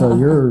 so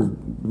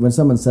when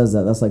someone says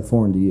that, that's like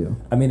foreign to you.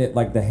 I mean, it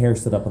like the hair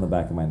stood up on the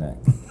back of my neck.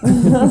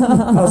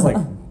 I was like,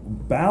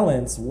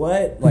 balance?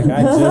 What? Like,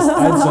 I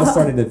just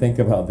started to think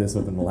about this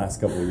within the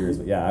last couple of years.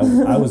 But yeah,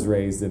 I was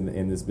raised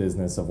in this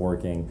business of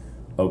working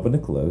open to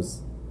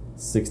close,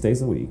 6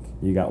 days a week.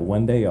 You got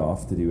 1 day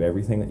off to do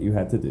everything that you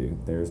had to do.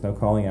 There's no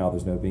calling out.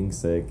 There's no being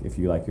sick. If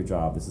you like your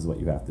job, this is what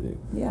you have to do.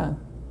 Yeah.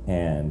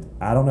 And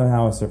I don't know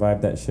how I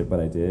survived that shit, but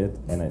I did.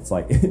 And it's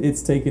like,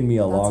 it's taken me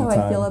a long time.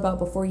 That's how I feel about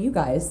before you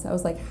guys. I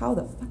was like, how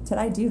the fuck did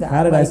I do that?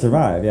 How did I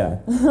survive? Yeah.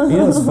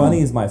 What's funny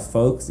is my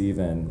folks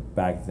even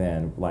back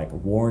then, like,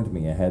 warned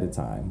me ahead of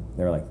time.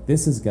 They were like,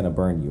 this is going to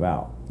burn you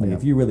out. Like,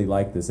 if you really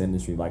like this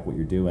industry, like what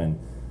you're doing,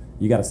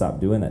 you got to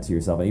stop doing that to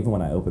yourself. And even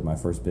when I opened my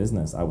first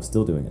business, I was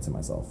still doing it to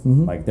myself.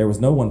 Mm-hmm. Like, there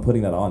was no one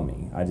putting that on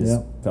me. I just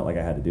felt like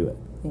I had to do it.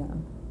 Yeah.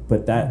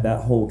 But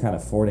that whole kind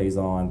of 4 days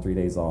on, 3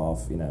 days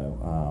off,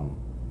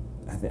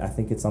 I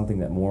think it's something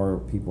that more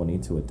people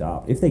need to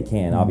adopt if they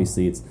can. Mm-hmm.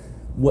 Obviously, it's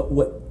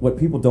what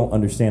people don't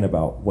understand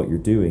about what you're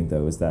doing,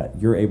 though, is that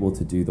you're able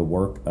to do the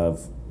work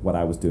of what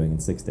I was doing in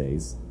 6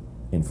 days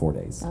in 4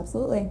 days.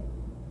 Absolutely.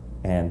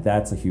 And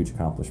that's a huge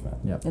accomplishment.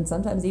 Yep. And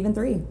sometimes even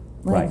 3.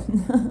 Right.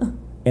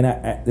 And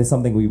there's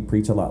something we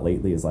preach a lot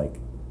lately is like,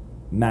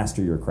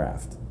 master your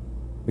craft.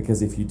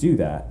 Because if you do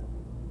that,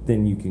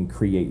 then you can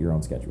create your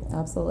own schedule.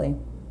 Absolutely.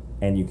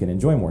 And you can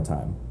enjoy more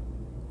time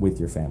with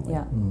your family,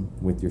 Yeah.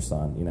 with your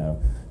son,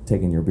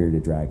 taking your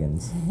bearded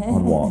dragons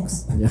on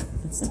walks, Yeah.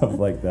 stuff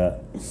like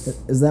that.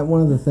 Is that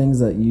one of the things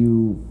that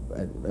you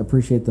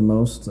appreciate the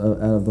most out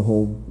of the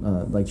whole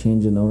like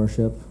change in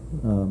ownership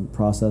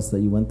process that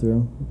you went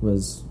through?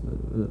 Was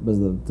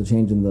the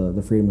change in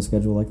the freedom of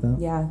schedule like that?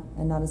 Yeah,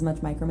 and not as much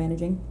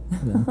micromanaging.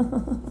 Yeah.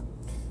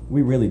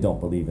 We really don't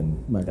believe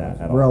in that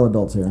at all. We're all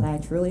adults here. And I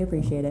truly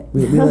appreciate it.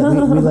 We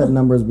let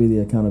numbers be the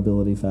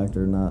accountability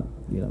factor, not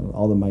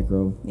all the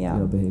micro Yeah.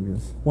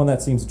 Behaviors. Well,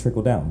 that seems to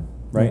trickle down,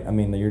 right? I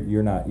mean,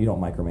 you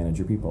don't micromanage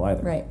your people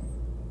either. Right.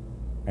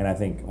 And I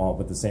think,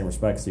 with the same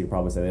respect, so you could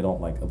probably say they don't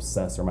like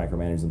obsess or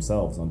micromanage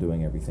themselves on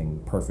doing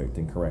everything perfect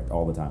and correct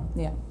all the time.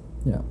 Yeah.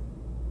 Yeah.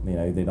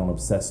 They don't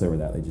obsess over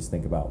that. They just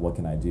think about what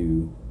can I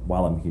do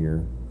while I'm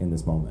here in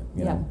this moment.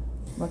 You Yeah. know?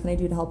 What can I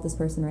do to help this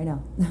person right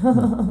now?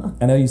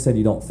 I know you said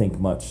you don't think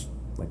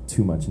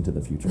too much into the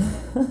future.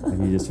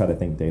 You just try to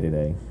think day to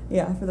day.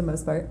 Yeah, for the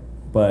most part.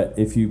 But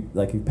if you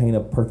paint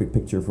a perfect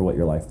picture for what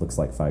your life looks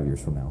like 5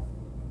 years from now,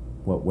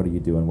 what are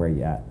you doing? Where are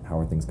you at? How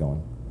are things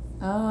going?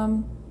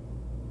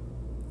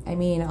 I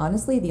mean,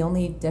 honestly, the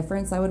only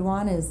difference I would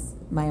want is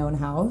my own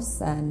house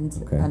and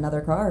Okay.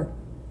 another car.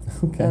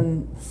 Okay.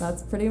 And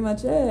that's pretty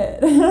much it.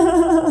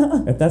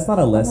 If that's not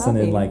a lesson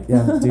in happy.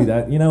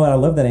 dude, you know what? I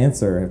love that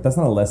answer. If that's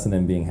not a lesson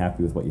in being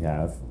happy with what you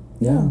have,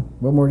 Yeah.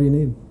 What more do you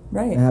need?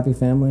 Right. A happy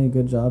family, a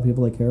good job,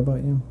 people that care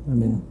about you. I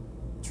mean,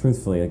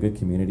 truthfully, a good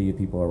community of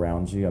people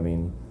around you. I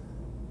mean,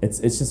 it's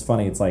just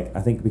funny. It's like,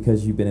 I think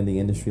because you've been in the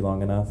industry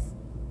long enough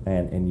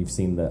and you've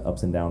seen the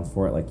ups and downs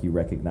for it, like you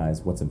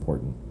recognize what's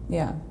important.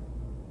 Yeah.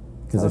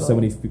 Because there's so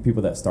many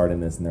people that start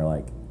in this and they're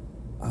like,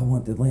 I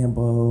want the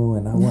Lambo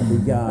and I want the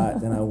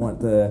yacht and I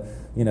want the,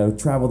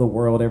 travel the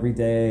world every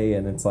day.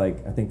 And it's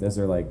like, I think those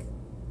are like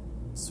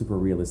super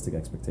realistic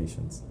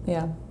expectations.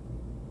 Yeah.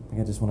 Like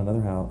I just want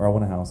another house, or I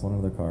want a house, I want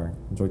another car,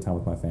 enjoy time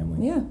with my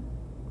family. Yeah.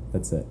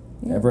 That's it.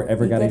 Yeah. Ever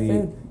Eat got good any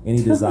food.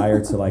 any desire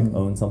to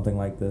own something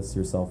like this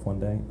yourself one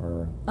day,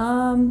 or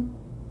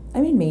I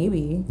mean,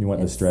 maybe. you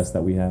want the stress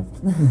that we have?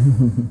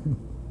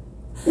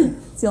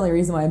 It's the only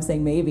reason why I'm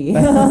saying maybe.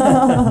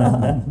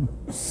 Yeah,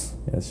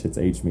 this shit's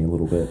aged me a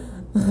little bit.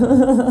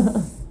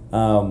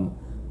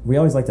 We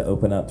always like to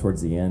open up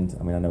towards the end.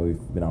 I mean, I know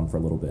we've been on for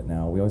a little bit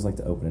now. We always like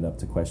to open it up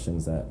to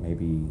questions that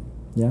maybe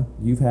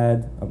you've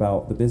had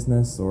about the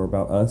business or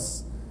about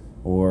us,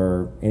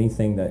 or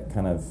anything that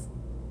kind of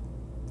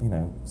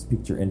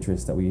piqued your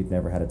interest that we've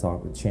never had a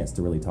chance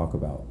to really talk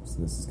about. So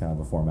this is kind of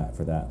a format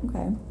for that.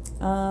 Okay.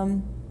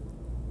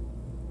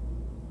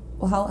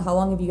 Well, how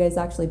long have you guys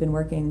actually been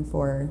working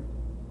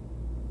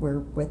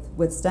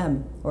with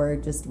STEM, or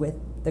just with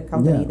the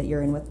company that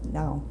you're in with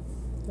now?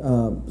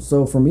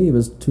 So for me, it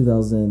was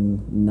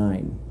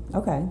 2009.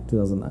 Okay.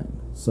 2009.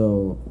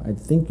 So I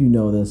think you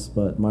know this,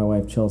 but my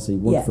wife Chelsea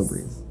worked for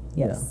Breathe.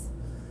 Yes.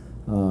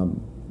 Yeah.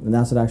 And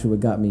that's what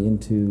got me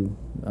into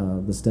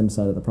the STEM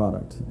side of the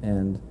product.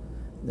 And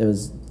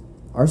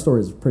our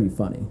story is pretty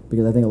funny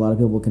because I think a lot of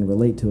people can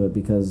relate to it,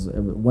 because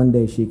one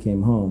day she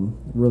came home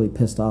really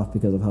pissed off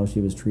because of how she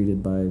was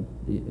treated by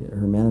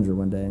her manager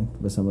one day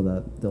with some of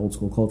the old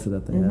school culture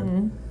that they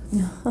had.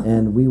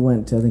 And we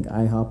went to, I think,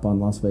 IHOP on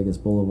Las Vegas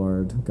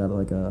Boulevard, got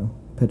a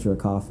pitcher of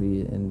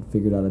coffee and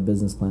figured out a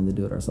business plan to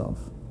do it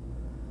ourselves.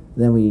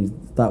 Then we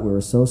thought we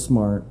were so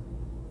smart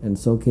and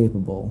so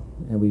capable,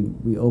 and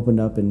we opened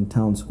up in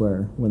Town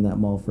Square when that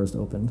mall first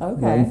opened.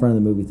 Okay. Right in front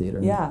of the movie theater.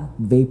 Yeah.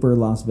 Vapor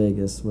Las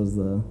Vegas was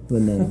the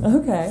name.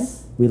 Okay.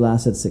 We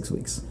lasted 6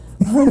 weeks.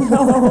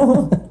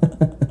 Oh,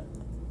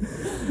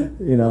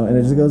 no. And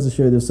it just goes to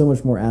show you there's so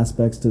much more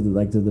aspects to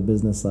the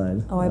business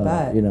side. Oh, I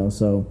bet.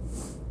 So,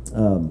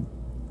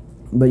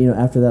 but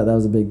after that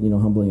was a big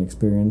humbling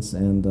experience,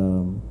 and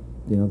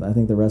I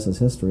think the rest is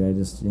history. I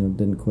just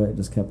didn't quit,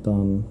 just kept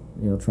on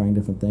trying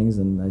different things,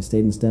 and I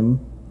stayed in STEM.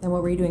 And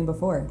what were you doing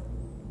before?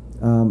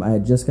 I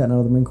had just gotten out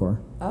of the Marine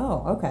Corps.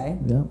 Oh, okay.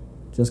 Yeah,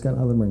 just gotten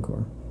out of the Marine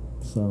Corps.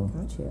 So.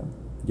 Got you.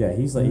 Yeah,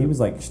 he was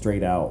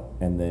straight out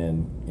and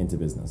then into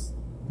business.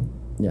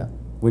 Yeah.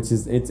 Which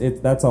is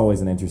that's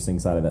always an interesting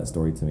side of that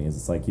story to me. Is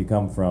it's like you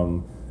come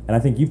from, and I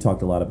think you've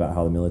talked a lot about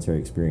how the military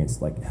experience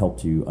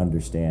helped you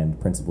understand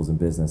principles in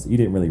business that you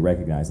didn't really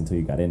recognize until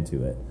you got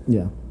into it.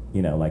 Yeah.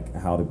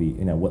 How to be,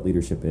 what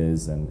leadership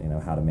is,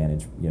 and how to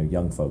manage,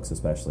 young folks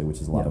especially, which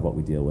is a lot of what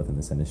we deal with in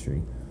this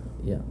industry.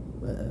 Yeah.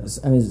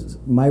 I mean,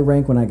 my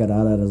rank when I got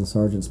out as a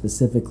sergeant,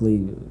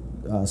 specifically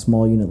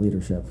small unit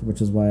leadership,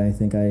 which is why I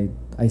think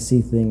I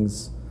see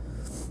things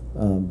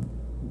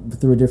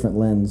through a different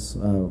lens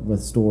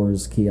with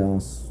stores,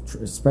 kiosks,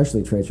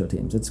 especially trade show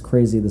teams. It's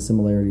crazy the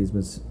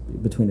similarities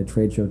between a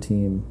trade show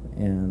team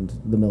and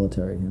the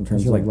military in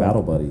terms you're of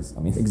battle buddies. I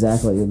mean,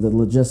 exactly the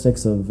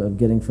logistics of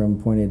getting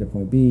from point A to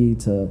point B,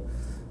 to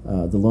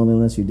the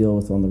loneliness you deal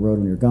with on the road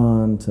when you're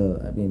gone,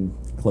 to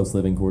close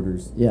living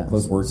quarters. Yeah.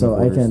 Close working so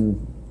quarters.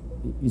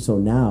 So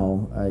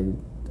now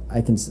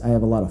I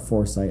have a lot of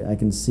foresight. I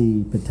can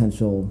see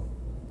potential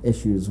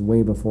issues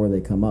way before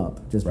they come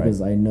up, just Right.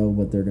 because I know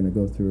what they're going to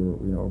go through,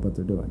 or what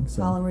they're doing.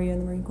 So How long were you in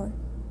the Marine Corps?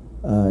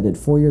 I did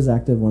 4 years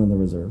active, 1 in the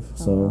reserve. Oh,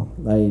 So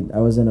I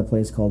was in a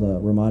place called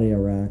Ramadi,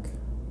 Iraq,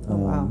 Oh,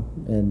 wow.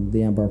 in the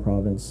Anbar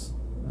province,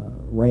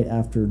 right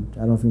after, I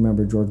don't know if you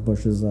remember George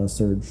Bush's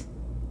surge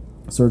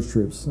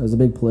troops. It was a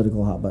big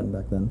political hot button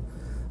back then.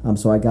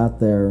 So I got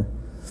there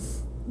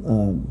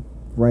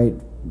right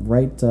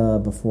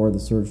before the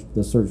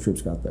surge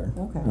troops got there.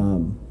 Okay.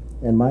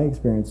 And my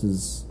experience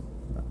is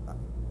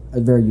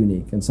very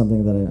unique and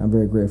something that I'm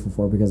very grateful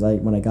for, because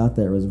when I got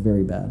there, it was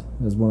very bad.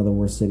 It was one of the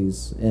worst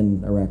cities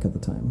in Iraq at the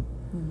time.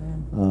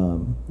 Oh,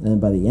 man. And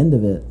by the end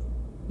of it,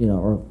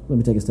 or let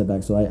me take a step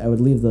back. So I would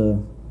leave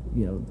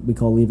we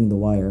call leaving the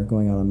wire,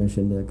 going out on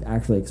mission, to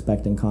actually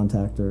expecting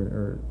contact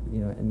or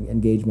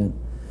engagement,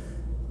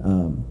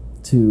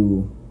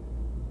 to,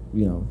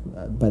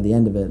 by the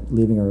end of it,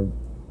 leaving our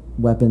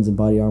weapons and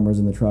body armors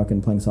in the truck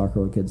and playing soccer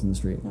with kids in the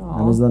street.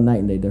 Aw. It was a night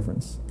and day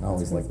difference. I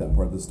always like that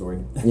part of the story.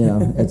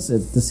 It's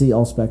to see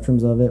all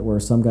spectrums of it, where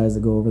some guys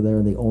that go over there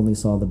and they only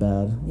saw the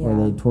bad, or Yeah.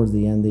 they towards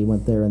the end they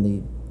went there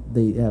and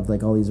they have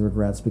like all these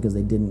regrets because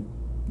they didn't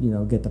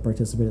get to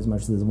participate as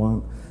much as they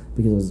want,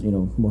 because it was,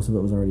 most of it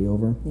was already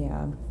over.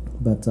 Yeah.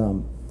 But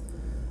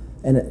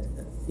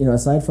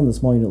aside from the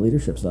small unit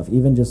leadership stuff,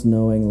 even just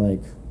knowing,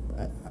 like,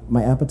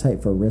 my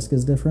appetite for risk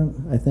is different,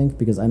 I think,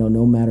 because I know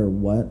no matter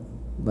what,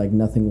 like,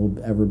 nothing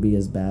will ever be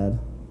as bad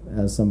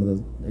as some of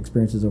the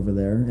experiences over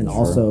there. And Sure.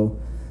 also,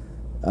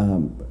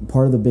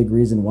 part of the big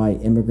reason why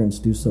immigrants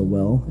do so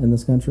well in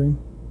this country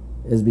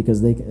is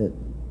because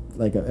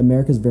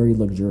America's very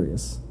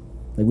luxurious.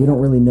 Like, we don't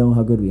really know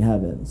how good we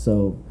have it.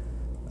 So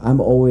I'm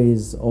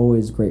always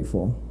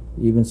grateful,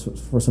 even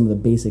for some of the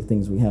basic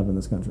things we have in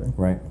this country.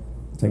 Right.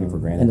 Take it for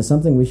granted. And it's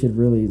something we should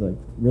really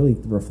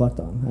reflect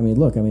on. I mean,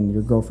 look,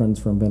 your girlfriend's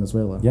from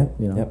Venezuela. Yeah.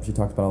 You know, Yep. She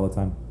talks about it all the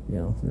time.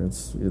 You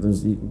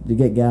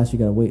get gas, you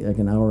got to wait like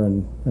an hour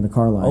in a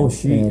car line. Oh,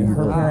 and,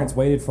 her Wow. parents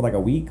waited for like a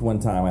week one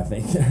time, I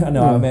think.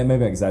 No, Yeah. maybe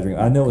I'm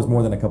exaggerating. I know it was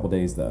more than a couple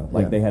days though.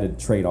 Like Yeah. they had to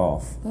trade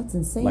off. That's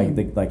insane.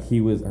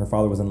 Her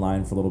father was in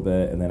line for a little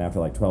bit, and then after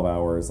like 12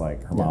 hours,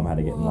 like her mom had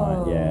to get in line.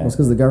 Whoa. Yeah. Well, it's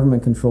because the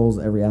government controls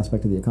every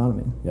aspect of the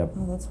economy. Yep.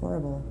 Oh, that's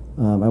horrible.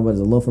 A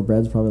loaf of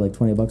bread's probably like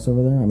 $20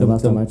 over there.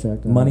 Last time I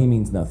checked, money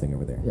means nothing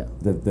over there. Yeah.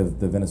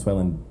 The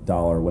Venezuelan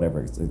dollar, whatever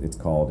it's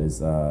called,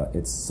 is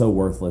it's so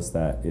worthless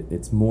that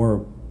it's more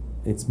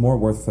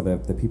worth for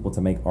the people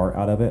to make art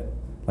out of it,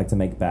 like to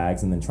make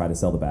bags and then try to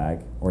sell the bag,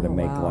 or to Oh,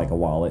 make wow. like a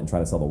wallet and try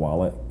to sell the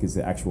wallet, because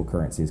the actual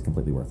currency is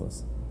completely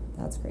worthless.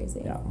 That's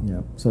crazy. Yeah.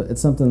 Yeah, so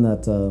it's something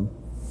that,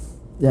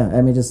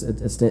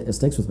 it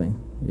sticks with me,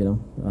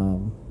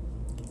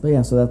 But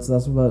yeah, so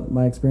that's what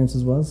my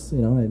experiences was.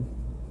 I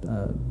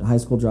high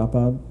school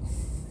dropout,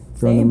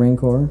 joined the Same. Marine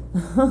Corps,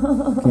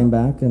 came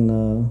back,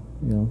 and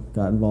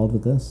got involved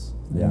with this.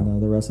 Yeah.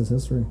 And the rest is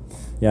history.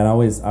 Yeah, and I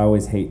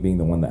always hate being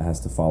the one that has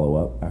to follow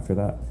up after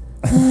that.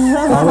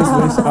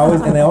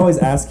 I always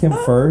ask him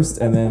first,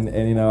 and then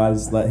I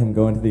just let him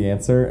go into the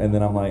answer, and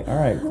then I'm like, all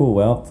right, cool,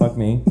 well, fuck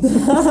me,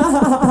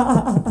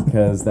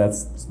 because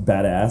that's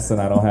badass, and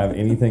I don't have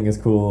anything as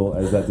cool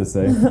as that to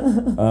say.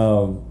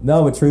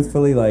 No, but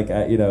truthfully,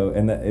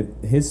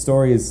 his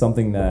story is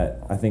something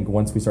that I think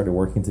once we started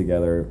working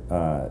together,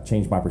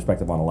 changed my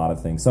perspective on a lot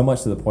of things. So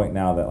much to the point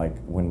now that like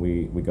when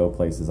we go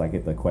places, I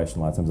get the question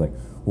a lot of times like,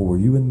 well, were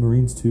you in the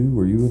Marines too?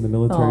 Were you in the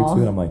military Aw.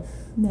 too? And I'm like,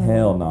 No.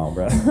 hell no,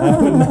 bro.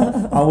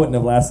 I wouldn't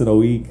have lasted a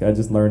week. I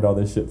just learned all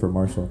this shit from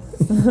Marshall.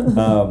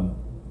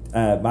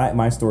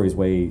 My story is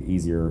way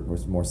easier, or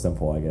more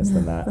simple, I guess,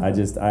 than that.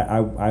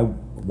 I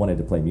wanted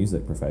to play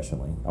music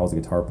professionally. I was a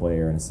guitar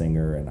player and a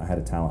singer, and I had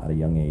a talent at a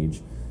young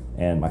age.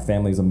 And my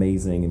family was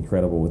amazing,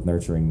 incredible with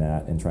nurturing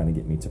that and trying to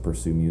get me to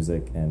pursue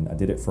music. And I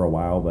did it for a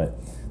while, but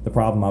the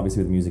problem, obviously,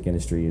 with the music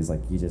industry is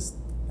like I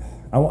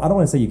don't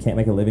want to say you can't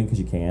make a living, because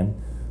you can.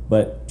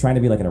 But trying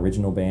to be like an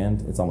original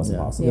band, it's almost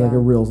impossible. You're like Yeah.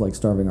 a real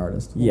starving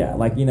artist. Yeah,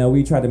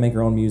 we tried to make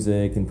our own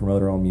music and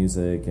promote our own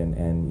music, and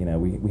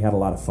we had a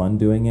lot of fun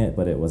doing it,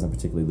 but it wasn't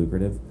particularly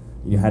lucrative.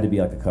 You had to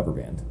be like a cover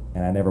band,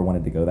 and I never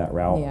wanted to go that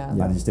route. Yeah.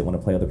 I just didn't want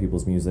to play other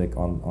people's music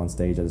on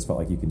stage. I just felt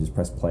like you could just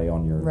press play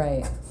on your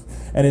Right.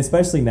 and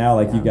especially now,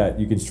 like Yeah.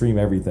 you can stream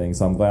everything.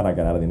 So I'm glad I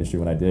got out of the industry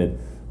when I did.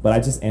 But I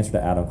just answered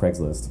an ad on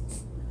Craigslist.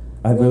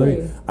 I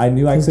Really? I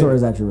knew I His could. story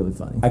is actually really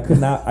funny. I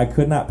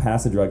could not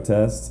pass a drug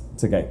test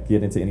to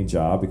get into any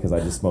job, because I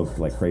just smoked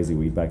like crazy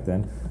weed back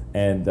then.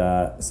 And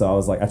so I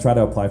was like, I tried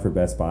to apply for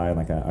Best Buy, and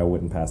like I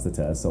wouldn't pass the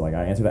test. So like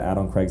I answered an ad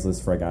on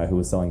Craigslist for a guy who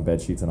was selling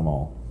bed sheets in a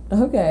mall.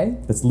 Okay.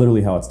 That's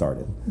literally how it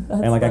started. That's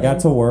and like I funny. got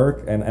to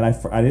work, and I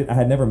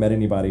had never met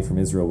anybody from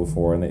Israel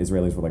before, and the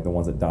Israelis were like the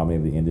ones that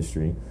dominated the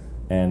industry.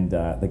 And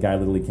the guy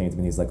literally came to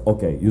me and he's like,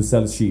 okay, you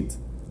sell sheet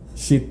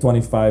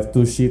 25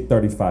 to sheet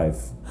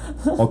 35.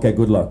 Okay,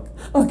 good luck.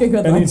 Okay,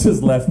 good And luck. he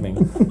just left me.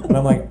 And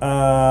I'm like,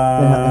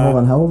 Hold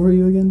on, how old were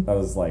you again? I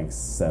was like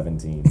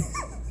 17,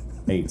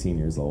 18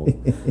 years old.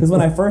 Because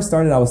when I first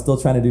started, I was still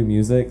trying to do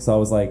music. So I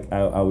was like,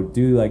 I would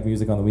do like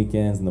music on the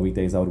weekends, and the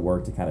weekdays I would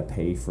work to kind of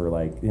pay for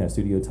like,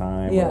 studio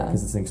time. Yeah.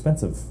 Because it's an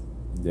expensive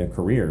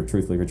career.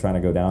 Truthfully, if you're trying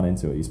to go down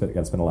into it, you got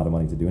to spend a lot of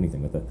money to do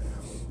anything with it.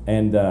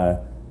 And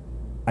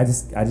I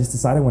just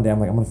decided one day, I'm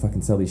like, I'm gonna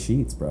fucking sell these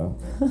sheets, bro.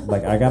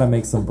 Like, I gotta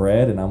make some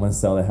bread, and I'm gonna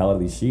sell the hell out of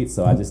these sheets.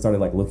 So I just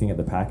started like looking at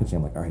the packaging.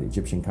 I'm like, all right,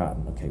 Egyptian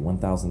cotton. Okay,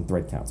 1,000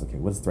 thread counts. Okay,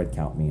 what does thread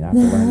count mean? I have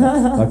to learn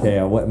that.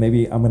 Okay, what?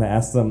 Maybe I'm gonna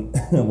ask them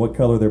what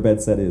color their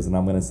bed set is, and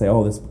I'm gonna say,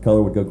 oh, this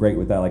color would go great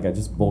with that. Like, I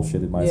just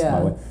bullshitted my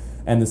way.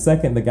 And the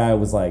second the guy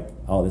was like,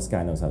 oh, this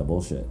guy knows how to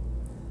bullshit.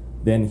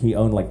 Then he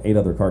owned like 8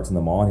 other carts in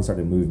the mall, and he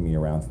started moving me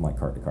around from like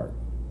cart to cart.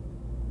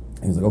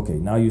 He was like, okay,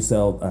 now you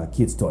sell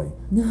kids' toy.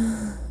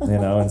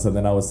 And so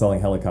then I was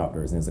selling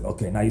helicopters. And he was like,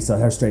 okay, now you sell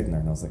hair straightener.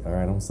 And I was like, all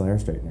right, I'm going to sell hair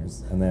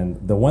straighteners. And then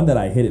the one that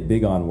I hit it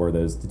big on were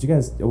those,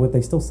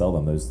 they still sell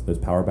them, those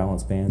power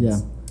balance bands? Yeah.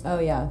 Oh,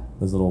 yeah.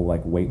 Those little,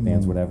 like, weight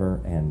bands,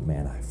 whatever. And,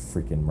 man, I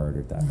freaking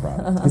murdered that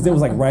product. Because it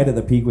was, like, right at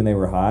the peak when they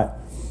were hot.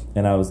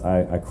 And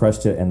I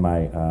crushed it. And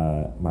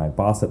my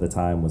boss at the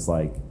time was,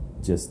 like,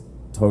 just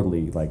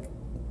totally, like,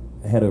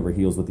 head over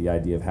heels with the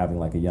idea of having,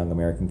 like, a young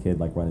American kid,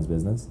 like, run his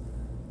business.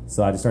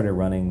 So I just started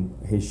running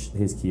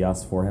his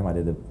kiosks for him. I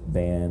did the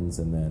bands,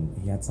 and then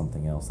he had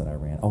something else that I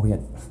ran. Oh,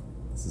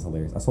 this is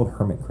hilarious. I sold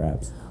hermit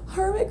crabs.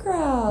 Hermit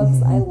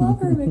crabs. I love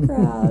hermit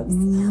crabs.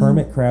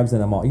 Hermit crabs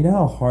in a mall. You know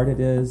how hard it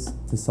is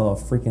to sell a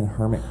freaking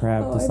hermit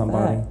crab to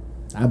somebody?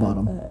 I bought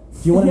them. Do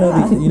you want to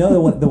know? You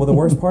know the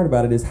worst part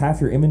about it is half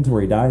your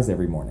inventory dies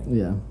every morning.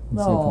 Yeah.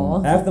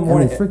 Half the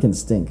morning, and they freaking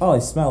stink. Oh, they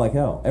smell like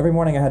hell. Every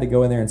morning I had to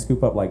go in there and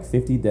scoop up like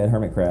 50 dead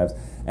hermit crabs.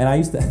 And I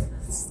used to,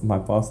 my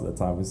boss at the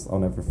time I'll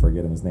never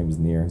forget him. His name was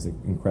Nir. He's an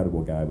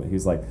incredible guy, but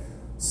he's like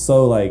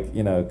so like,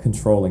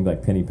 controlling,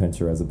 like penny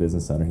pincher as a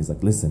business owner. He's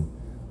like, listen,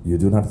 you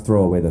do not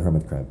throw away the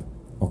hermit crab,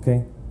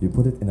 okay? You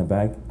put it in a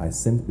bag. I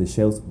send the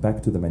shells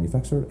back to the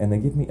manufacturer, and they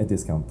give me a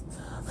discount.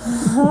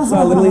 So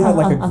I literally had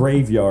like a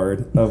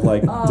graveyard of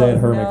like dead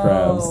hermit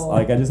crabs.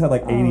 Like I just had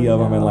like 80 of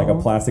them in like a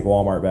plastic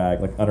Walmart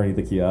bag, like underneath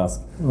the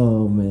kiosk.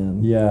 Oh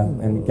man. Yeah,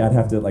 and I'd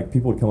have to like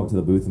people would come up to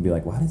the booth and be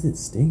like, "Why does it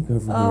stink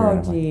over here?" And I'm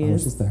like, "Oh,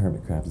 it's just the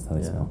hermit crabs. That's how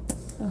they smell."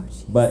 Oh,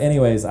 geez. But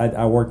anyways,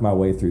 I worked my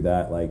way through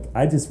that. Like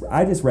I just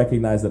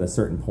recognized at a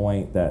certain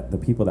point that the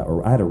people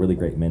I had a really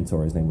great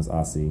mentor. His name was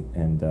Asi,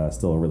 and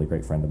still a really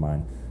great friend of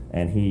mine.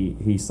 And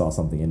he saw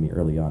something in me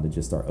early on to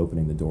just start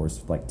opening the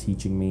doors, like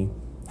teaching me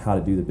how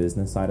to do the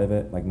business side of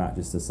it, like not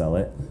just to sell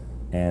it.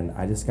 And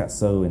I just got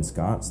so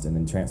ensconced and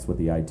entranced with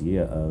the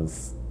idea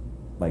of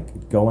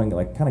like going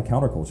like kind of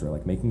counterculture,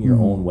 like making your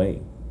own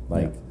way,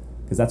 like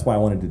because that's why I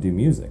wanted to do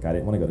music. I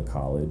didn't want to go to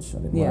college. I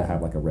didn't want to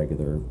have like a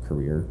regular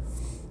career.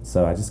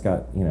 So I just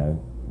got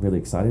really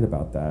excited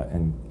about that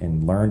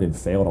and learned and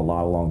failed a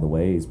lot along the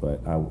ways.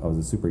 But I was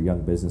a super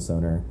young business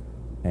owner.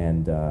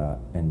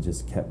 And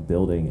just kept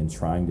building and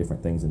trying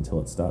different things until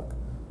it stuck.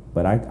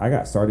 But I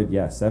got started,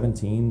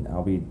 17.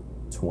 I'll be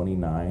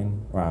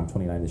 29, or I'm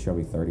 29 this year.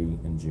 I'll be 30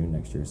 in June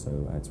next year.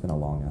 So it's been a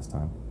long ass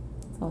time.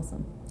 That's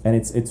awesome. And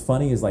it's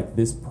funny is like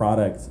this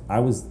product. I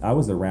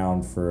was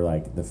around for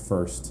like the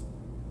first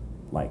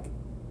like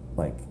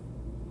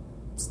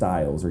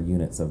styles or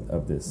units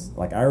of this.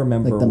 Like I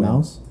remember like the when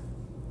mouse.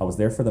 I was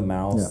there for the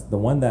mouse. Yeah. The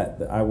one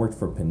that I worked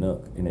for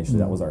Pinook initially.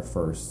 That was our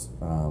first.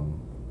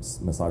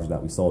 Massager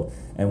that we sold.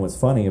 And what's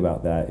funny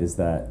about that is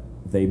that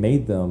they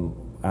made them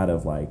out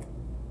of like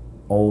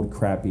old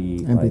crappy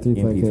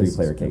MP3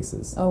 player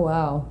cases. Oh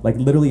wow. Like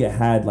literally it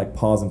had like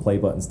pause and play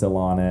buttons still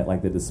on it.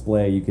 Like the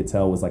display you could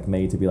tell was like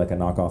made to be like a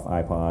knockoff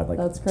iPod. Like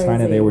that's crazy.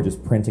 China, they were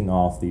just printing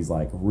off these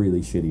like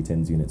really shitty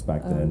tins units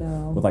back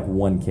then with like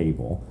one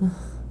cable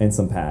and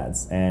some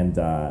pads. And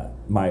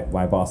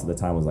my boss at the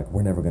time was like,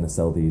 we're never going to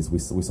sell these. We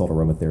sold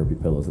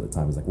aromatherapy pillows at the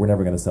time. He's like, we're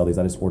never going to sell these.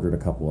 I just ordered a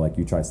couple. Like,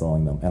 you try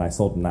selling them. And I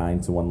sold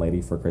 9 to one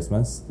lady for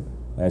Christmas.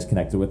 I just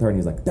connected with her, and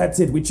he's like, that's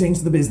it. We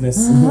changed the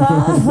business.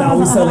 Now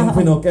we're selling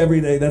Pinook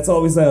every day. That's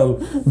all we sell.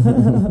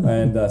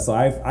 And so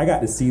I got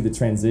to see the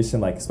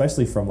transition, like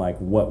especially from like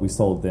what we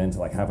sold then to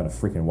like having a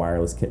freaking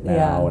wireless kit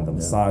now and the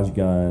massage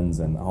guns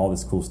and all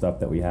this cool stuff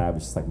that we have.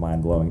 It's just like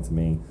mind-blowing to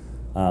me.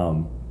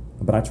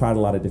 But I tried a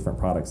lot of different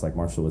products, like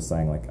Marshall was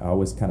saying. Like I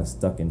was kind of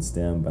stuck in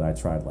STEM, but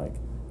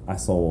I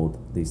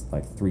sold these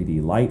like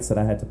 3D lights that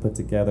I had to put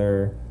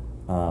together.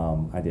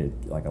 I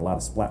did like a lot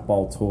of splat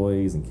ball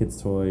toys and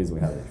kids' toys. We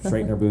had a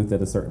straightener booth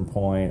at a certain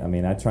point. I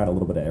mean, I tried a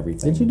little bit of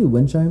everything. Did you do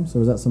wind chimes, or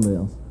was that somebody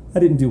else? I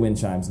didn't do wind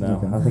chimes, no.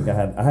 Okay. I think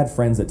I had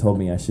friends that told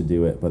me I should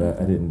do it, but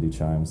I didn't do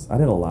chimes. I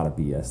did a lot of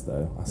BS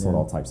though. I sold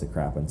all types of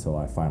crap until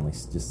I finally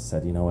just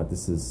said, you know what,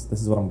 this is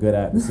what I'm good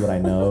at. This is what I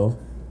know.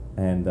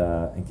 And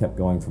kept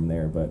going from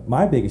there. But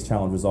my biggest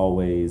challenge was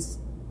always,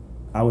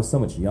 I was so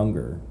much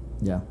younger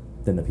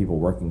than the people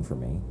working for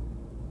me.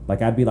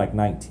 Like I'd be like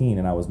 19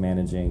 and I was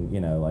managing,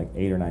 like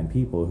 8 or 9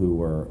 people who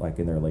were like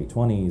in their late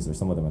 20s or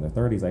some of them in their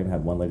 30s. I even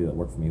had one lady that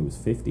worked for me who was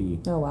 50.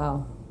 Oh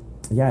wow.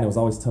 Yeah, and it was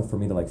always tough for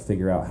me to like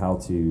figure out how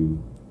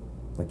to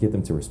like get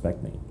them to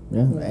respect me.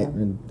 Yeah.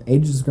 And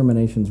age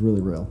discrimination is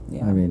really real.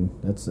 Yeah. I mean,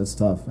 it's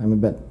tough. I mean,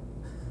 but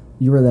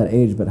you were that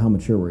age, but how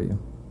mature were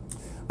you?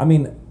 I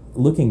mean,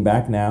 looking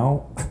back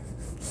now,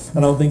 I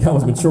don't think I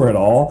was mature at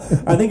all.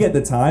 I think at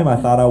the time I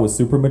thought I was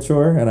super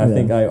mature, and I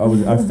think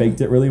I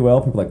faked it really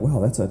well. People were like, wow,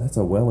 that's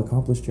a well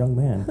accomplished young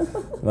man.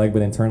 Like,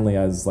 but internally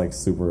I was like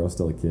I was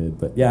still a kid.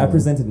 But yeah, I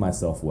presented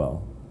myself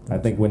well. I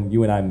think when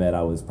you and I met,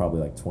 I was probably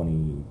like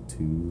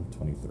 22,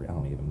 23. I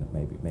don't even know,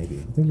 maybe.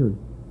 I think you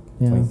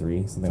were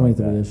 23, something like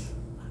that. 23-ish.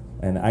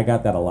 And I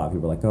got that a lot.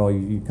 People are like, oh,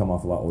 you come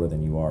off a lot older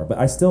than you are. But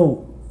I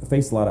still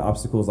faced a lot of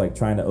obstacles, like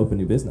trying to open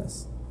new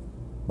business.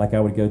 Like I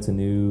would go to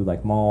new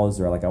like malls,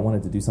 or like I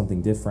wanted to do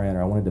something different,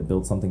 or I wanted to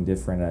build something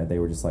different, and they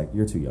were just like,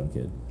 you're too young,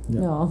 kid.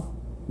 Yeah. No.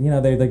 You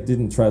know, they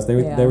didn't trust. They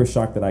were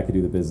shocked that I could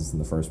do the business in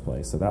the first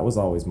place. So that was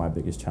always my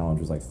biggest challenge,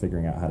 was like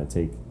figuring out how to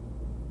take,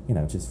 you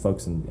know, just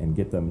folks and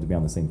get them to be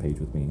on the same page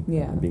with me.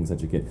 Yeah. And being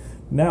such a kid.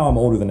 Now I'm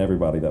older than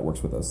everybody that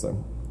works with us,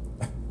 so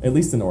at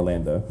least in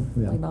Orlando.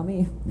 Yeah. Like not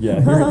me. Yeah,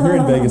 here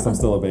in Vegas, I'm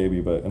still a baby,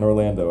 but in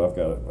Orlando, I've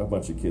got a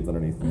bunch of kids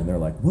underneath me, and they're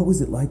like, "What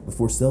was it like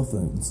before cell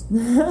phones?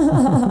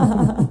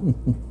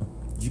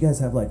 Did you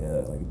guys have like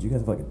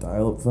a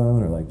dial-up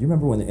phone, or like, do you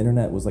remember when the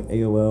internet was like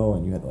AOL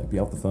and you had to like be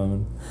off the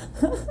phone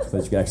so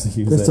that you could actually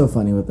use it?" They're so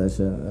funny with that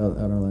shit out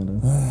in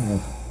Orlando.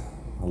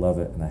 I love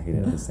it and I hate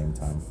it at the same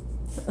time.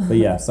 But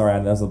yeah, sorry,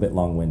 that was a bit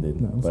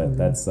long-winded, but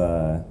that's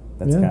kind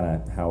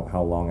of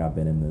how long I've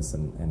been in this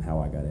and how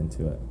I got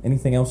into it.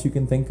 Anything else you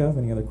can think of?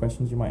 Any other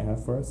questions you might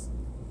have for us?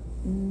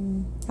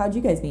 How'd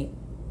you guys meet?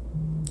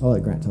 I'll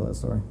let Grant tell that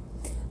story.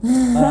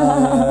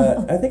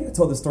 I think I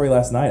told the story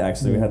last night,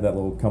 actually. We had that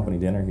little company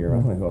dinner here. I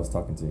don't know who I was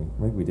talking to.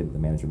 Maybe we did at the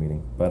manager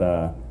meeting.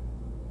 But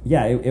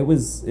yeah, it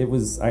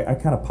was I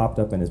kind of popped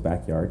up in his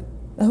backyard.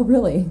 Oh,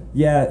 really?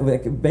 Yeah,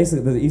 like,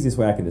 basically the easiest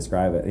way I can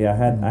describe it. Yeah,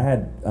 I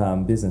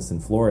had business in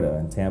Florida,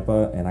 in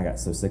Tampa, and I got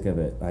so sick of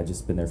it. I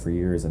just been there for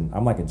years, and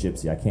I'm like a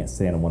gypsy. I can't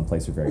stay in one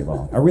place for very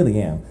long. I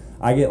really am.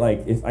 I get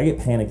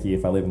panicky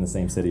if I live in the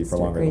same city for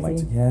longer than like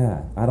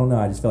I don't know.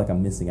 I just feel like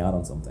I'm missing out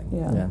on something.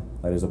 Yeah.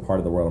 Like there's a part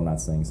of the world I'm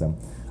not seeing. So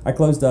I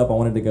closed up. I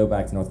wanted to go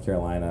back to North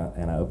Carolina,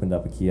 and I opened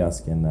up a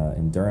kiosk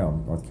in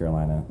Durham, North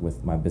Carolina,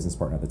 with my business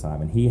partner at the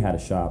time, and he had a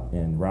shop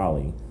in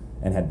Raleigh,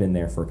 and had been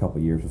there for a couple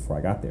of years before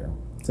I got there.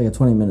 It's like a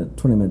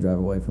 20-minute drive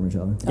away from each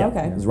other. Yeah,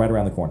 okay. It was right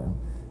around the corner.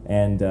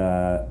 And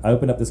I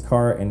opened up this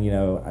cart, and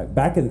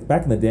back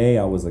in the day,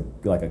 I was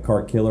like a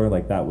cart killer.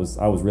 Like I was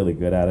really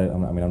good at it.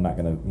 I'm not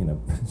gonna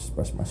just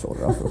brush my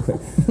shoulder off real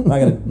quick. I'm not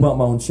gonna bump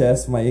my own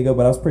chest for my ego,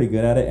 but I was pretty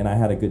good at it, and I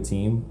had a good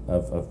team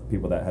of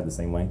people that had the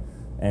same way.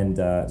 And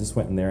just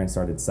went in there and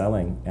started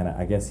selling, and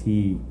I guess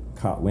he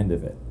caught wind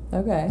of it.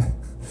 Okay.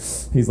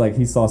 He's like,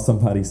 he saw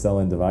somebody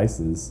selling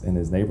devices in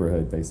his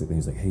neighborhood, basically.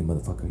 He's like, hey,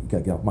 motherfucker, you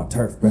gotta get off my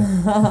turf, bro.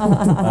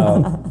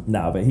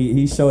 But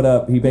he showed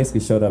up. He basically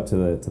showed up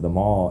to the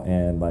mall,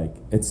 and like,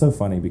 it's so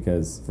funny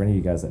because for any of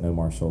you guys that know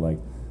Marshall, like,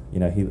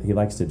 he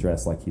likes to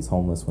dress like he's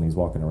homeless when he's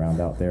walking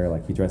around out there.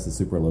 Like, he dresses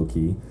super low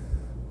key.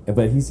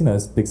 But he's,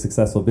 this big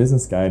successful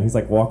business guy, and he's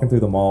like walking through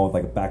the mall with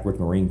like a backwards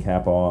marine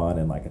cap on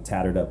and like a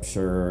tattered up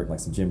shirt, like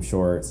some gym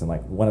shorts, and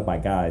like one of my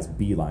guys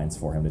beelines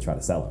for him to try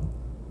to sell him.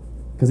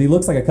 Because he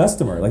looks like a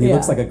customer. Like, he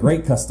looks like a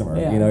great customer.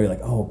 Yeah. You're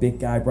like, oh, big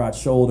guy, broad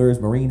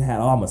shoulders, marine hat.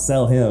 Oh, I'm going to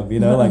sell him,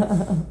 like.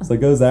 So he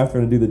goes after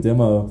him to do the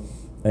demo.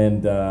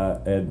 And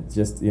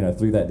just,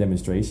 through that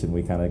demonstration,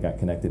 we kind of got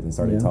connected and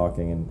started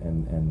talking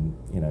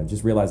and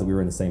just realized that we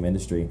were in the same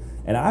industry.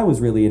 And I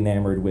was really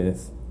enamored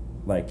with,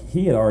 like,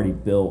 he had already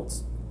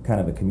built kind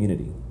of a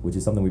community, which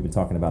is something we've been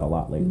talking about a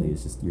lot lately. Mm-hmm.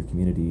 It's just your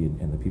community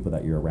and the people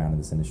that you're around in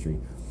this industry.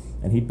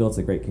 And he built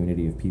a great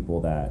community of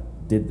people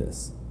that did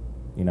this.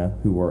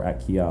 Who were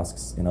at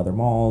kiosks in other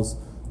malls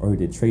or who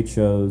did trade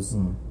shows.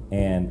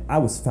 And I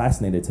was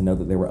fascinated to know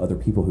that there were other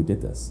people who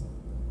did this.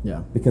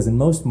 Yeah. Because in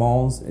most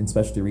malls, in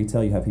specialty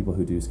retail, you have people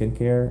who do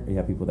skincare, you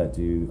have people that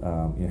do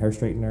hair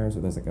straighteners,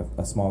 or there's like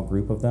a small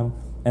group of them,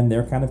 and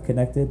they're kind of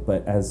connected.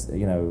 But as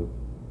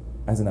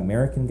an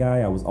American guy,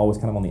 I was always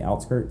kind of on the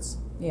outskirts.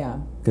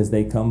 Yeah. Because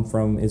they come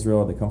from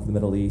Israel, they come from the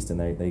Middle East, and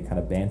they kind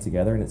of band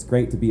together, and it's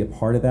great to be a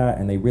part of that.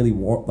 And they really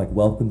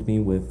welcomed me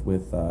with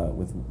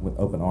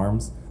open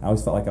arms. I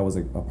always felt like I was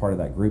a part of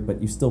that group,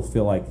 but you still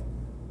feel like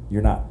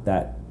you're not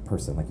that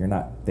person, like you're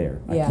not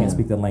there. Yeah. I can't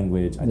speak the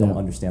language. I don't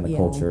understand the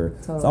culture.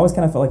 Totally. So I always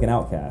kind of felt like an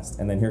outcast.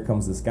 And then here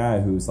comes this guy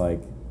who's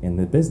like in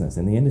the business,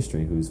 in the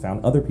industry, who's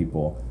found other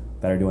people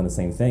that are doing the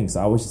same thing. So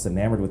I was just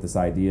enamored with this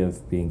idea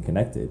of being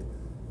connected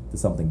to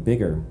something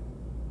bigger.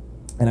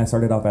 And I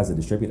started off as a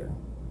distributor.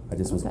 I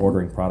just was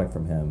ordering product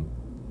from him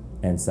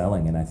and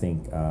selling. And I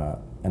think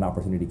an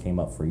opportunity came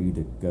up for you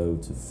to go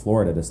to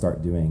Florida to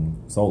start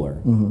doing solar.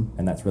 Mm-hmm.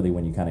 And that's really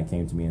when you kind of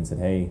came to me and said,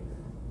 hey,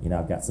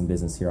 I've got some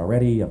business here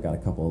already. I've got a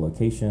couple of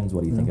locations.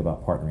 What do you think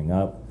about partnering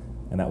up?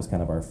 And that was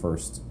kind of our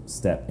first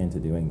step into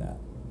doing that.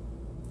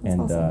 That's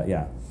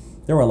awesome.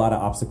 There were a lot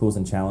of obstacles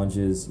and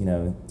challenges,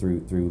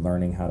 through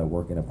learning how to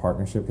work in a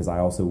partnership, because I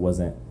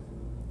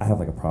have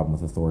like a problem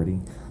with authority.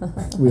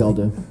 We all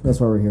do. That's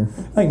why we're here.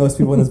 I think most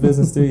people in this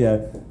business do, yeah.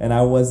 And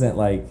I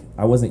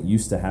wasn't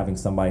used to having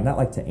somebody, not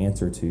like to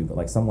answer to, but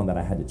like someone that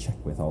I had to check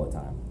with all the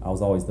time. I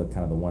was always the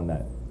one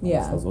that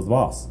was the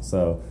boss.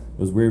 So it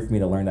was weird for me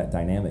to learn that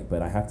dynamic.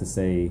 But I have to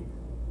say,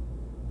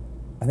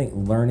 I think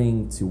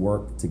learning to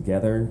work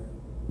together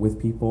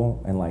with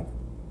people and like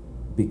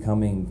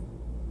becoming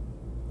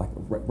like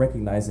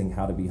recognizing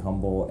how to be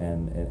humble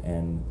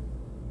and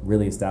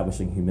really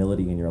establishing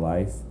humility in your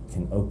life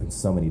can open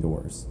so many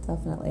doors.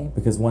 Definitely.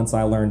 Because once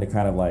I learned to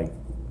kind of like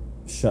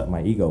shut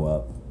my ego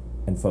up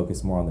and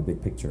focus more on the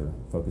big picture,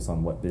 focus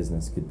on what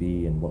business could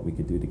be and what we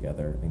could do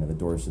together, you know, the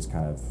doors just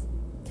kind of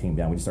came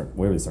down. We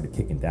really started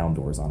kicking down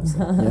doors,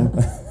 honestly.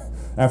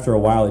 After a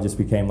while, it just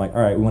became like,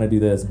 all right, we want to do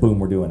this. Boom,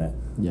 we're doing it.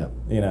 Yeah.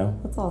 You know?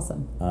 That's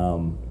awesome.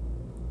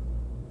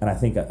 And I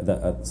think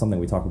something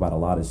we talk about a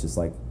lot is just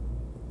like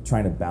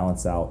trying to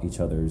balance out each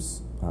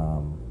other's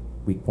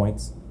weak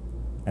points.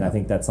 And I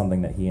think that's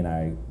something that he and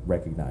I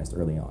recognized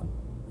early on,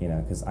 you know,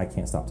 because I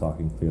can't stop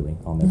talking, clearly.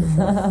 I'll never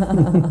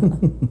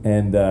shut.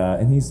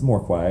 And he's more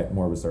quiet,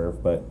 more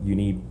reserved, but you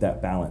need that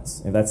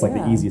balance. And that's like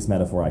the easiest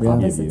metaphor I can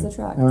give you.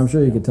 Attract. And I'm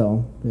sure you could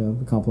tell,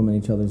 we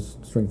complement each other's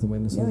strengths and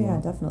weaknesses. Oh, yeah,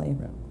 definitely.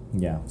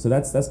 Yeah, so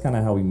that's kind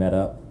of how we met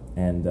up.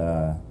 And,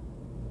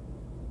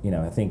 you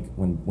know, I think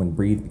when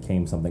Breathe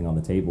became something on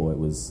the table, it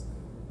was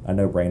a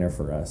no-brainer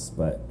for us.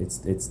 But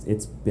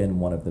it's been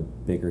one of the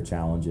bigger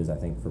challenges, I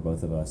think, for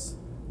both of us.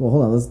 Well,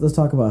 hold on. Let's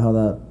talk about how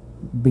that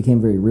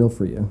became very real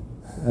for you.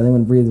 I think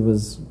when Breathe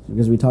was,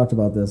 because we talked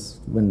about this,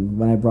 when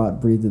I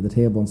brought Breathe to the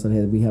table and said,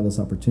 hey, we have this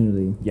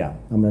opportunity. Yeah.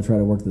 I'm going to try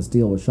to work this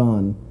deal with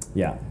Sean.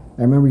 Yeah.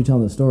 I remember you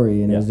telling the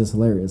story, and it was just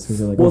hilarious. Cause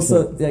you're like,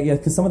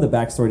 because some of the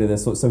backstory to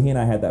this, so he and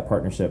I had that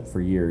partnership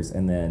for years,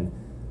 and then,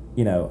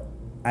 you know,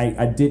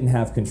 I didn't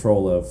have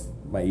control of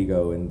my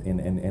ego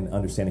and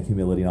understanding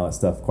humility and all that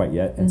stuff quite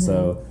yet. And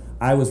so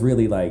I was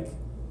really like,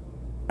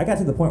 I got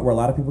to the point where a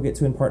lot of people get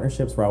to in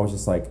partnerships where I was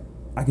just like,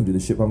 I can do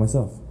this shit by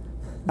myself.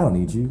 I don't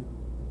need you.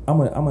 I'm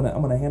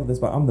gonna handle this,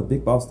 but I'm the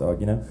big boss dog,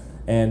 you know.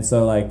 And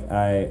so like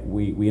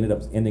we ended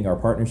up ending our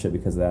partnership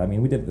because of that. I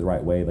mean, we did it the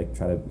right way, like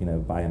try to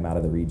buy him out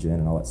of the region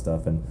and all that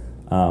stuff. And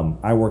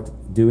I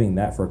worked doing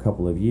that for a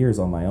couple of years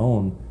on my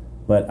own,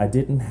 but I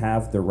didn't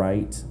have the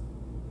right,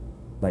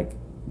 like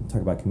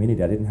talk about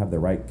community. I didn't have the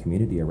right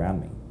community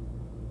around me,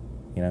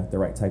 you know, the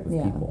right type of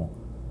people.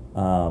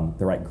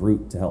 The right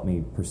group to help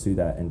me pursue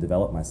that and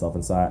develop myself.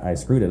 And so I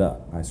screwed it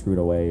up. I screwed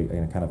away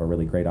kind of a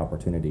really great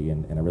opportunity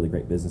and a really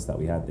great business that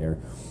we had there.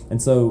 And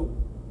so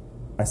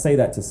I say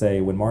that to say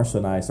when Marshall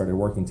and I started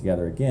working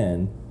together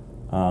again,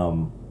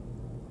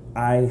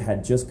 I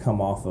had just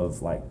come off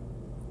of like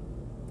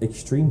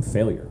extreme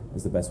failure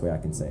is the best way I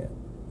can say it.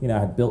 You know, I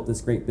had built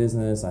this great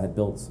business. I had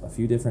built a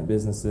few different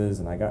businesses,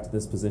 and I got to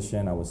this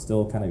position. I was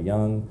still kind of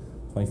young,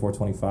 24,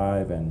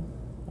 25, and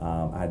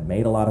I had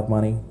made a lot of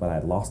money, but I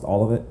had lost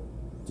all of it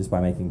just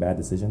by making bad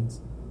decisions,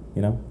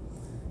 you know?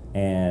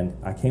 And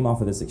I came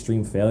off of this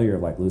extreme failure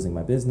of like losing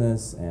my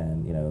business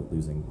and,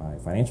 losing my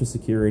financial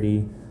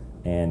security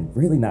and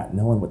really not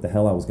knowing what the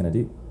hell I was going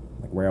to do,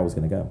 like where I was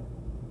going to go.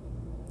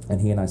 And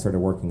he and I started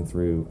working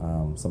through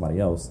somebody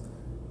else.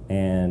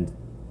 And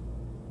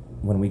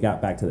when we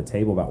got back to the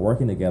table about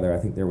working together, I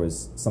think there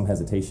was some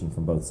hesitation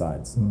from both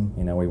sides.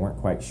 Mm-hmm. We weren't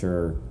quite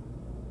sure.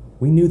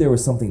 We knew there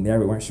was something there.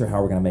 We weren't sure how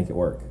we were going to make it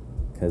work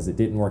because it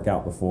didn't work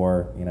out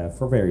before,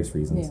 for various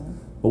reasons. Yeah.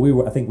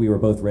 But I think we were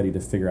both ready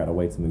to figure out a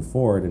way to move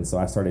forward. And so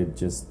I started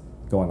just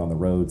going on the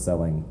road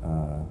selling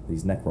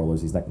these neck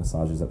rollers, these neck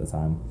massagers at the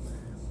time.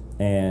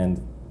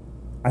 And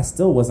I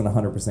still wasn't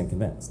 100%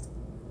 convinced.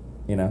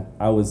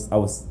 I was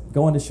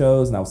going to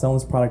shows and I was selling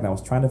this product and I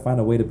was trying to find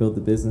a way to build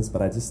the business,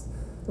 but I just...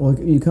 Well,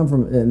 you come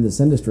from in this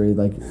industry,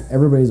 like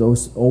everybody's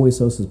always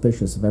so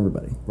suspicious of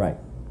everybody. Right.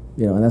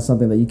 And that's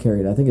something that you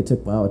carried. I think it took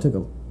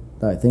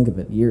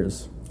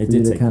years for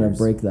you to kind of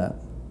break that.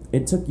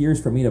 It took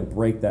years for me to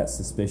break that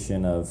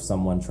suspicion of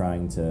someone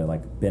trying to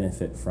like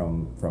benefit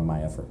from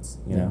my efforts,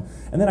 you know?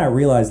 And then I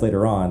realized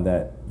later on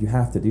that you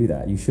have to do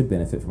that. You should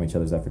benefit from each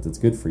other's efforts. It's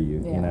good for you,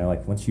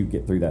 like once you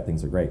get through that,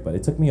 things are great. But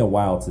it took me a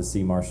while to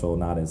see Marshall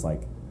not as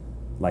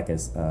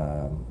as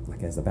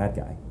a bad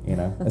guy,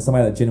 as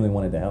somebody that genuinely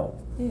wanted to help.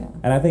 Yeah.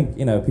 And I think,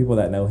 people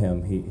that know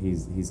him,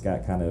 he's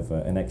got kind of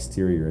an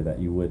exterior that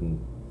you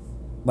wouldn't,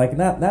 like,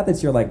 not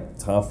that you're like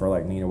tough or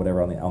like mean or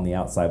whatever on the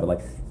outside, but like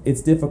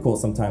it's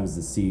difficult sometimes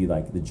to see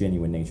like the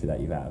genuine nature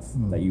that you have,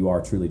 that you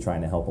are truly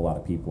trying to help a lot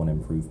of people and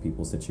improve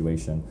people's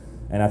situation.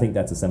 And I think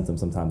that's a symptom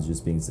sometimes of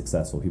just being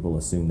successful. People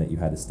assume that you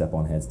had to step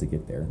on heads to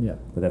get there,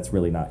 but that's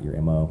really not your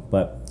MO.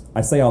 But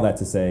I say all that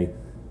to say,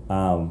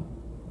 I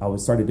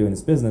started doing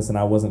this business and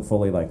I wasn't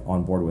fully like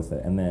on board with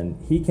it. And then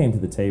he came to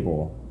the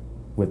table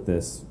with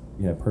this,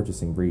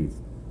 purchasing Breathe.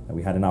 And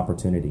we had an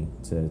opportunity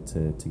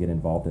to get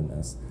involved in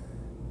this.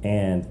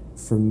 And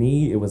for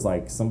me, it was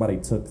like somebody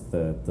took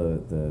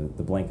the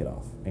blanket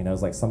off. It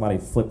was like somebody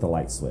flipped the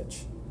light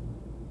switch.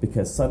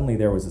 Because suddenly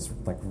there was this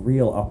like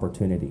real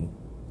opportunity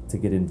to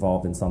get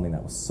involved in something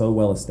that was so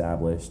well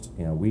established.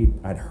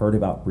 I'd heard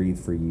about Breathe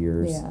for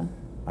years. Yeah.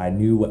 I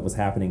knew what was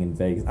happening in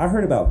Vegas. I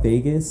heard about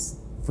Vegas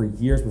for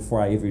years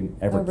before I even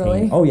ever came.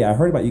 Really? Oh yeah, I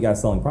heard about you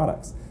guys selling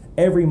products.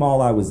 Every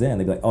mall I was in,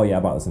 they'd be like, "Oh yeah, I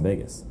bought this in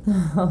Vegas."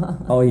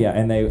 Oh yeah,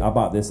 and I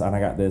bought this and I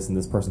got this and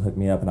this person hooked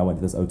me up and I went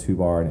to this O2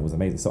 bar and it was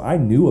amazing. So I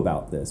knew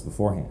about this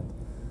beforehand,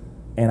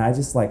 and I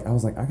was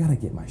like, I gotta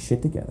get my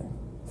shit together.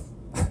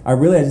 I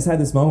just had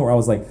this moment where I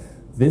was like,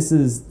 this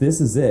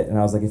is it. And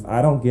I was like, if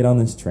I don't get on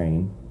this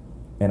train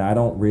and I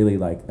don't really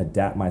like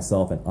adapt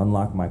myself and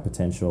unlock my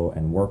potential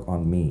and work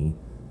on me,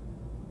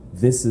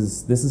 this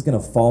is going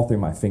to fall through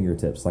my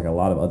fingertips like a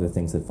lot of other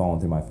things have fallen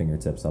through my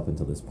fingertips up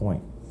until this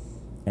point.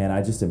 And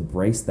I just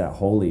embraced that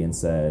wholly and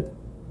said,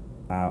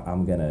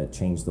 I'm going to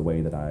change the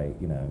way that I,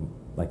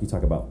 like you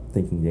talk about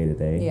thinking day to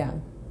day. Yeah.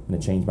 I'm going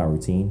to change my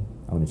routine.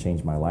 I'm going to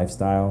change my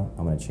lifestyle.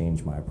 I'm going to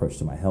change my approach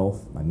to my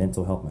health, my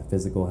mental health, my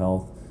physical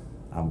health.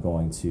 I'm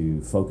going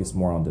to focus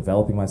more on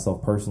developing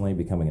myself personally,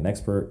 becoming an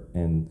expert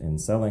in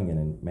selling and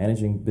in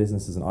managing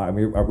businesses. And I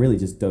really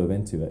just dove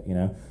into it,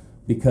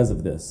 because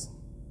of this,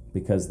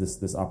 because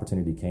this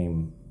opportunity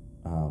came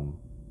kind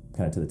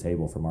of to the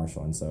table for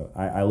Marshall. And so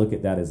I look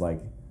at that as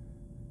like,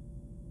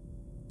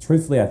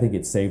 truthfully, I think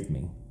it saved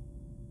me.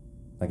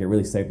 Like it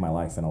really saved my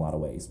life in a lot of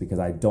ways because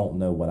I don't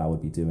know what I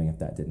would be doing if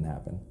that didn't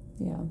happen.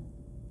 Yeah.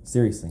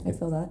 Seriously. I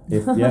feel that.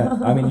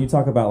 I mean, you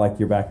talk about like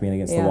your back being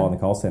against the wall in the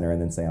call center and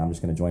then saying, I'm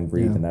just going to join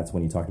Breathe. And that's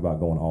when you talked about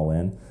going all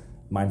in.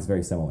 Mine's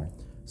very similar.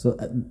 So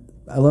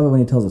I love it when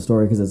he tells a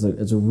story because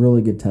it's a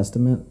really good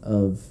testament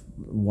of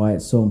why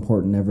it's so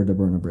important never to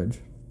burn a bridge.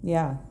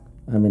 Yeah.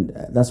 I mean,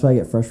 that's why I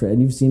get frustrated.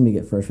 And you've seen me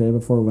get frustrated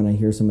before when I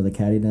hear some of the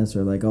cattiness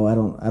or like, oh, I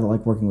don't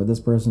like working with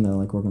this person. I don't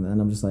like working with that.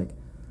 And I'm just like,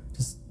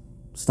 just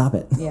stop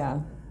it.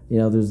 Yeah.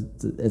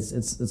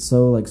 It's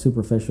so like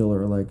superficial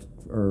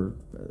or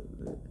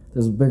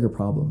there's bigger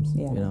problems,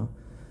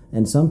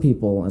 And some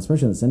people,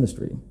 especially in this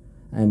industry,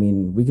 I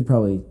mean, we could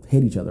probably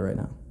hate each other right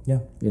now. Yeah.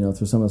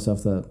 Through some of the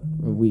stuff that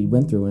we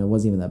went through and it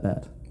wasn't even that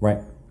bad. Right.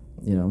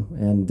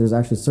 And there's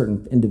actually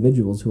certain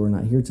individuals who are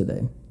not here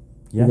today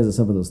because of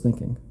some of those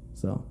thinking.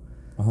 So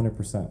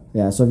 100%.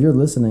 Yeah. So if you're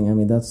listening, I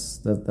mean,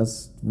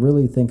 that's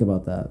really think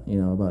about that,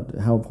 about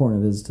how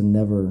important it is to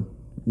never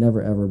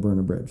ever burn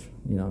a bridge,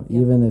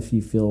 even if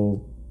you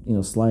feel,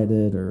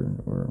 slighted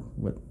or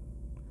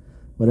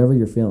whatever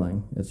you're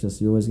feeling. It's just,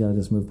 you always got to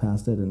just move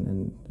past it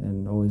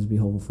and always be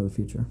hopeful for the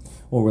future.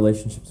 Well,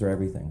 relationships are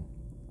everything.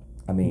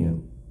 I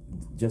mean,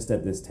 just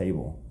at this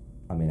table,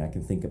 I mean, I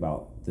can think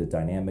about the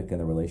dynamic and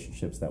the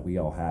relationships that we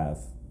all have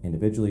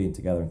individually and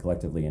together and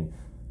collectively, and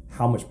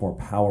how much more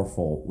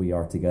powerful we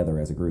are together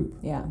as a group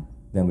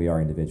than we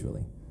are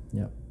individually.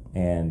 Yeah.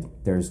 And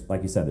there's,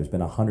 like you said, there's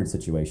been 100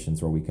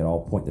 situations where we could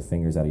all point the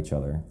fingers at each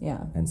other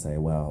and say,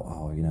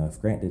 well,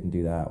 if Grant didn't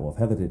do that, well, if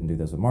Heather didn't do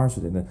this, with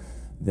Marshall didn't,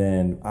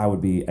 then I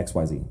would be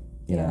XYZ,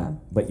 you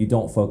know? But you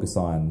don't focus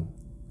on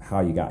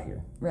how you got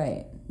here.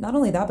 Right. Not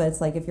only that, but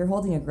it's like if you're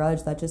holding a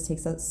grudge, that just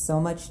takes out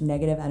so much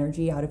negative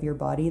energy out of your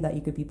body that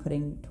you could be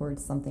putting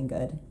towards something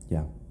good.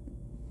 Yeah.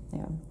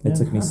 Yeah. It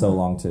took me so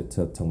long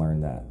to learn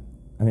that.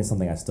 I mean, it's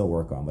something I still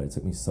work on, but it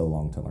took me so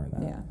long to learn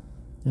that. Yeah.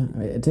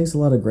 Yeah, it takes a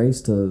lot of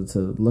grace to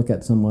look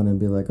at someone and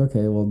be like,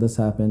 okay, well, this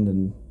happened,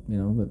 and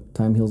but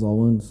time heals all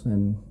wounds,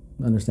 and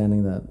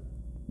understanding that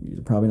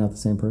you're probably not the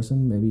same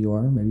person. Maybe you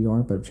are, maybe you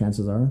aren't, but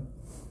chances are,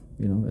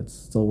 it's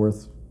still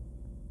worth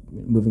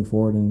moving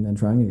forward and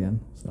trying again.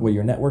 So. Well,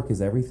 your network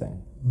is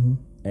everything, mm-hmm.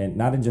 and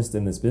not just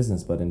in this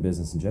business, but in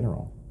business in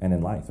general and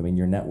in life. I mean,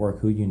 your network,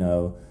 who you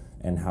know,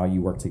 and how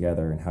you work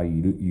together, and how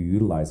you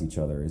utilize each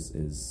other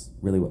is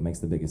really what makes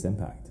the biggest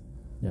impact.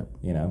 Yep.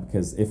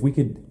 Because if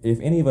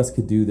any of us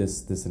could do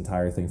this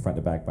entire thing front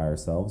to back by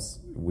ourselves,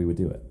 we would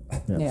do it.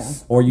 Yep. Yeah.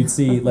 Or you'd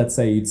see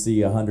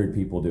 100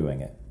 people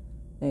doing it.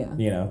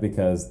 Yeah.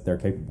 Because they're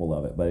capable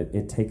of it. But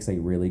it takes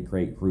a really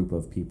great group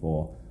of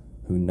people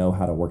who know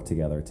how to work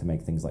together to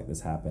make things like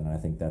this happen. And I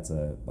think that's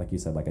like you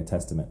said, like a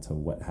testament to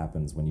what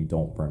happens when you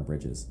don't burn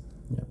bridges.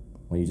 Yep.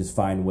 When you just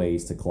find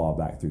ways to claw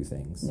back through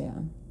things. Yeah.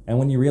 And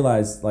when you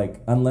realize,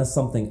 unless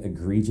something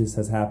egregious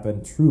has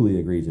happened, truly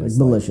egregious,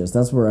 malicious,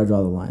 that's where I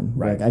draw the line.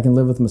 Right. I can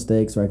live with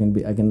mistakes, or I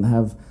can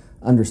have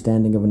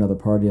understanding of another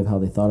party of how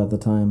they thought at the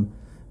time.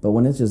 But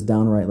when it's just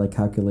downright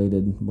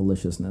calculated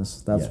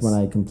maliciousness, that's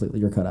when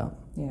you're cut out.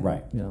 Yeah.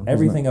 Right.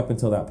 Everything up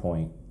until that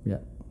point,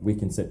 we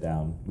can sit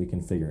down, we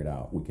can figure it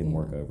out, we can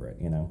work over it.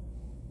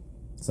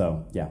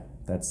 So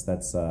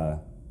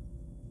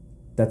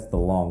that's the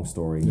long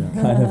story,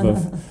 kind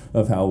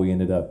of how we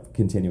ended up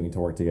continuing to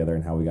work together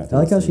and how we got to I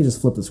like how she just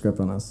flipped the script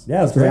on us.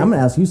 Yeah, it's great. I'm going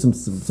to ask you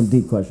some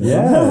deep questions.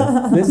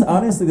 Yeah. This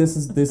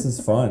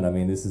is fun. I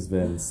mean, this has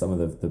been some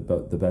of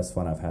the best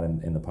fun I've had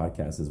in the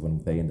podcast is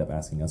when they end up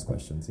asking us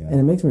questions. And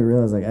it makes me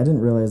realize, I didn't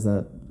realize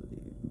that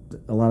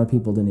a lot of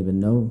people didn't even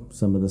know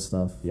some of this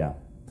stuff. Yeah.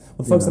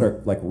 Well, folks that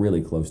are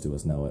really close to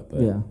us know it,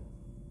 but yeah.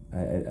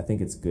 I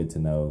think it's good to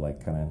know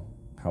kind of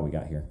how we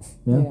got here.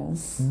 Yeah.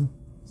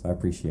 So I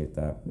appreciate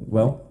that.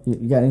 Well,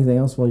 you got anything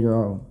else while you're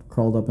all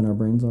crawled up in our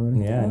brains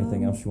already? Yeah.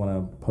 Anything else you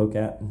want to poke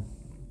at?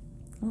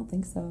 I don't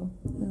think so.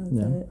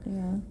 That's it.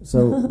 Yeah.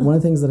 So one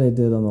of the things that I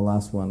did on the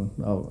last one,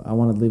 I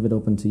want to leave it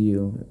open to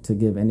you to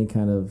give any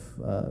kind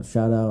of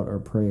shout out or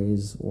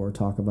praise or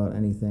talk about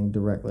anything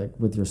direct,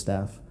 with your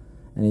staff,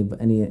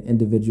 any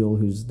individual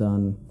who's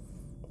done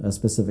a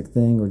specific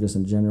thing or just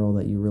in general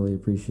that you really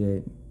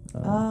appreciate.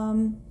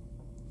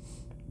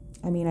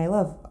 I mean, I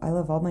love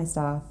all my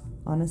staff,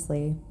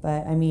 honestly,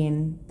 but I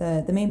mean,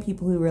 the main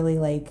people who really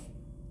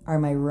are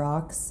my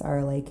rocks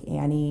are like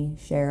Annie,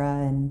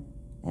 Shara,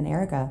 and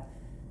Erica.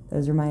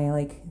 Those are my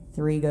like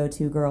 3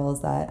 go-to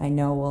girls that I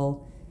know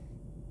will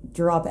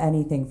drop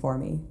anything for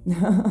me.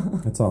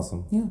 That's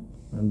awesome. Yeah.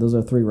 And those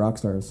are 3 rock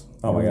stars.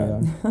 Oh my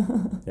God.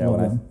 Yeah,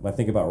 Love when I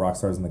think about rock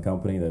stars in the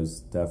company, those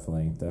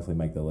definitely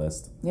make the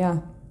list. Yeah.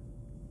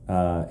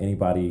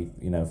 Anybody,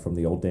 from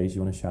the old days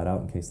you want to shout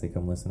out in case they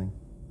come listening?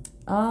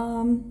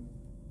 I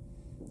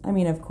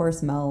mean, of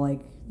course, Mel,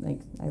 like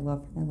I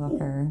love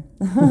her.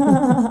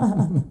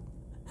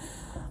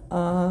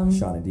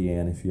 Shauna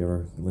Deanne, if you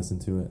ever listen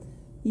to it.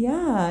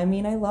 Yeah, I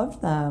mean, I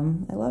loved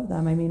them. I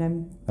mean, I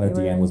know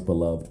Deanne was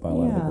beloved by a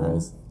lot of the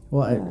girls.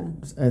 Well, I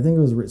think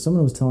it was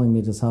someone was telling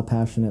me just how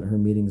passionate her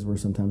meetings were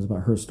sometimes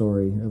about her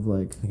story of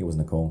like. I think it was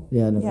Nicole.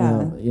 Yeah,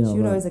 she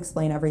would always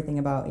explain everything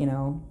about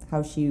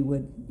how she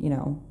would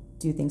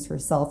do things for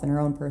herself in her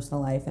own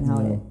personal life and how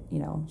it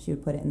she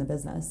would put it in the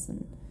business.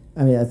 And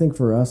I mean, I think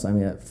for us,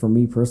 for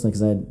me personally,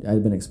 because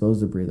I'd been exposed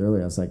to Breathe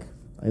earlier, I was like,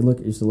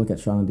 used to look at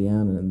Shauna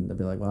Deanne and I'd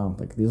be like, wow,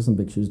 like these are some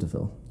big shoes to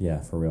fill.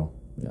 Yeah, for real.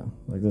 Yeah,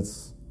 like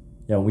that's.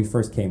 Yeah, when we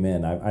first came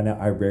in,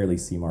 I rarely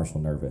see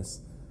Marshall nervous.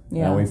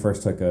 Yeah. When we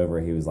first took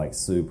over, he was like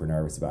super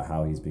nervous about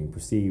how he's being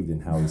perceived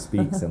and how he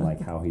speaks and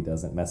like how he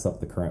doesn't mess up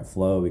the current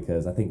flow,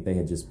 because I think they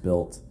had just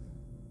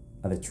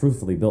they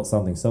truthfully built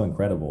something so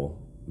incredible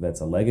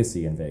that's a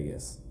legacy in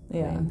Vegas.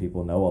 Yeah. I mean,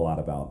 people know a lot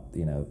about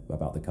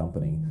about the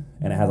company,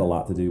 and it has a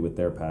lot to do with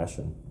their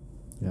passion.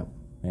 Yep.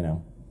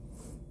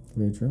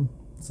 Very true.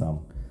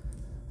 So.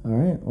 All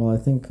right. Well, I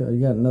think you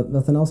got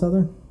nothing else,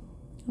 Heather?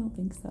 I don't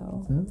think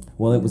so.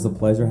 Well, it was a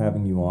pleasure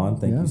having you on.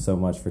 Thank you so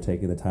much for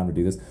taking the time to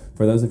do this.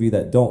 For those of you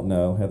that don't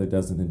know, Heather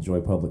doesn't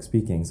enjoy public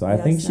speaking, so I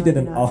think she did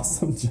an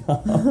awesome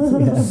job.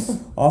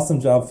 Awesome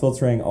job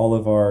filtering all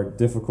of our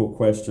difficult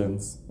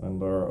questions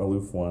and our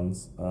aloof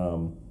ones.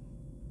 How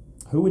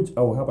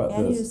about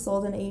and this? you just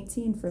sold an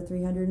 18 for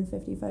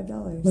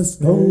 $355. Let's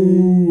go.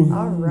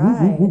 All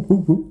right.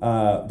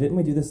 Didn't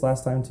we do this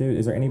last time too?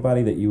 Is there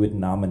anybody that you would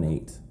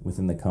nominate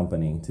within the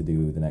company to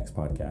do the next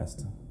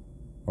podcast?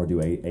 Or do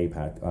one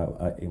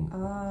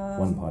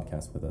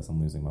podcast with us? I'm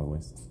losing my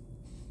voice.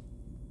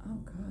 Oh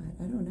God,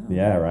 I don't know.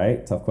 Yeah,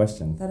 right? Tough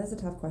question. That is a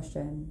tough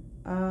question.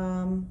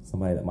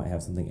 Somebody that might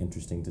have something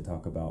interesting to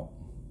talk about.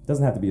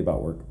 Doesn't have to be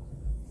about work.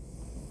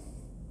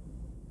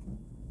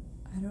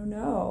 I don't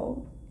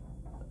know.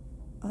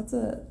 That's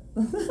a...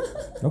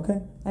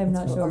 Okay. I'm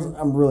not sure.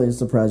 I'm really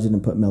surprised you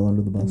didn't put Mel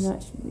under the bus. I'm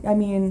not I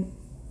mean,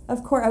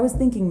 of course, I was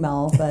thinking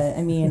Mel, but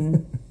I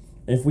mean...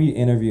 If we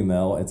interview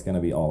Mel, it's going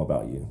to be all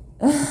about you.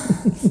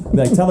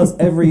 Like, tell us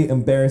every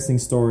embarrassing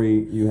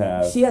story you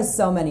have. She has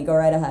so many. Go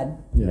right ahead.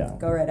 Yeah.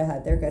 Go right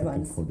ahead. They're good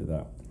ones. Looking forward to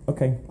that.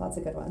 Okay. Lots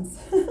of good ones.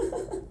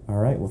 All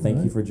right. Well,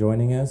 thank you for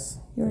joining us.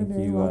 You're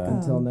very welcome.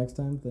 Until next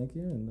time, thank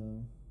you,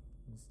 and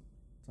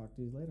talk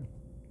to you later.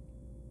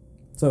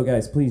 So,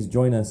 guys, please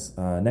join us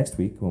next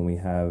week when we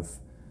have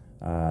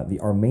the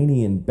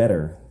Armenian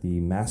Better, the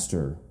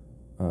master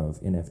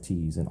of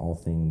NFTs and all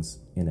things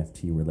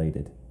NFT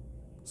related.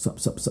 Sup.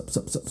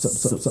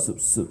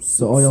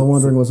 So all y'all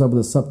wondering what's up with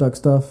the Sup Duck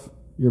stuff,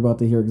 you're about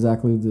to hear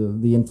exactly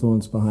the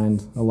influence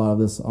behind a lot of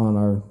this on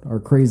our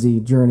crazy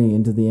journey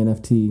into the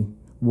NFT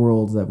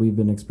world that we've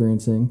been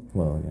experiencing.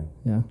 Well,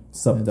 yeah.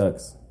 Sup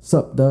Ducks.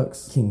 Sup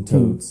Ducks. King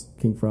Toads.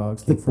 King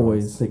Frogs. Thick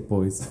Boys. Thick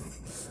Boys.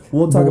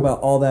 We'll talk about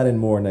all that and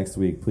more next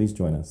week. Please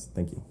join us.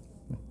 Thank you.